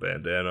color of the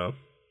bandana.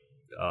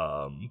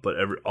 But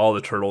all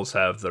the turtles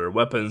have their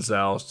weapons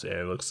out, and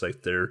it looks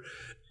like they're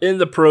in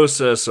the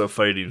process of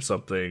fighting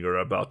something or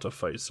about to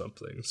fight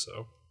something.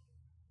 So,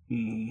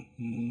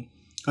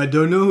 I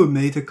don't know who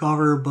made the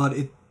cover, but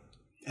it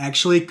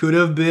actually could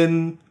have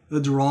been a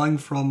drawing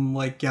from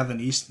like Kevin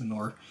Eastman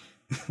or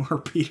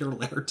Peter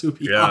Laird, to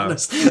be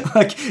honest.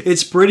 Like,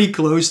 it's pretty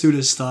close to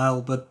the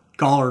style, but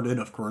colored in,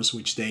 of course,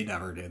 which they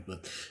never did.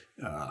 But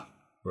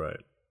right.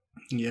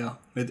 Yeah,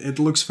 it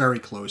looks very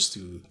close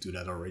to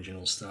that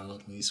original style,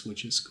 at least,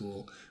 which is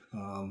cool.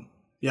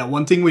 Yeah,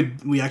 one thing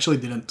we actually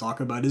didn't talk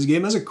about. This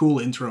game has a cool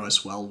intro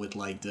as well with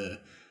like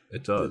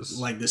It does.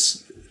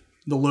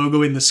 the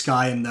logo in the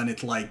sky, and then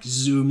it like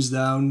zooms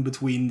down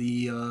between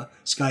the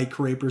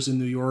skyscrapers in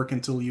New York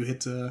until you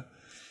hit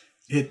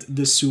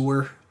the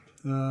sewer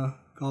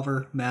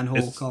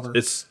manhole cover.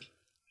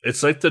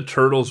 It's like the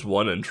Turtles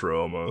 1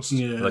 intro almost.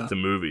 Yeah. Like the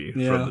movie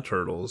from the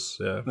Turtles.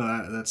 Yeah.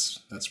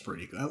 That's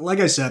pretty good. Like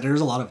I said,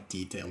 there's a lot of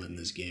detail in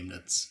this game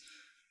that's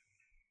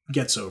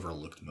gets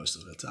overlooked most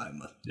of the time.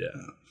 But, yeah.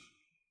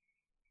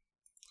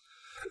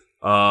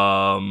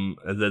 And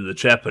then the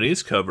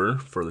Japanese cover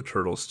for the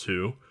Turtles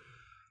 2,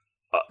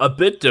 a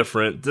bit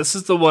different. This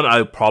is the one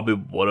I probably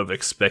would have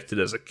expected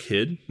as a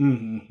kid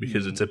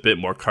because it's a bit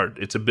more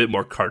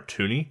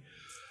cartoony.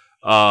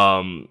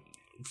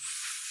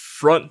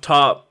 Front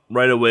top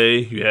right away,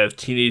 you have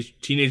Teenage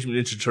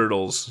Mutant Ninja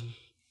Turtles,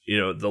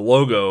 the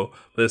logo,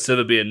 but instead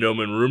of being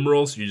Roman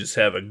numerals, you just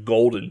have a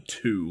golden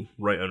 2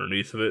 right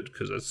underneath of it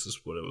because that's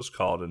just what it was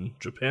called in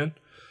Japan.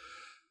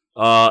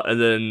 And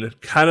then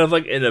kind of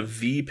like in a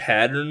V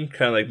pattern,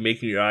 kind of like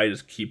making your eye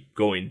just keep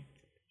going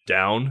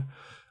down.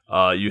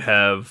 You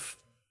have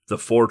the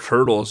 4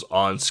 turtles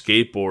on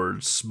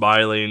skateboards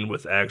smiling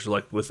with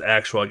actual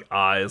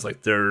eyes,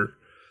 like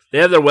they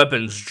have their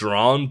weapons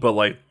drawn, but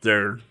like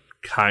they're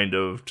kind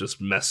of just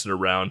messing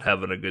around,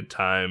 having a good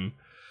time,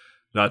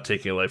 not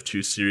taking life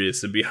too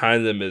serious. And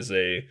behind them is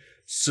a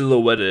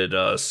silhouetted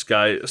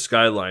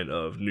skyline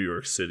of New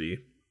York City.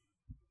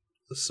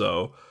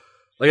 So,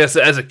 like I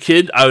said, as a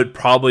kid, I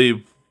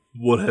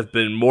would have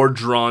been more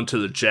drawn to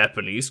the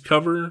Japanese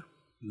cover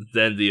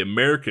than the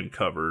American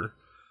cover,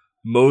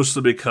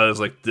 mostly because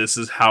like this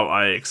is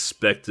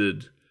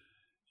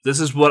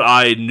what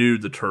I knew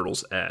the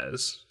Turtles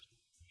as.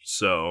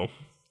 So,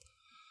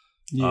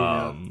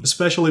 yeah,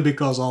 especially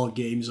because all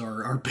games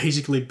are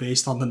basically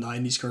based on the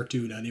 90s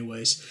cartoon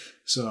anyways.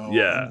 So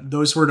yeah,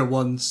 those were the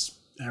ones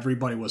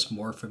everybody was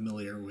more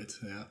familiar with.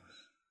 Yeah.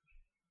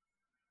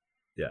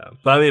 Yeah,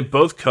 but I mean,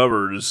 both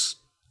covers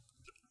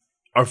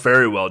are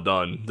very well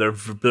done. They're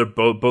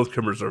both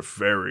covers are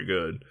very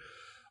good.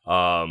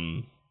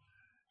 You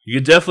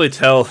can definitely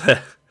tell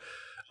that.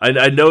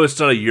 I know it's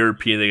not a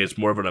European thing; it's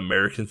more of an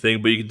American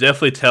thing. But you can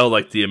definitely tell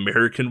like the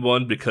American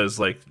one because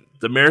like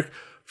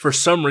for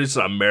some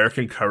reason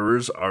American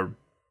covers are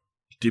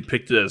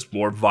depicted as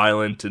more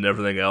violent and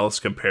everything else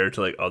compared to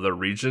like other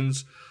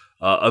regions.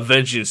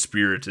 Avenging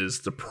Spirit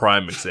is the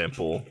prime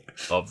example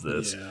of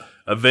this. Yeah.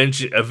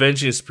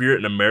 Avenging Spirit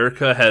in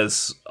America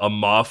has a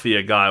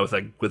mafia guy with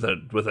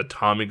a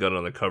Tommy gun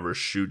on the cover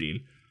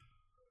shooting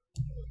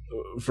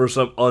for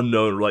some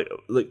unknown like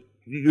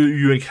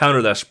you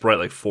encounter that sprite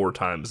like 4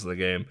 times in the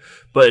game.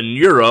 But in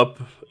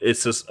Europe,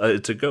 it's just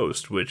it's a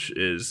ghost, which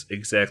is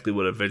exactly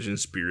what Avenging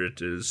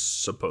Spirit is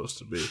supposed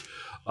to be.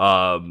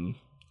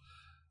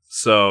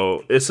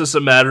 So it's just a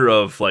matter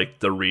of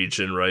like the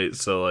region, right?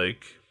 So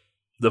like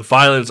the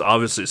violence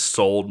obviously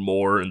sold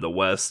more in the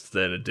West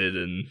than it did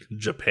in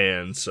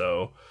Japan,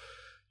 so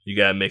you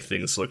gotta make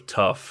things look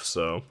tough.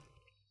 So,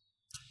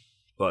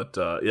 but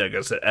yeah, like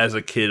I said, as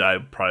a kid, I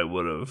probably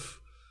would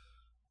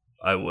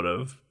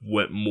have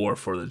went more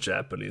for the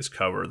Japanese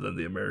cover than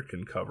the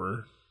American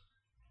cover.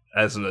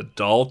 As an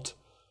adult,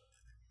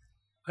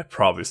 I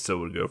probably still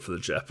would go for the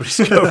Japanese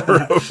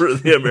cover over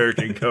the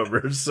American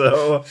cover.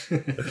 So,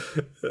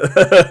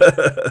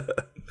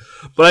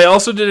 but I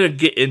also didn't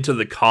get into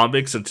the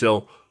comics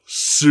until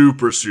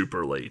super,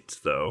 super late,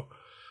 though.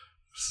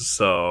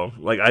 So,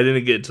 like, I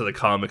didn't get into the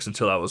comics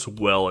until I was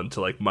well into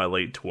like my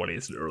late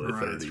 20s and early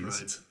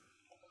 30s.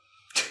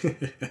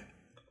 Right.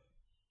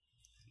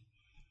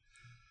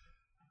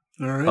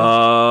 All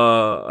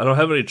right. I don't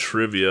have any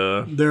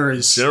trivia. There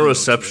is general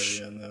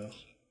reception. Trivia, no.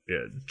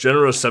 Yeah,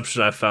 general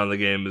reception I found the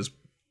game is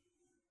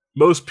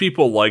most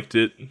people liked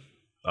it.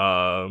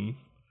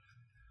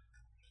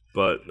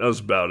 But that was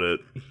about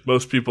it.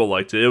 Most people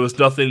liked it. It was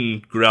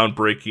nothing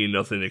groundbreaking,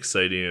 nothing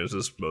exciting. It was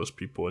just most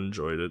people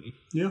enjoyed it.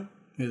 Yeah,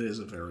 it is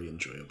a very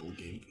enjoyable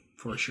game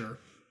for sure.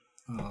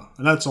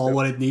 And that's all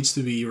what it needs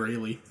to be,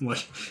 really.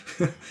 Like,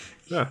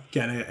 yeah,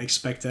 can't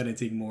expect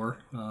anything more.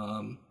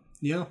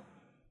 Yeah,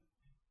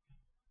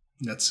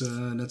 that's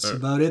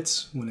about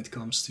it when it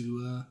comes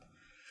to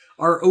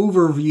our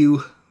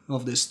overview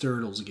of this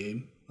Turtles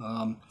game.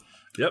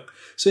 Yep.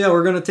 So yeah,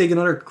 we're gonna take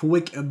another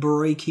quick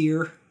break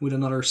here with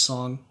another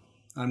song.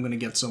 I'm gonna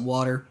get some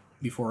water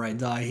before I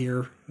die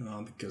here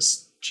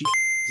because is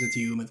it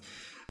human?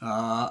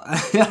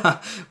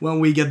 Yeah. When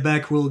we get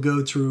back, we'll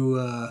go through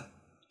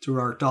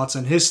our thoughts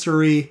on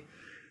history,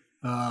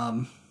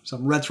 some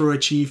retro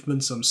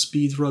achievements, some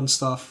speedrun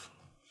stuff,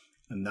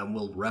 and then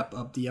we'll wrap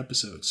up the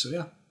episode. So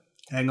yeah,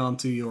 hang on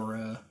to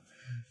your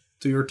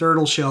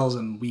turtle shells,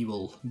 and we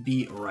will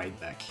be right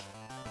back.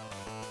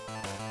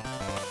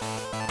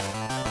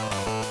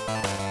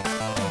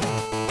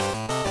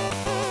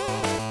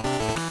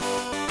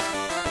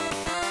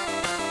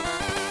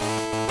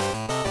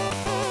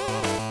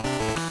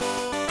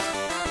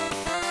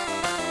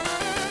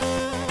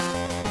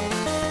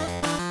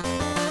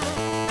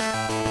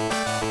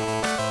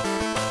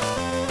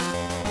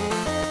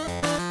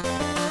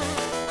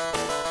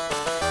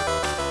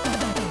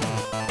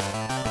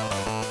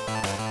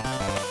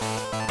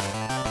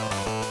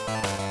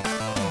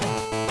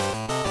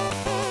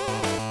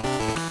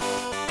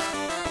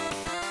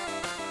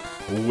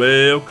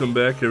 Welcome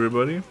back,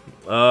 everybody.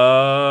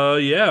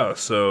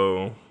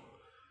 So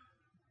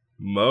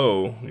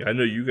Mo, I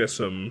know you got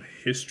some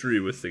history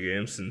with the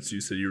game since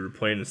you said you were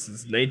playing it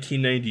since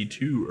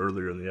 1992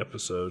 earlier in the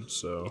episode.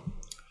 So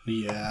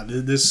yeah,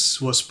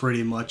 this was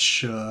pretty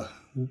much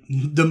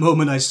the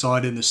moment I saw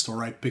it in the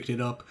store. I picked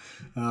it up,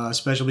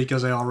 especially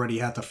because I already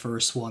had the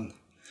first one.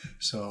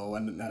 So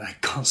and I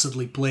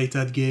constantly played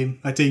that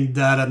game. I think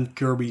that and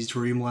Kirby's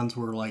Dream Land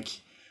were like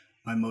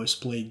my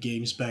most played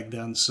games back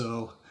then.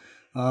 So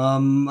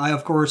I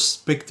of course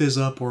picked this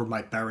up, or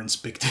my parents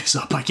picked this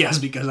up, I guess,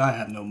 because I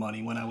had no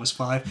money when I was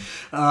 5.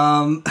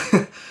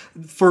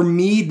 For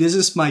me, this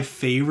is my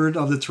favorite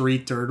of the 3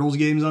 Turtles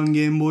games on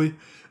Game Boy.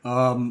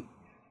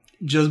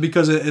 Just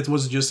because it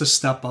was just a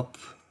step up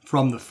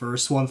from the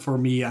first one for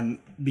me, and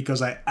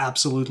because I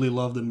absolutely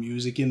love the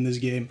music in this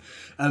game.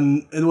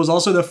 And it was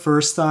also the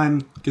first time,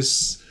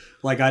 because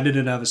like I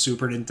didn't have a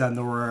Super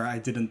Nintendo, or I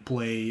didn't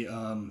play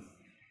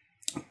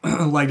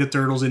like the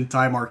Turtles in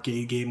Time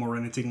arcade game or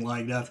anything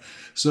like that.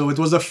 So it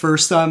was the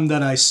first time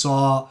that I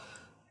saw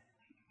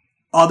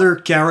other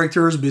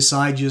characters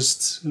besides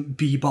just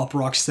Bebop,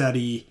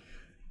 Rocksteady,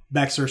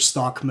 Baxter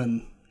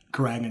Stockman,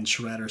 Krang, and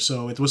Shredder.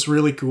 So it was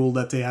really cool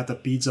that they had the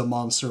Pizza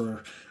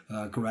Monster,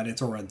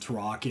 Granitor, and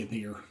Troc in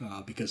here,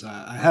 because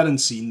I hadn't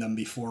seen them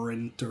before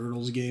in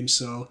Turtles games,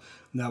 so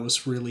that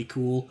was really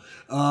cool.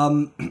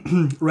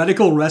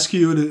 Radical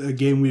Rescue, a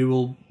game we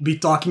will be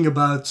talking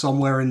about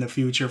somewhere in the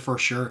future for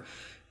sure,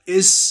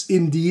 is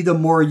indeed a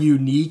more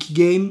unique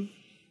game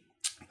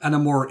and a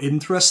more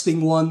interesting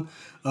one,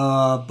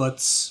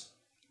 but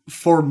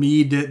for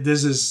me,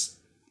 this is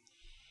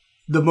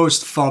the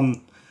most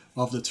fun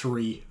of the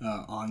 3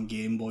 on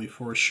Game Boy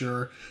for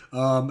sure.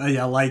 And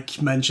yeah,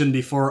 like mentioned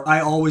before,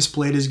 I always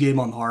play this game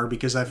on hard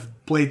because I've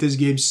played this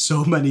game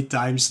so many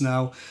times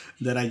now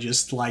that I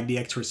just like the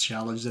extra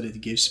challenge that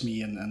it gives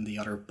me, and the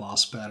other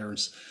boss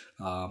patterns.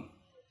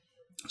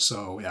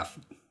 So yeah,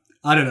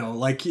 I don't know,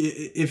 like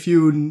if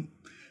you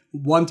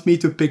want me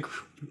to pick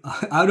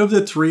out of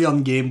the 3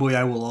 on Game Boy,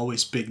 I will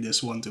always pick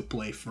this one to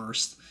play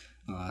first,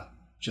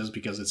 just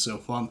because it's so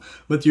fun.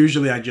 But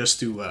usually I just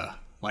do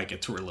like a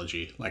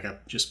trilogy. Like I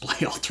just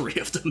play all 3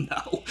 of them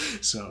now.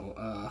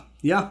 So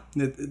yeah,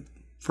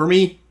 for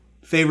me,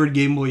 favorite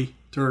Game Boy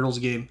Turtles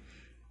game,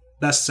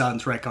 best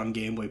soundtrack on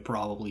Game Boy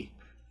probably.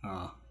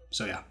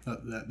 So yeah,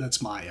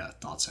 that's my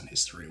thoughts and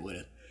history with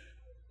it.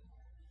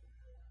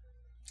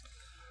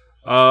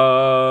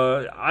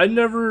 I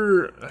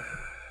never.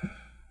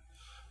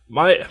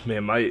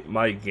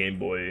 My Game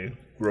Boy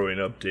growing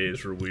up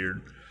days were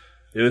weird.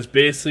 It was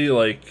basically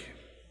like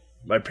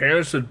my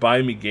parents would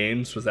buy me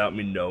games without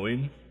me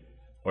knowing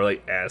or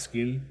like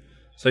asking.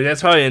 So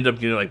that's how I ended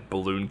up getting like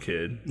Balloon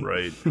Kid,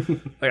 right?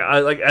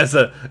 as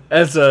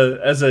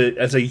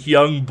a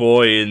young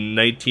boy in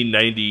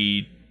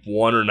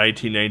 1991 or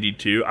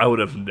 1992, I would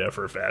have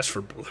never asked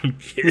for Balloon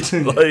Kid.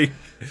 Like,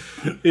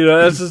 you know,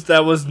 I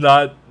was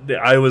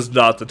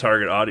not the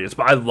target audience,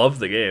 but I love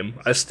the game.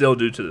 I still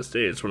do to this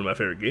day. It's one of my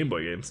favorite Game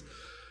Boy games.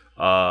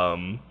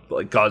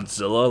 Like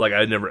Godzilla, like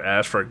I never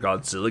asked for a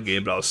Godzilla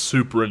game, but I was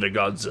super into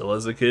Godzilla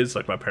as a kid, so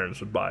like my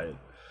parents would buy it.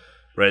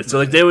 Right? So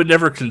like they would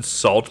never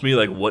consult me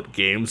like what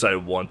games I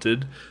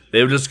wanted.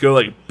 They would just go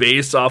like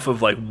based off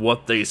of like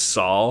what they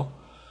saw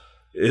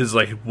is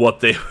like what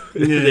they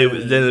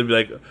then they'd be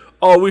like,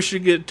 "Oh, we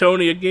should get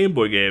Tony a Game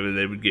Boy game," and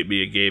they would get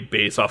me a game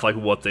based off like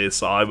what they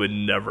saw. I would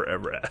never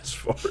ever ask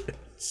for it.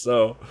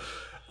 So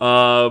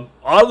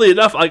oddly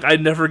enough, like I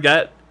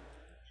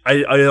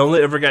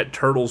only ever got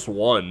Turtles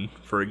 1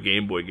 for a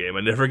Game Boy game.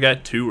 I never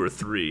got 2 or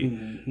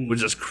 3,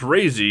 which is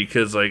crazy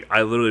because like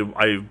I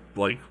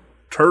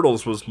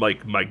Turtles was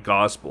like my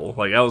gospel.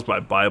 Like that was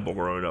my Bible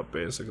growing up.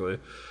 Basically,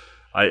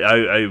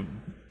 I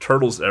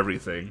Turtles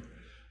everything.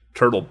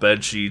 Turtle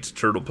bed sheets,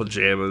 turtle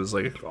pajamas.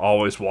 Like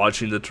always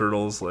watching the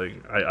Turtles.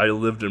 Like I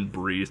lived and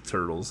breathed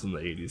Turtles in the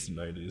 80s and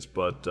 90s.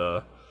 But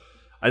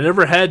I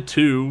never had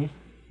 2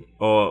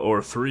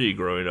 or 3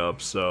 growing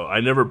up. So I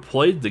never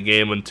played the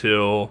game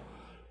until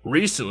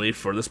recently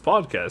for this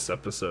podcast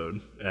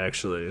episode,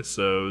 actually.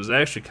 So it was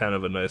actually kind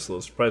of a nice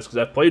little surprise because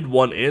I played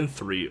 1 and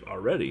 3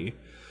 already,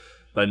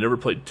 but I never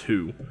played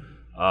 2.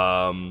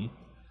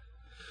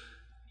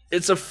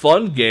 It's a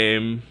fun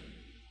game,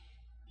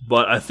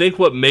 but I think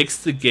what makes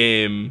the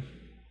game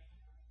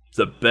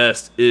the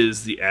best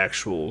is the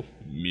actual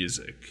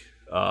music.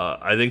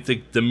 I think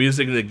the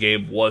music in the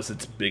game was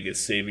its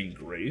biggest saving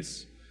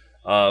grace.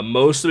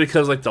 Mostly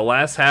because like the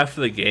last half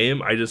of the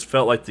game, I just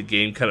felt like the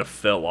game kind of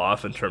fell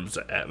off in terms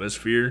of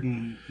atmosphere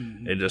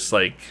and just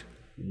like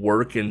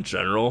work in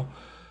general.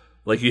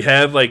 Like you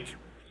have like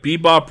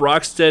Bebop,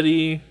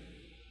 Rocksteady,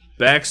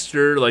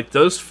 Baxter, like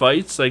those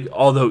fights, like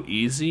although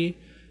easy,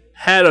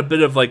 had a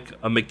bit of like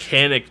a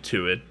mechanic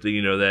to it,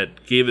 you know,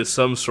 that gave it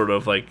some sort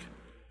of like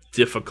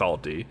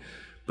difficulty.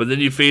 But then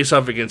you face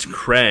off against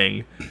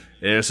Krang, and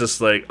it's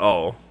just like,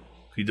 oh,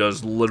 He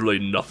does literally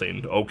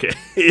nothing. Okay,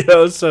 you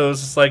know. So it's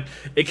just like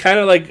it kind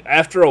of like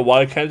after a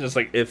while, it kind of just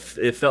like it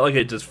felt like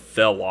it just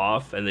fell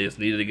off, and they just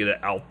needed to get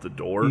it out the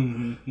door.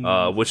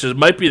 Which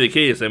might be the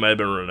case. They might have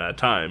been running out of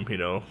time, you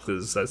know,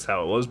 because that's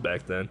how it was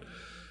back then.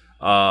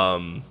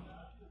 But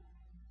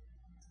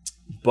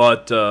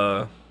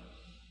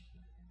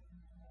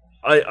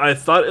I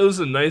thought it was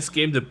a nice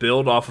game to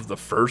build off of the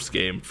first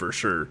game for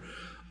sure.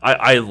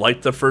 I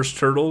liked the first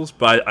Turtles,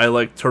 but I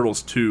like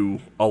Turtles 2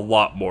 a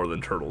lot more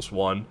than Turtles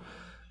 1.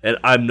 And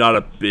I'm not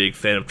a big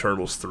fan of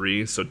Turtles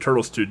 3, so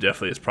Turtles 2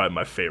 definitely is probably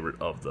my favorite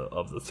of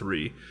the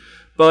three.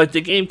 But like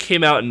the game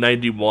came out in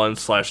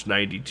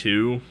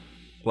 91/92.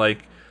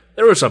 Like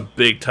there were some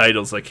big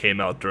titles that came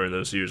out during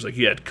those years. Like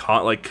you had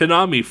like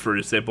Konami, for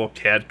example,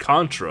 had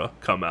Contra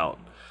come out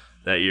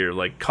that year.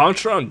 Like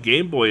Contra on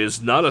Game Boy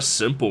is not a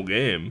simple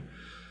game.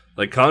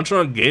 Like Contra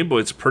on Game Boy,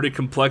 it's a pretty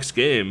complex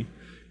game.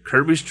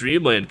 Kirby's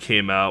Dream Land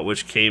came out,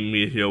 which came,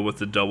 you know, with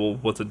the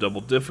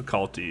double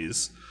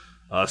difficulties.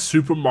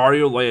 Super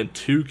Mario Land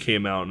 2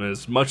 came out, and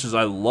as much as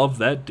I love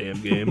that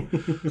damn game,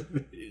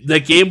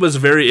 that game was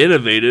very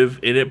innovative,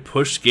 and it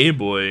pushed Game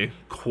Boy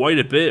quite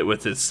a bit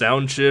with its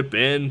sound chip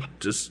and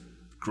just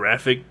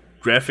graphic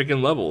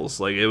and levels.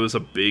 Like it was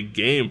a big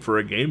game for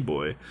a Game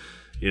Boy.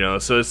 You know,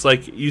 so it's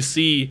like you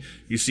see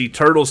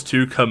Turtles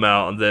 2 come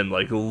out, and then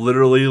like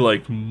literally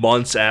like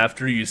months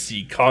after, you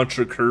see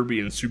Contra, Kirby,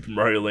 and Super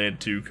Mario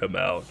Land 2 come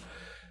out.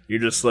 You're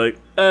just like,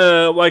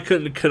 why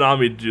couldn't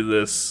Konami do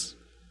this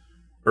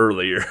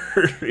earlier?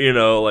 You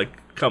know,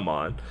 like come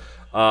on.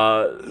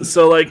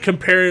 So like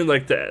comparing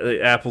like the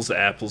apples to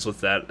apples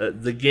with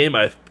that, the game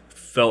I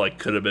felt like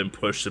could have been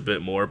pushed a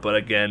bit more, but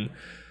again,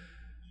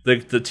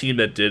 the team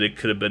that did it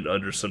could have been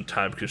under some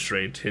time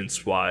constraint,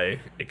 hence why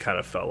it kind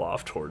of fell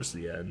off towards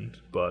the end.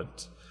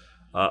 But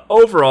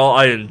overall,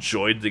 I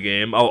enjoyed the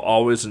game. I'll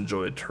always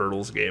enjoy a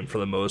Turtles game for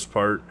the most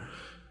part.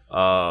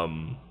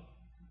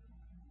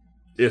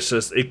 It's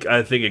just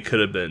I think it could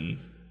have been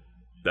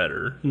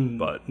better,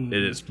 but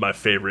it is my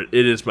favorite.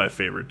 It is my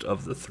favorite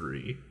of the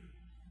three.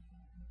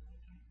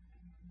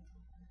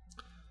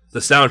 The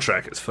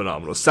soundtrack is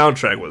phenomenal. The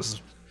soundtrack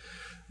was,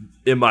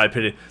 in my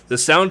opinion, the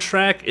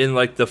soundtrack and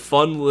like the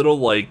fun little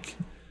like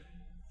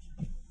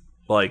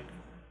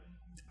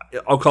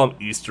I'll call them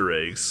Easter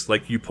eggs,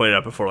 like you pointed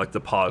out before, like the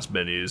pause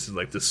menus and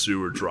like the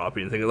sewer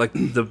dropping thing. Like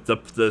the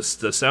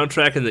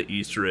soundtrack and the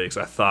Easter eggs,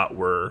 I thought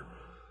were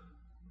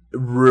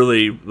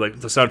really,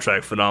 like, the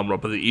soundtrack phenomenal,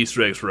 but the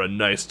Easter eggs were a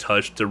nice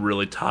touch to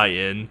really tie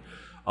in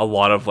a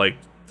lot of like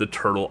the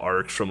turtle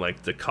arcs from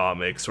like the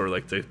comics or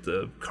like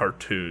the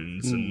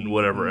cartoons and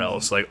whatever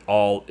else, like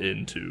all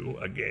into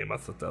a game. I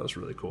thought that was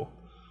really cool.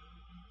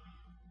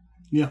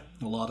 Yeah,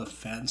 a lot of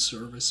fan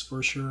service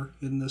for sure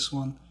in this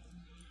one.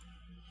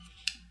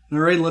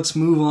 Alright, let's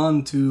move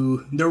on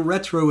to the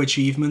retro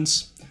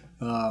achievements.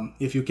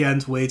 If you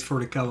can't wait for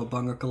the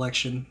Cowabunga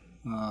collection,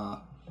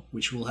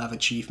 which will have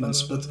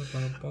achievements, but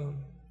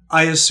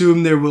I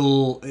assume there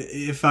will,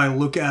 if I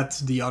look at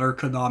the other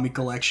Konami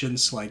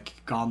collections like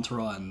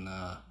Contra and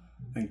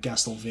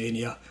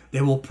Castlevania,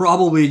 they will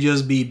probably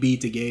just be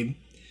beat the game.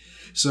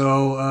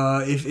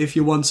 So if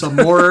you want some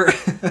more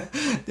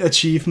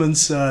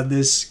achievements,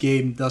 this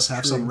game does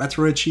have some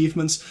retro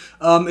achievements.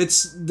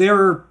 It's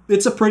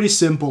a pretty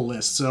simple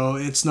list, so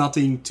it's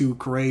nothing too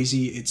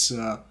crazy. It's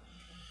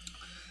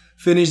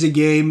finish the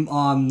game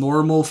on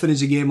normal, finish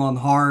the game on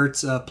hard,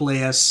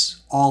 play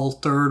as all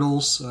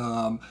turtles,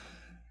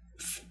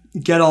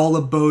 get all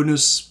the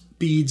bonus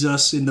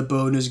speeds in the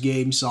bonus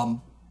games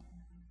on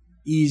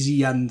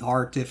easy and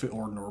hard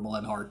or normal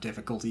and hard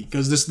difficulty,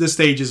 because the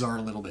stages are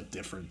a little bit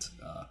different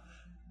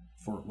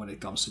for when it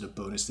comes to the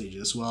bonus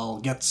stages as well.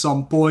 Get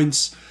some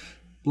points,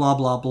 blah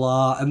blah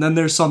blah, and then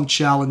there's some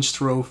challenge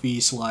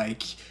trophies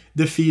like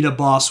defeat a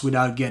boss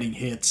without getting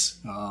hit.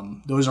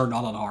 Those are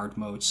not on hard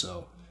mode,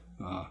 so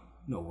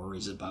no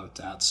worries about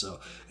that. So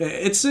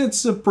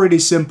it's a pretty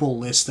simple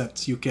list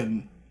that you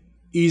can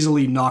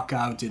easily knock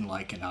out in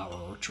like an hour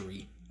or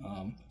three.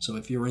 So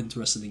if you're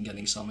interested in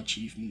getting some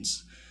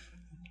achievements,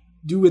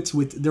 do it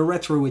with the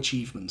retro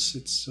achievements.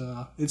 It's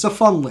a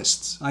fun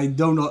list. I'm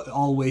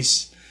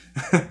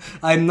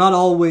not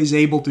always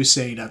able to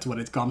say that when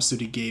it comes to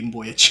the Game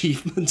Boy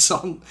achievements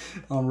on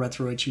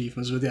retro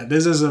achievements. But yeah,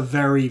 this is a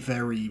very,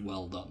 very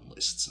well done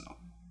list. So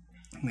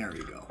there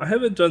you go. I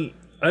haven't done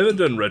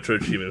retro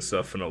achievement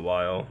stuff in a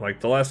while.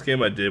 Like the last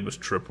game I did was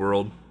Trip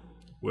World,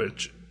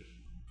 which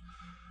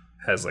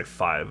has like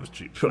five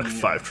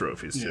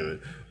trophies to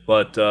it.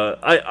 But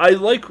I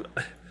like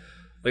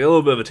a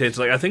little bit of a taste.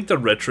 Like I think the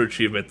retro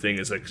achievement thing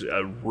is like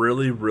a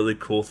really, really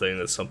cool thing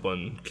that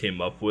someone came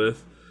up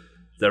with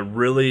that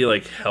really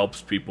like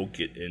helps people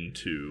get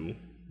into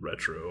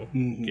retro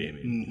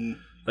gaming.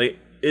 Like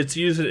it's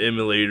using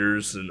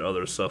emulators and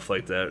other stuff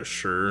like that,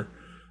 sure,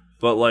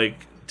 but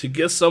like to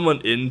get someone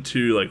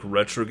into like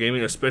retro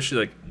gaming, especially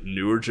like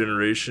newer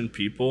generation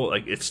people,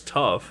 like it's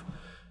tough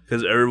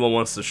because everyone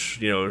wants to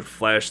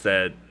flash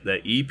that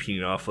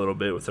e-ping off a little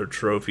bit with their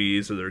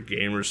trophies or their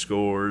gamer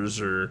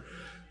scores or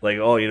like,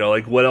 oh, you know,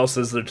 like, what else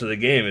is there to the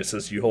game? It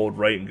says you hold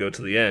right and go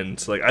to the end.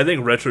 So, like, I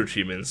think retro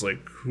achievements, like,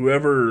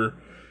 whoever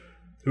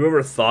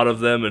thought of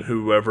them and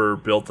whoever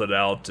built it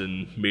out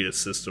and made a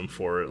system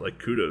for it, like,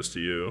 kudos to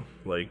you.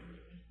 Like,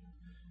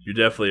 you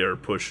definitely are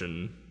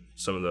pushing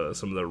some of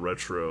the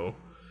retro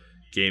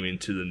gaming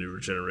to the newer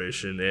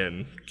generation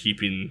and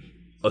keeping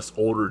us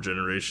older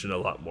generation a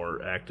lot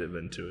more active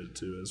into it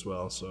too as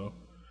well. So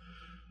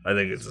I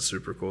think it's a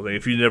super cool thing.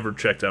 If you never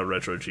checked out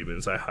Retro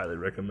Achievements, I highly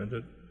recommend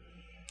it.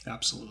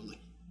 Absolutely.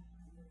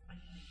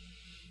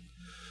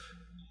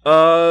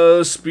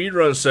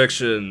 Speedrun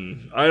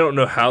section. I don't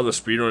know how the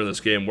speedrun of this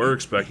game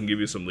works, but I can give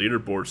you some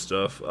leaderboard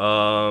stuff.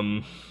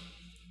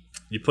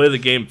 You play the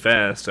game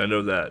fast, I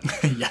know that.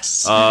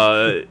 Yes.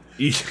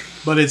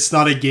 But it's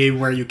not a game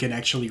where you can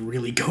actually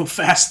really go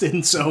fast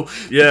in, so...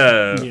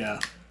 Yeah. Yeah.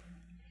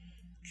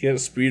 Can't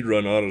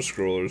speedrun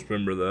auto-scrollers,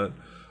 remember that.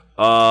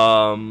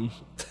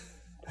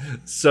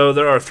 So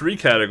there are 3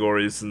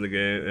 categories in the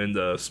game, in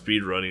the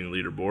speedrunning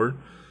leaderboard.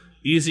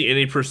 Easy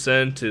any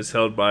percent is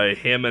held by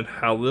Hammond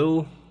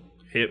Halil.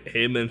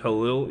 Hammond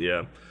Halil,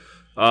 yeah.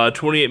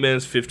 28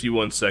 minutes,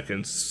 51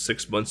 seconds,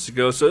 6 months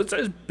ago. So it's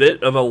a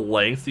bit of a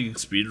lengthy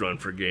speedrun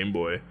for Game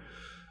Boy.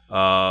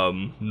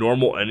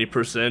 Normal any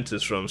percent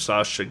is from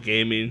Sasha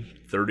Gaming,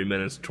 30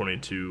 minutes,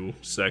 22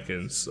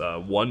 seconds,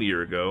 1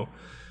 year ago.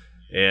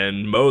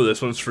 And Mo,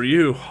 this one's for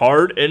you.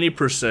 Hard any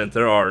percent,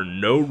 there are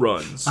no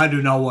runs. I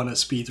do not want to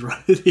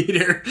speedrun it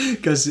either,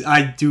 because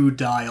I do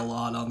die a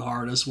lot on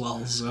hard as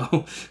well,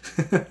 so...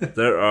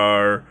 There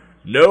are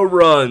no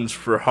runs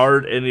for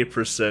hard any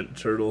percent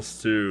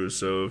Turtles 2.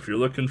 So if you're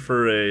looking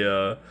for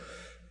a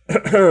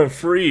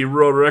free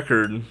world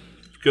record,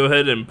 go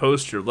ahead and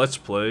post your Let's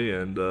Play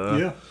and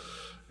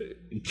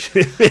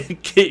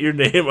get your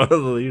name on the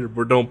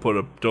leaderboard.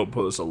 Don't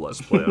post a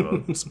Let's Play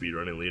on a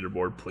speedrunning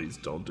leaderboard. Please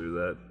don't do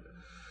that.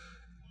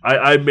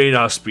 I may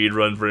not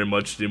speedrun very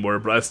much anymore,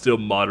 but I still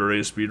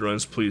moderate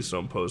speedruns. Please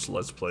don't post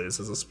Let's Plays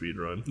as a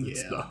speedrun.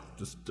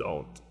 Just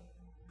don't.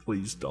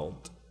 Please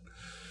don't.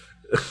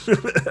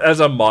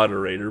 As a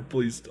moderator,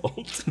 please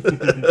don't.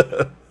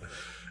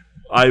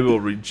 I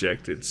will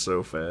reject it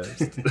so fast.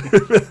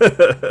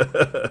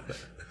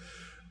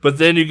 But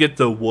then you get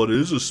the, what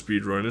is a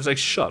speedrun? It's like,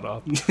 shut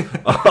up.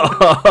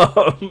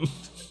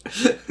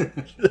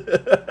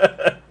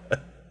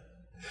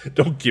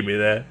 Don't give me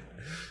that.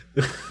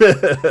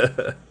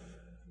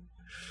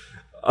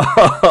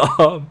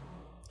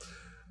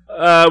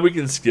 We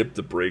can skip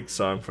the break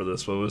song for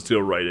this one. Let's go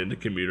right into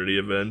community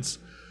events.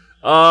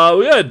 We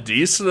got a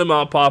decent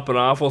amount popping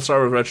off. We'll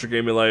start with Retro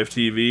Gaming Live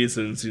TV,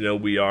 since, you know,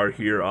 we are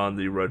here on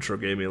the Retro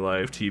Gaming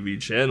Live TV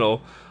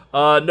channel.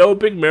 No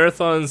big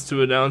marathons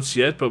to announce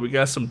yet, but we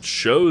got some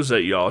shows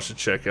that y'all should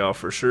check out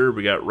for sure.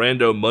 We got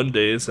Rando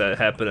Mondays that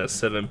happen at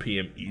 7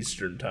 p.m.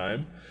 Eastern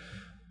Time,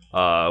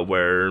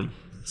 where a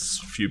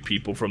few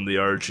people from the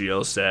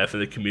RGL staff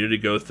and the community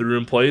go through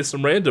and play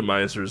some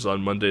randomizers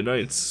on Monday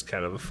nights.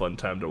 Kind of a fun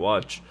time to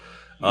watch.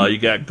 You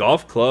got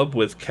Golf Club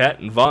with Kat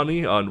and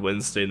Vonnie on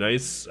Wednesday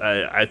nights,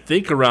 I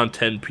think around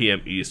 10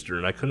 p.m.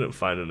 Eastern. I couldn't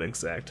find an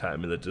exact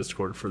time in the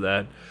Discord for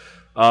that.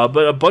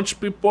 But a bunch of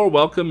people are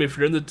welcome. If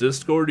you're in the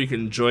Discord, you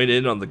can join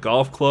in on the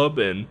Golf Club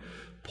and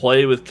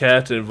play with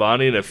Kat and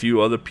Vonnie and a few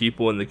other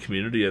people in the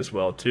community as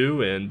well,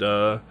 too. And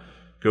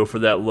go for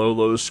that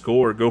low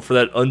score. Go for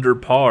that under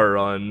par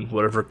on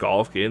whatever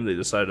golf game they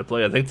decide to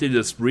play. I think they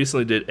just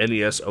recently did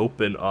NES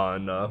Open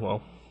on,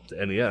 the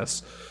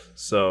NES.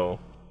 So...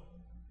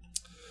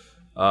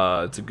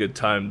 it's a good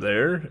time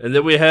there. And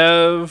then we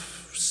have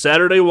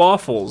Saturday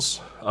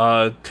Waffles.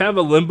 Kind of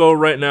a limbo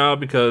right now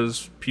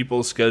because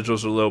people's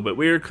schedules are a little bit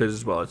weird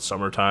because, well, it's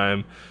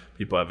summertime.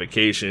 People have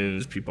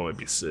vacations. People might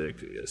be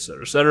sick,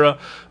 etc., etc.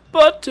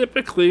 But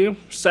typically,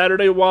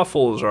 Saturday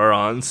Waffles are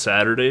on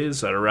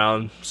Saturdays at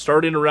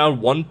starting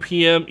around 1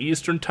 p.m.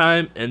 Eastern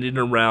Time, ending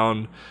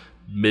around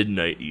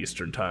midnight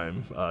Eastern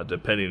Time,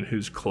 depending on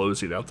who's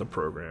closing out the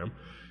program.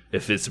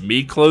 If it's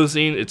me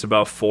closing, it's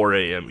about 4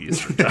 a.m.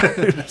 Eastern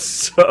Time.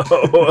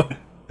 So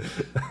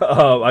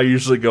I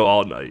usually go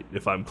all night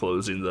if I'm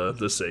closing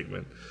the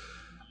segment.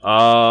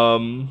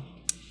 Barbie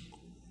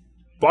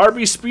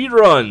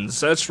speedruns.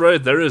 That's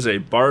right. There is a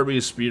Barbie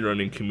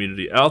speedrunning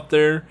community out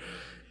there.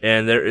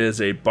 And there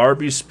is a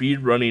Barbie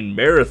speedrunning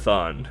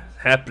marathon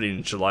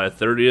happening July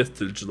 30th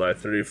to July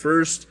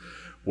 31st,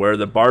 where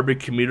the Barbie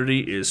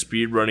community is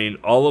speedrunning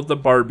all of the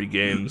Barbie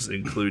games,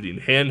 including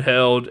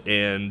handheld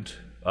and...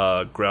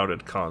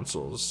 grounded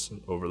consoles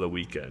over the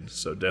weekend.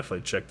 So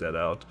definitely check that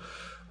out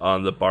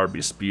on the Barbie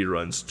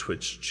Speedruns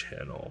Twitch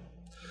channel.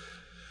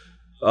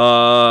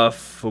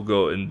 We'll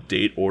go in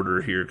date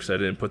order here because I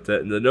didn't put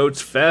that in the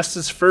notes.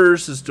 Fastest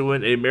First is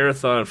doing a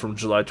marathon from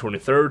July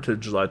 23rd to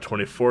July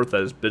 24th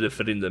that is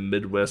benefiting the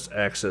Midwest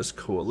Access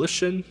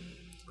Coalition.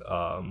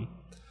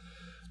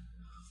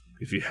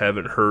 If you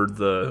haven't heard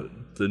the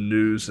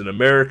news in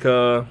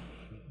America,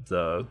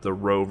 the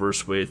Roe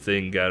vs. Wade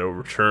thing got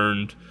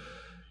overturned.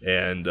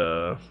 And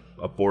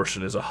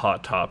abortion is a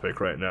hot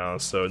topic right now.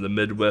 So the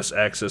Midwest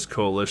Access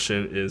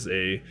Coalition is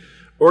a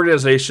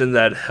organization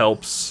that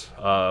helps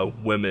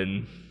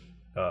women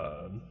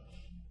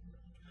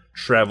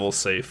travel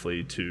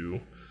safely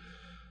to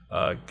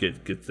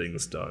get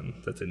things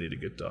done that they need to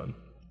get done.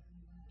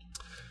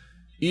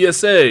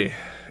 ESA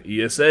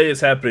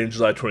is happening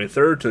July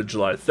 23rd to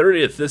July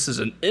 30th. This is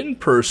an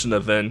in-person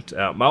event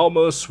at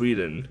Malmo,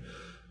 Sweden.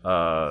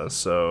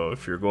 So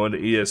if you're going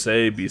to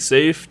ESA, be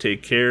safe,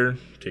 take care,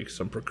 take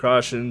some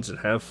precautions, and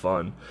have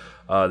fun.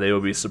 They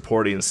will be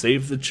supporting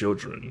Save the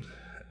Children.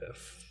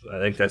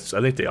 I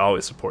think they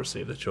always support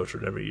Save the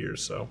Children every year.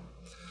 So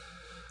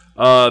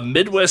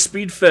Midwest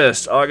Speed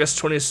Fest,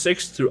 August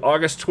 26th through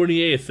August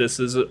 28th. This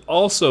is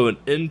also an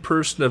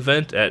in-person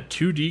event at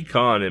 2D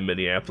Con in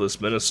Minneapolis,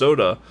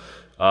 Minnesota.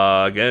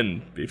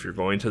 Again, if you're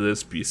going to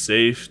this, be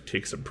safe,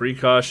 take some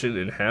precaution,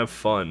 and have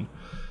fun.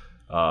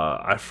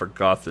 I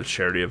forgot the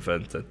charity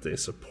event that they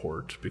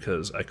support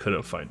because I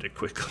couldn't find it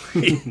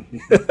quickly.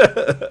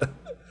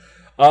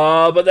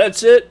 But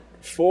that's it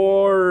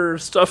for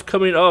stuff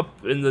coming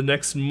up in the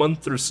next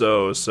month or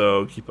so.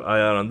 So keep an eye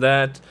out on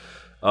that.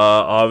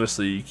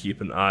 Obviously, keep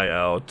an eye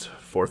out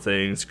for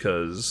things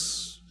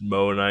because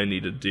Mo and I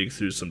need to dig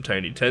through some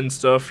Tiny 10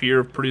 stuff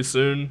here pretty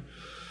soon.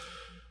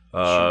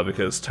 Sure.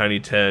 Because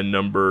Tiny 10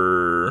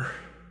 number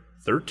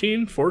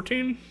 13,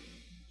 14?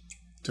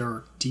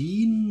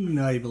 13,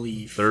 I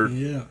believe.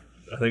 Yeah.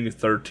 I think it's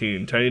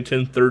 13. Tiny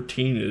 10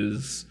 13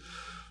 is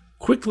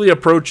quickly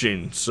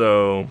approaching,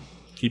 so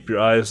keep your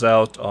eyes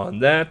out on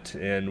that,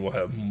 and we'll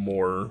have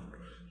more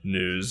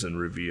news and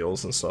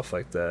reveals and stuff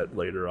like that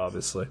later,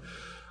 obviously.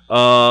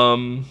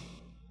 The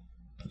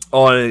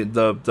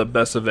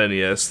Best of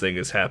NES thing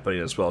is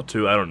happening as well,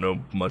 too. I don't know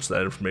much of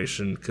that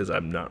information because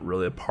I'm not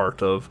really a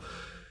part of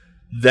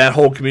that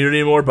whole community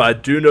anymore, but I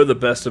do know the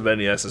Best of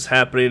NES is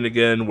happening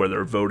again, where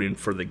they're voting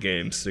for the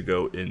games to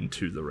go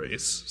into the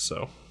race.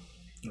 So,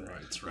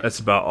 right. That's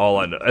about all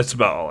I know. That's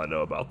about all I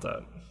know about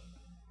that.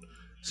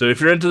 So,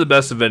 if you're into the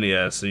Best of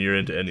NES and you're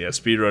into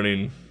NES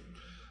speedrunning,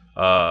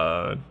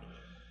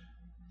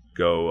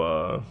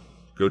 go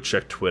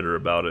check Twitter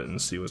about it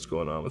and see what's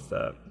going on with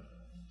that.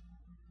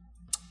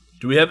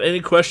 Do we have any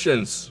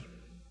questions?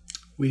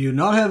 We do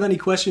not have any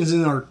questions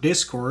in our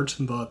Discord,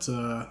 but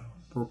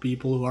for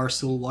people who are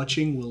still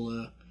watching,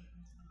 we'll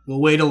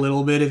wait a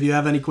little bit. If you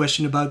have any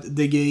question about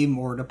the game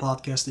or the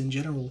podcast in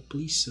general,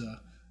 please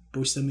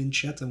post them in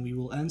chat and we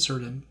will answer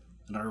them.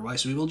 And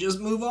otherwise, we will just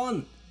move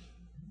on.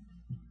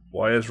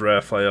 Why is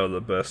Raphael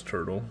the best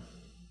turtle?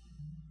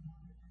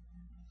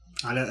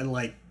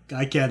 I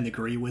can't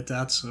agree with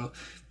that. So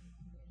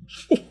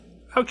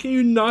how can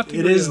you not agree?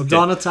 It is okay.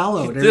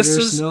 Donatello. There's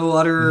just no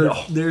other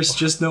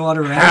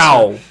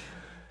answer.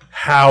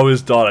 How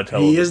is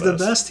Donatello He is the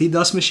best. He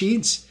does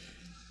machines.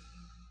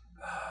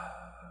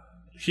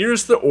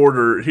 Here's the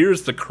order.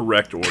 Here's the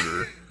correct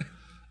order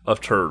of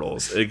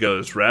turtles. It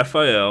goes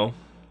Raphael,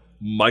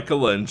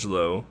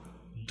 Michelangelo,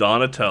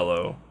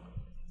 Donatello,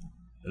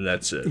 and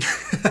that's it.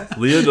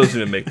 Leo doesn't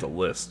even make the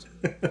list.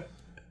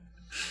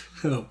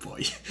 Oh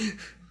boy.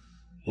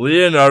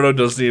 Leonardo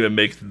doesn't even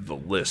make the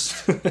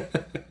list.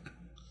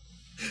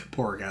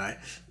 Poor guy.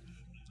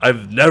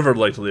 I've never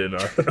liked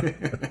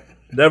Leonardo.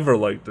 Never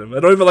liked him.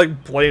 I don't even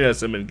like playing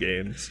as him in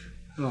games.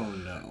 Oh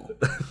no.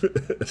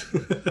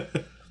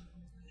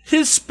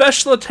 His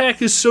special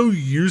attack is so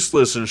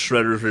useless in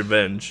Shredder's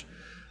Revenge.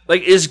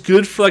 Like, it's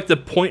good for like the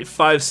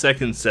 0.5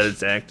 seconds that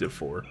it's active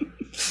for.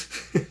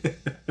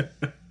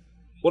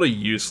 What a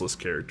useless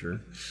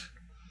character.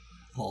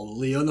 All the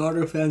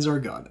Leonardo fans are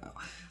gone now.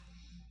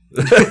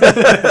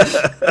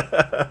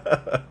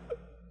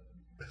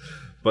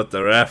 But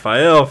the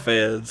Raphael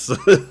fans.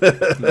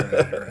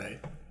 Right.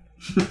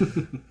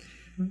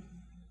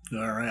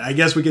 All right. I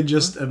guess we could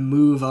just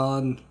move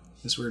on.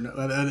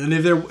 And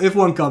if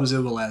one comes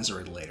in, we'll answer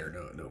it later.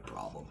 No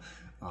problem.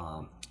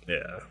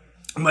 Yeah.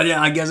 But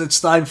yeah, I guess it's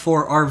time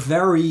for our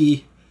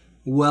very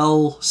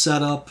well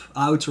set up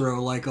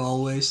outro, like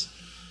always.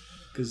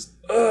 Because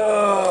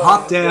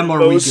hot damn, are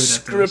we good at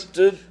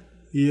scripted.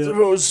 Yeah. The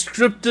most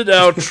scripted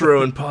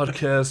outro in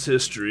podcast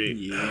history.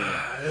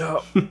 Yeah.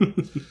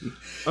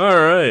 All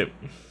right.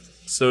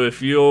 So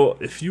if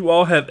you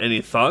all have any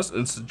thoughts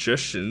and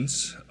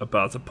suggestions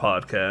about the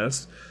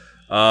podcast,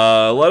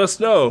 let us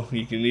know.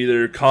 You can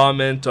either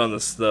comment on the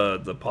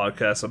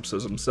podcast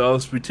episodes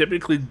themselves. We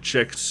typically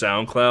check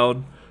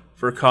SoundCloud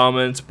for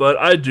comments, but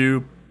I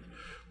do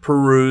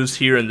peruse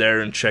here and there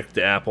and check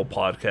the Apple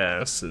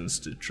Podcasts and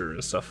Stitcher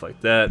and stuff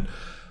like that.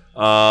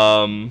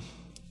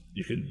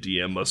 You can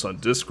DM us on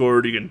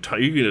Discord. You can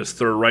just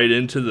throw right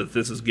into the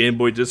This Is Game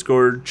Boy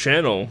Discord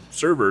channel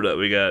server that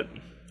we got.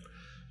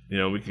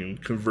 We can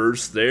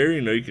converse there.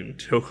 You can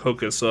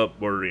hook us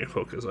up, or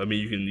hook us. I mean,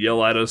 you can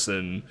yell at us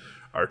in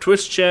our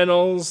Twitch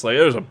channels. Like,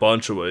 there's a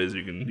bunch of ways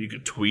you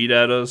can tweet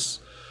at us.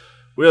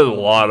 We have a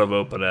lot of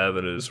open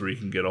avenues where you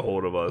can get a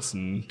hold of us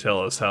and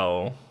tell us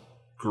how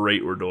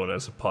great we're doing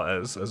as a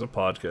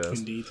podcast.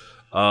 Indeed.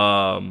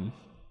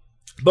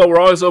 But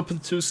we're always open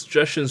to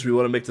suggestions. We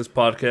want to make this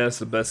podcast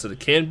the best that it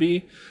can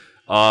be.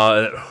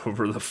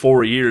 Over the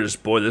 4 years,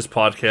 boy, this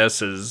podcast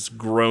has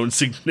grown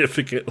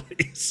significantly.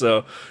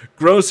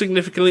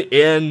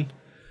 And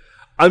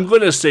I'm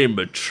going to say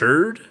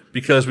matured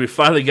because we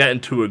finally got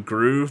into a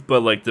groove,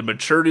 but like the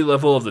maturity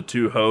level of the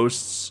two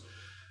hosts,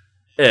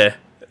 Yeah,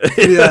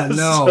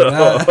 no,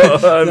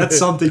 that's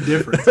something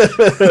different.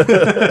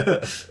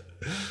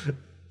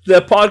 The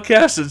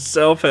podcast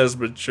itself has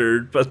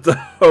matured, but the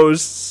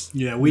hosts,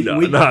 Yeah,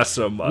 not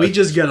so much. We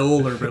just get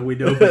older, but we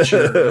don't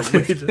mature.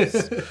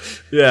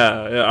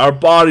 Yeah, our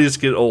bodies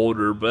get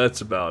older, but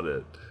that's about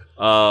it.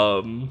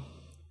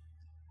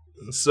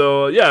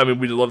 So yeah, I mean,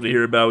 we'd love to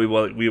hear about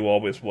it. We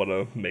always want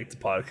to make the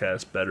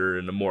podcast better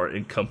and a more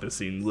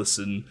encompassing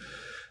listen.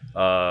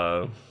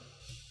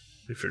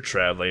 If you're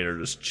traveling or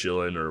just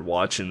chilling or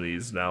watching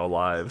these now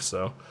live,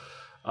 so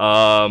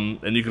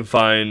and you can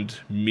find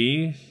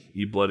me,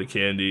 Eat Bloody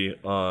Candy,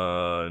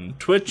 on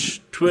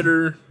Twitch,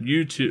 Twitter,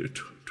 YouTube,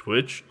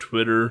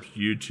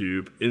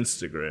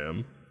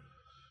 Instagram,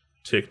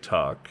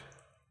 TikTok.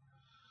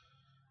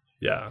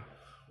 Yeah,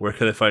 where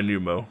can I find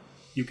you, Mo?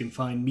 You can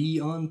find me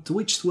on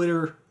Twitch,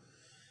 Twitter,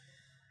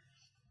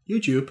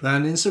 YouTube,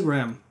 and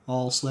Instagram,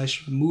 all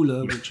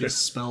 /Moeleuch, which is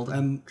spelled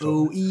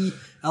MOELLEUH.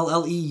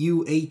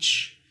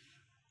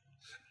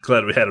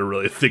 Glad we had to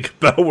really think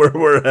about where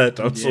we're at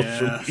on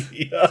social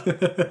media.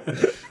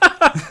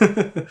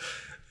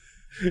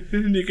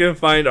 And you can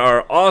find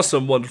our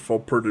awesome, wonderful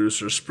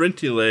producer,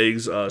 Sprinty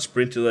Legs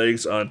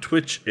on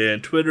Twitch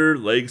and Twitter,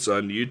 Legs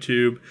on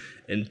YouTube.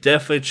 And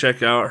definitely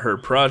check out her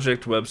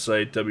project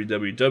website,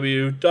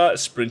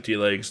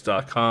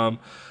 www.sprintylegs.com,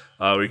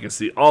 where you can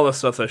see all the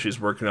stuff that she's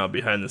working on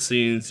behind the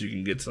scenes. You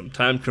can get some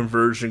time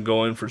conversion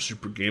going for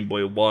Super Game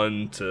Boy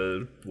 1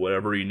 to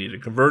whatever you need to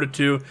convert it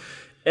to.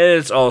 And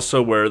it's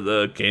also where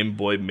the Game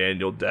Boy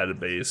manual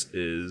database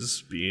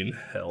is being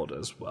held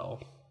as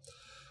well.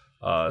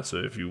 So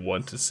if you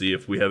want to see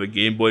if we have a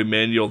Game Boy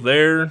manual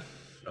there,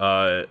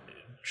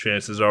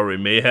 chances are we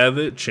may have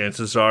it.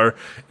 Chances are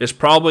it's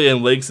probably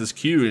in Legs'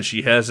 queue and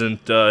she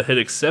hasn't hit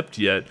accept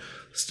yet.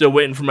 Still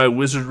waiting for my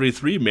Wizardry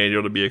 3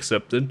 manual to be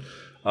accepted.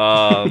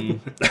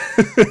 My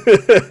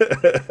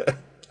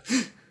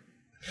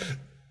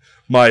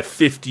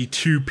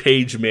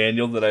 52-page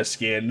manual that I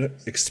scanned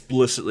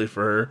explicitly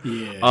for her.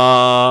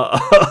 Yeah.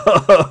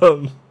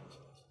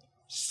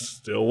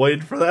 Still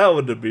waiting for that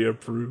one to be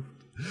approved.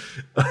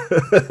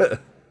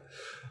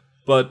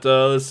 But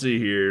let's see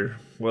here.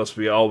 What else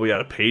we got? We got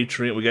a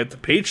Patreon. We got the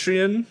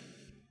Patreon,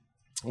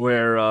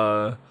 where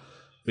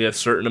we have a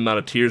certain amount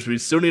of tiers. We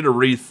still need to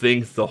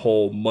rethink the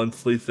whole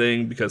monthly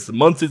thing, because the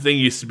monthly thing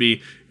used to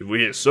be, if we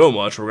hit so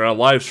much, we're going to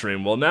live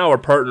stream. Well, now we're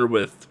partnered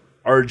with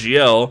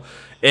RGL,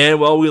 and,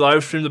 well, we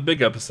live stream the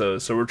big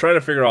episodes. So we're trying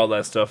to figure all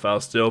that stuff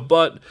out still.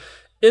 But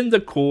in the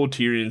cool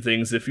tiering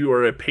things, if you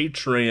are a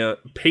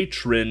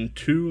patron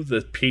to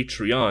the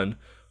Patreon,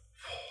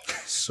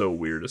 so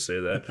weird to say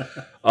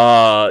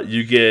that,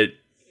 you get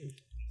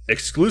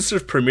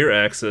exclusive premiere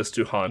access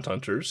to Haunt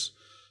Hunters,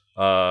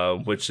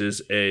 which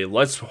is a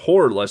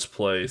horror Let's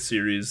Play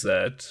series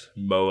that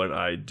Mo and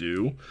I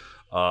do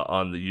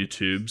on the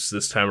YouTubes.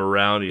 This time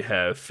around, you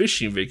have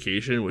Fishing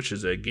Vacation, which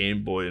is a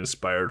Game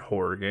Boy-inspired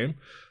horror game.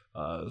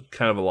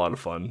 Kind of a lot of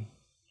fun.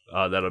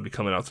 That'll be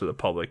coming out to the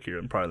public here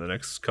in probably the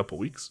next couple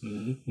weeks,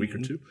 week or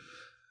two.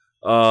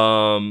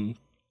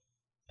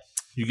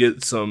 You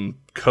get some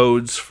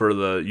codes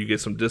you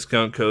get some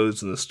discount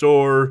codes in the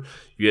store.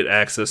 You get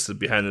access to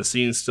behind the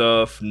scenes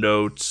stuff,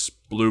 notes,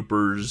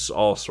 bloopers,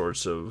 all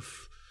sorts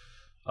of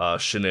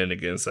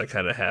shenanigans that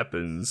kind of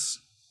happens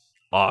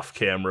off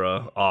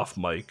camera, off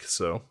mic.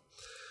 So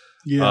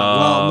yeah,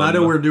 well, now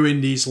that we're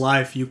doing these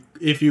live,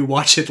 if you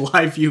watch it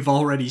live, you've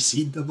already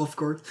seen them, of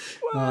course,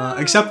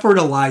 except for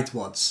the light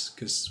ones,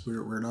 because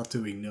we're not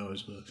doing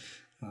those. But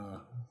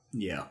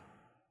yeah.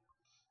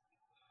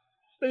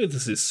 I get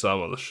to see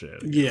some of the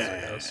shenanigans, I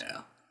guess.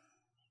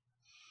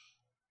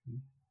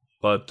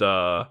 But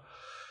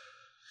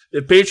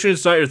if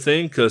Patreon's not your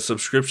thing, because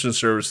subscription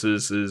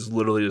services is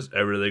literally just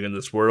everything in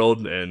this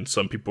world, and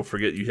some people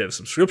forget you have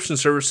subscription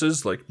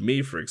services, like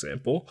me, for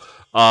example.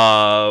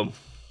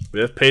 We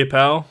have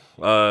PayPal.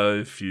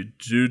 If you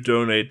do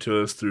donate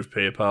to us through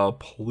PayPal,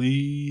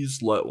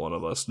 please let one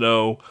of us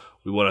know.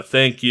 We want to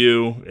thank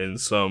you in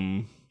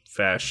some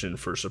fashion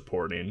for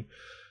supporting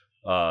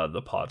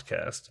the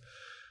podcast.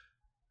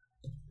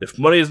 If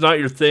money is not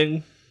your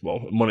thing, well,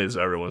 money is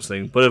everyone's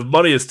thing, but if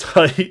money is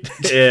tight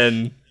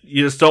and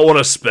you just don't want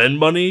to spend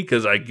money,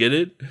 because I get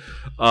it,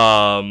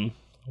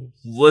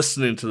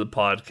 listening to the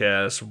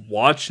podcast,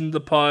 watching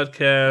the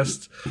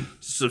podcast,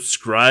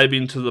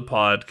 subscribing to the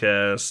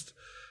podcast,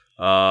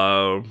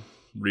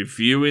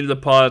 reviewing the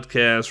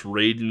podcast,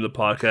 rating the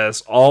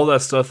podcast, all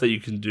that stuff that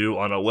you can do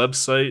on a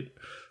website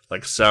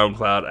like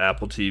SoundCloud,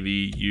 Apple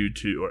TV,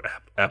 YouTube, or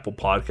Apple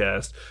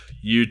Podcast,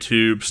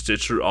 YouTube,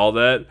 Stitcher, all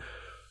that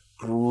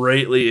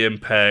greatly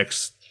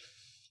impacts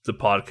the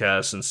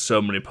podcast in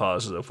so many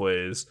positive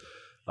ways.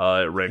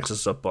 It ranks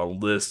us up on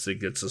lists, it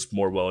gets us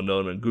more well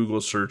known in Google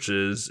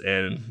searches,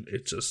 and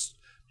it just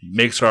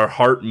makes our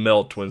heart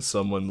melt when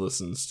someone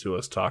listens to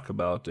us talk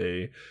about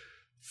a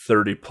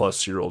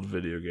 30-plus-year-old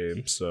video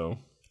game. So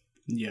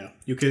yeah,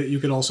 you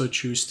could also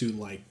choose to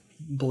like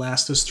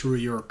blast us through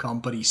your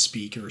company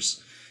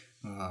speakers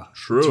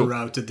True.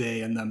 throughout the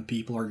day, and then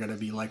people are gonna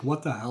be like,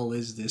 "What the hell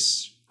is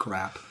this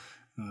crap?"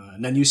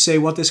 And then you say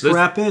what this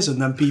crap is,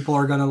 and then people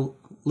are gonna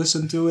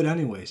listen to it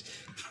anyways.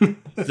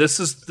 This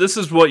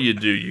is what you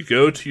do. You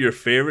go to your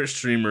favorite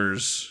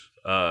streamer's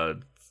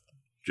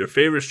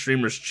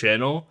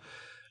channel,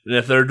 and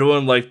if they're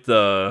doing like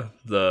the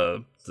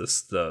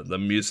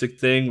music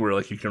thing where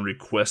like you can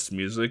request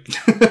music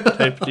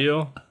type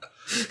deal,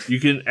 you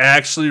can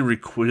actually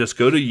just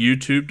go to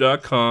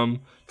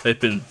youtube.com,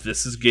 type in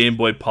 "This is Game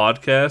Boy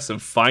Podcast"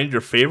 and find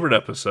your favorite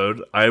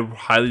episode. I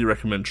highly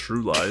recommend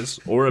True Lies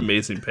or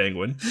Amazing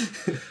Penguin.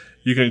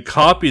 You can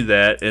copy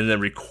that and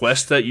then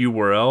request that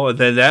URL, and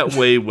then that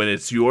way, when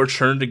it's your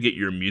turn to get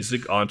your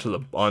music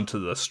onto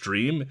the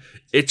stream,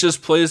 it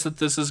just plays that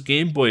 "This is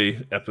Game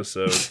Boy"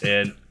 episode,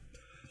 and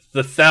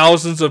the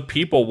thousands of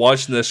people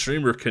watching the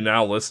streamer can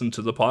now listen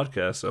to the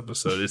podcast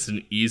episode. It's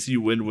an easy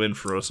win-win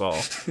for us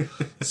all.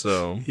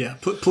 So yeah,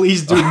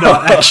 please do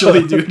not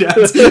actually do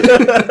that.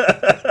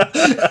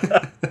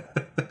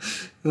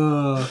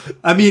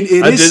 I mean,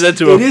 it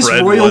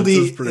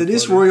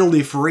is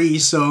royalty free,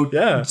 so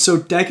yeah.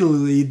 So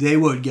technically they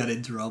would get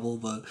in trouble,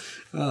 but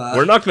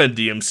we're not going to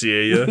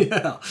DMCA you.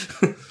 Yeah,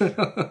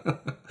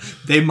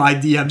 they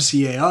might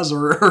DMCA us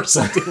or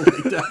something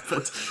like that.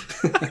 But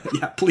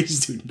yeah,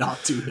 please do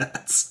not do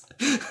that.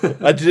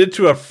 I did it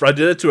to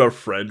a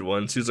friend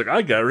once. He was like,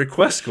 "I got a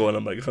request going."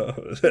 I'm like, "Oh,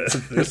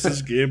 this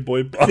is Game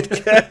Boy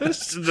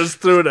Podcast." And just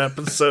threw an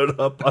episode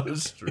up on the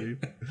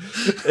stream.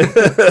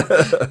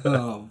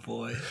 Oh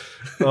boy.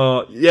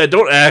 Yeah,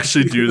 don't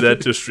actually do that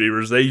to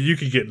streamers. You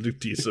can get a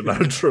decent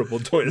amount of trouble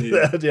doing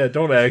that. Yeah,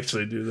 don't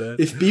actually do that.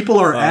 If people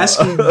are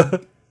asking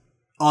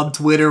on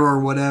Twitter or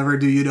whatever,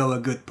 "Do you know a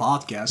good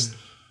podcast?"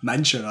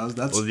 mention us.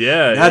 That's a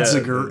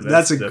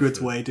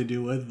good way to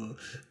do it.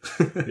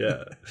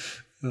 Yeah.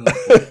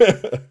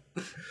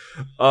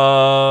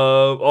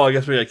 I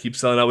guess we gotta keep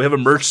selling out. We have a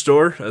merch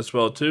store as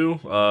well too.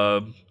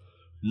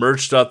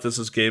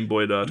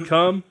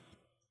 Merch.thisisgameboy.com.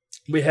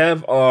 We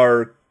have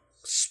our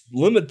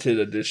limited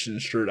edition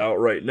shirt out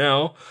right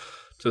now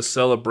to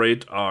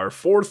celebrate our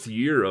 4th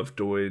year of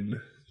doing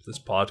this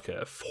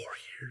podcast. 4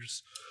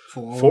 years.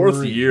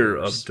 Fourth year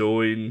of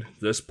doing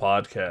this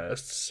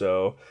podcast.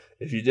 So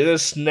if you didn't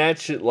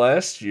snatch it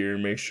last year,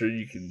 make sure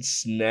you can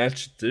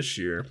snatch it this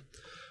year.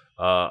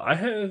 I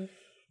have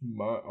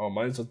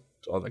mine's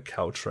on the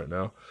couch right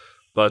now,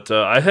 but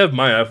I have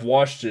mine. I've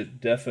watched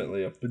it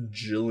definitely a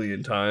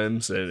bajillion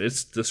times, and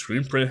the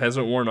screen print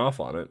hasn't worn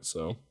off on it.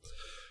 So,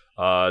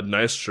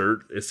 nice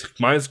shirt.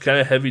 Mine's kind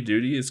of heavy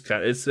duty. It's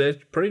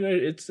pretty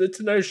nice.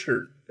 It's a nice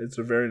shirt. It's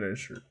a very nice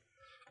shirt.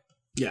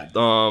 Yeah.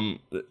 And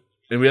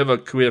we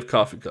have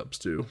coffee cups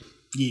too.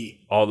 Yeah.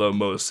 Although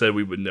Mo said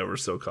we would never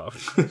sell coffee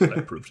cups, I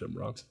proved him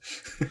wrong.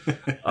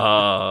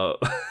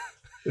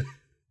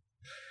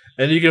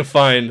 And you can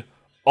find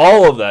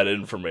all of that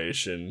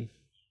information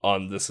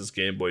on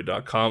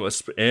thisisgameboy.com,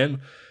 and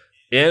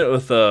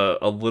with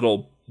a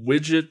little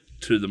widget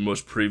to the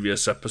most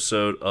previous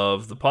episode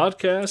of the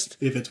podcast,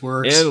 if it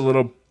works, and a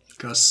little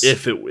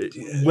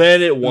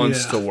when it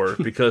wants to work,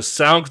 because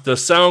the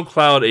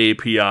SoundCloud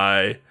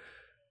API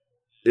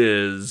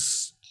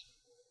is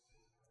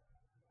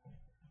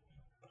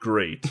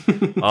great.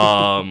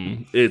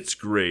 It's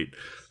great.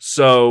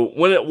 So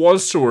when it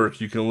wants to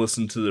work, you can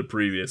listen to the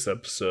previous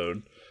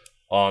episode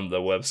on the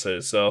website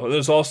itself. And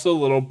there's also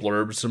little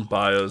blurbs and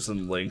bios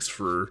and links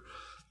for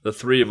the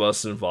three of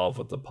us involved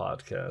with the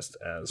podcast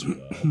as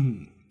well.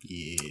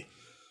 Yeah.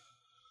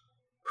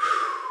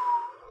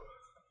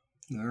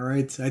 All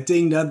right. I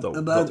think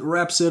that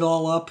wraps it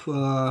all up.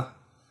 I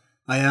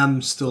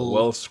am still...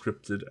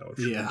 well-scripted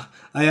outro. Yeah.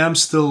 I am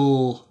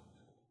still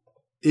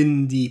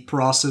in the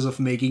process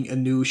of making a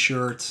new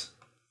shirt.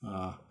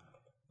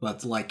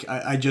 But,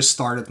 I just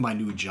started my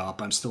new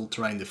job. I'm still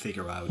trying to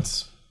figure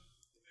out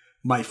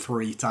my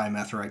free time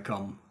after I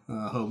come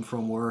home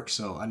from work.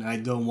 And I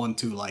don't want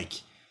to,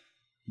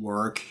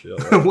 work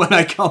when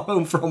I come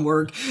home from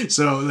work.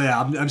 So, yeah,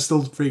 I'm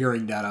still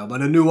figuring that out.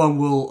 But a new one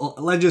will,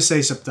 let's just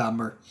say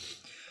September.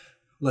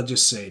 Let's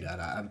just say that.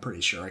 I'm pretty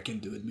sure I can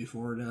do it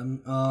before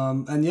then.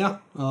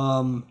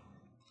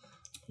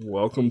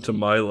 Welcome to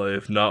my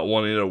life, not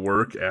wanting to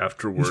work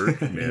after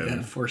work, man.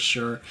 Yeah, for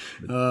sure.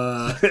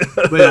 But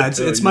yeah,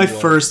 it's my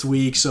first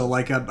week, so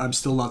I'm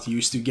still not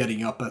used to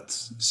getting up at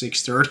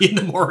 6:30 in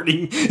the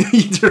morning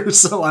either.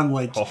 So I'm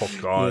like, oh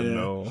god,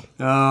 no.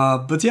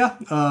 But yeah,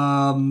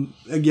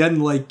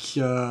 again,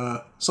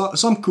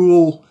 some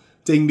cool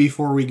thing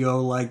before we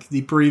go,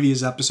 the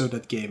previous episode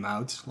that came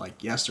out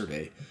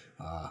yesterday.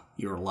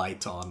 Your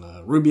light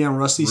on Ruby and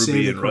Rusty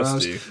Save the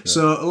Crows. Yeah.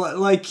 So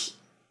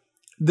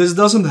this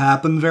doesn't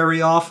happen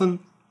very often,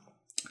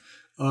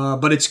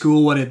 but it's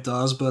cool when it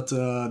does. But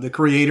the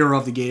creator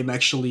of the game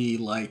actually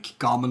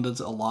commented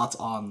a lot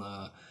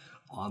on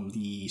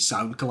the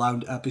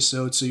SoundCloud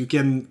episode, so you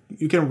can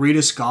read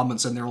his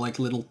comments, and they're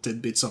little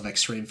tidbits of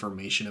extra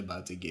information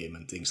about the game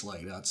and things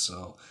like that.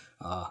 So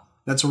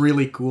that's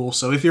really cool.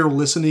 So if you're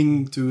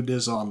listening to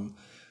this on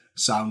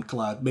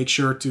SoundCloud. Make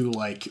sure to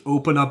like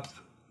open up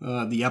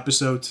the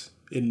episode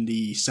in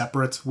the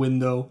separate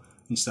window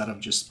instead of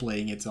just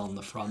playing it on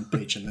the front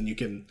page, and then you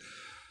can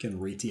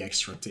read the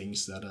extra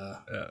things that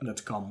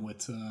that come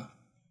with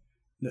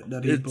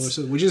that he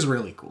posted, which is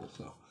really cool.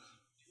 So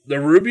the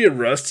Ruby and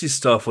Rusty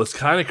stuff was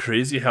kind of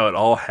crazy how it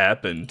all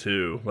happened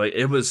too. Like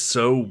it was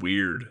so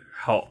weird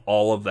how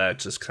all of that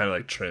just kind of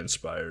like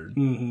transpired.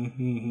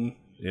 You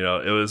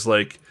know, it was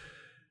like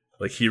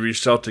he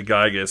reached out to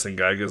Gygas, and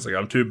Gygas like,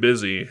 I'm too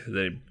busy. And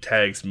then he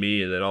tags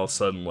me, and then all of a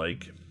sudden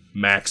like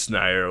Max and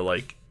I are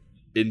like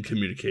in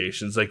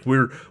communications. Like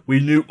we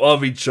knew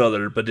of each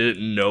other but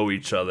didn't know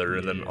each other,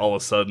 and then all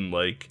of a sudden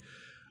like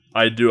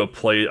I do a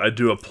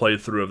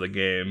playthrough of the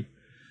game.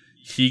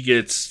 He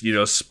gets, you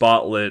know,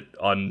 spotlit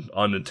on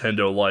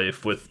Nintendo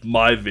Life with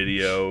my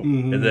video,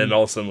 and then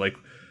all of a sudden like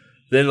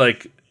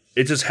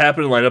it just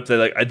happened to line up that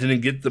like I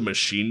didn't get the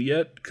machine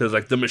yet, because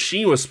like the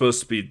machine was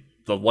supposed to be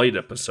the light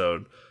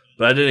episode,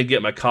 but I didn't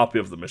get my copy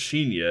of the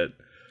machine yet.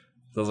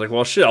 So I was like,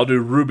 well, shit, I'll do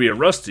Ruby and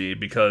Rusty,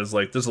 because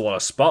like there's a lot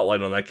of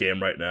spotlight on that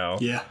game right now.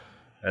 yeah.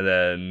 And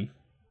then,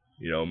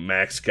 you know,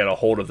 Max got a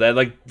hold of that.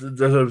 Like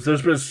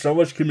there's been so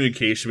much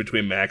communication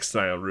between Max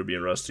and I on Ruby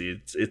and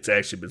Rusty. It's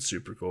actually been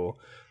super cool.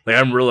 Like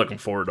I'm really looking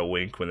forward to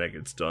Wink when that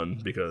gets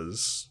done,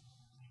 because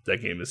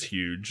that game is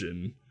huge,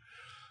 and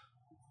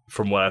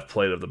from what I've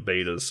played of the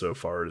betas so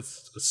far,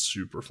 it's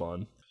super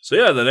fun. So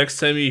yeah, the next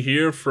time you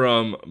hear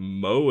from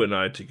Mo and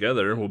I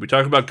together, we'll be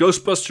talking about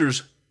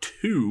Ghostbusters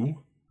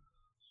 2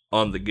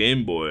 on the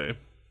Game Boy.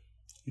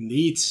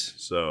 Indeed.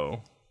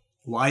 So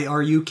Why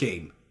Are You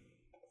Came?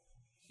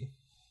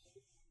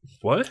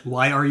 What?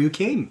 Why Are You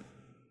Came?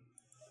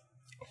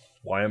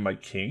 Why am I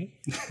king?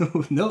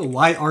 No,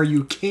 Why Are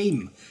You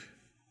Came?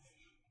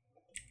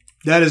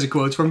 That is a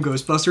quote from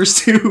Ghostbusters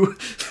 2.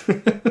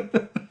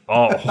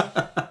 Oh.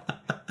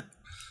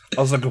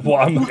 I was like, well,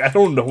 I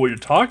don't know what you're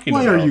talking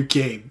Why about. Are You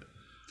Came?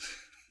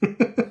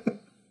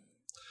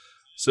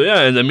 So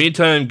yeah, in the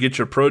meantime, get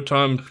your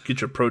proton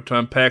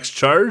packs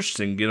charged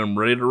and get them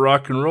ready to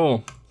rock and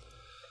roll.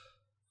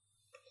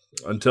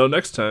 Until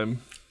next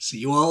time. See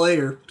you all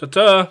later.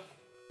 Ta-ta!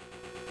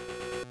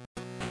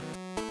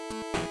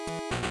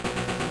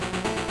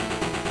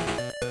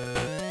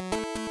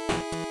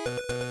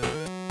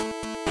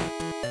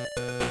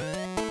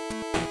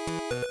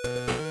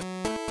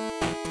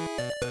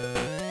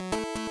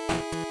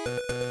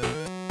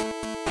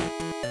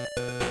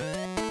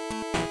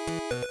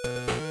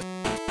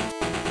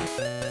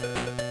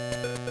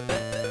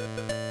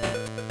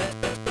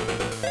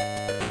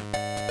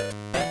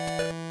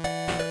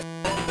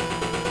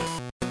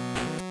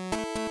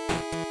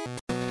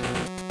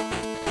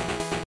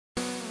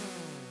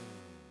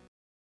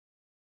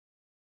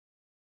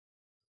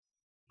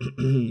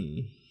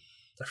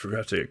 I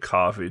forgot to get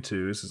coffee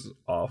too. This is an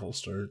awful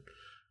start.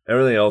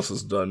 Everything else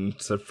is done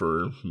except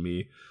for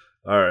me.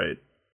 Alright.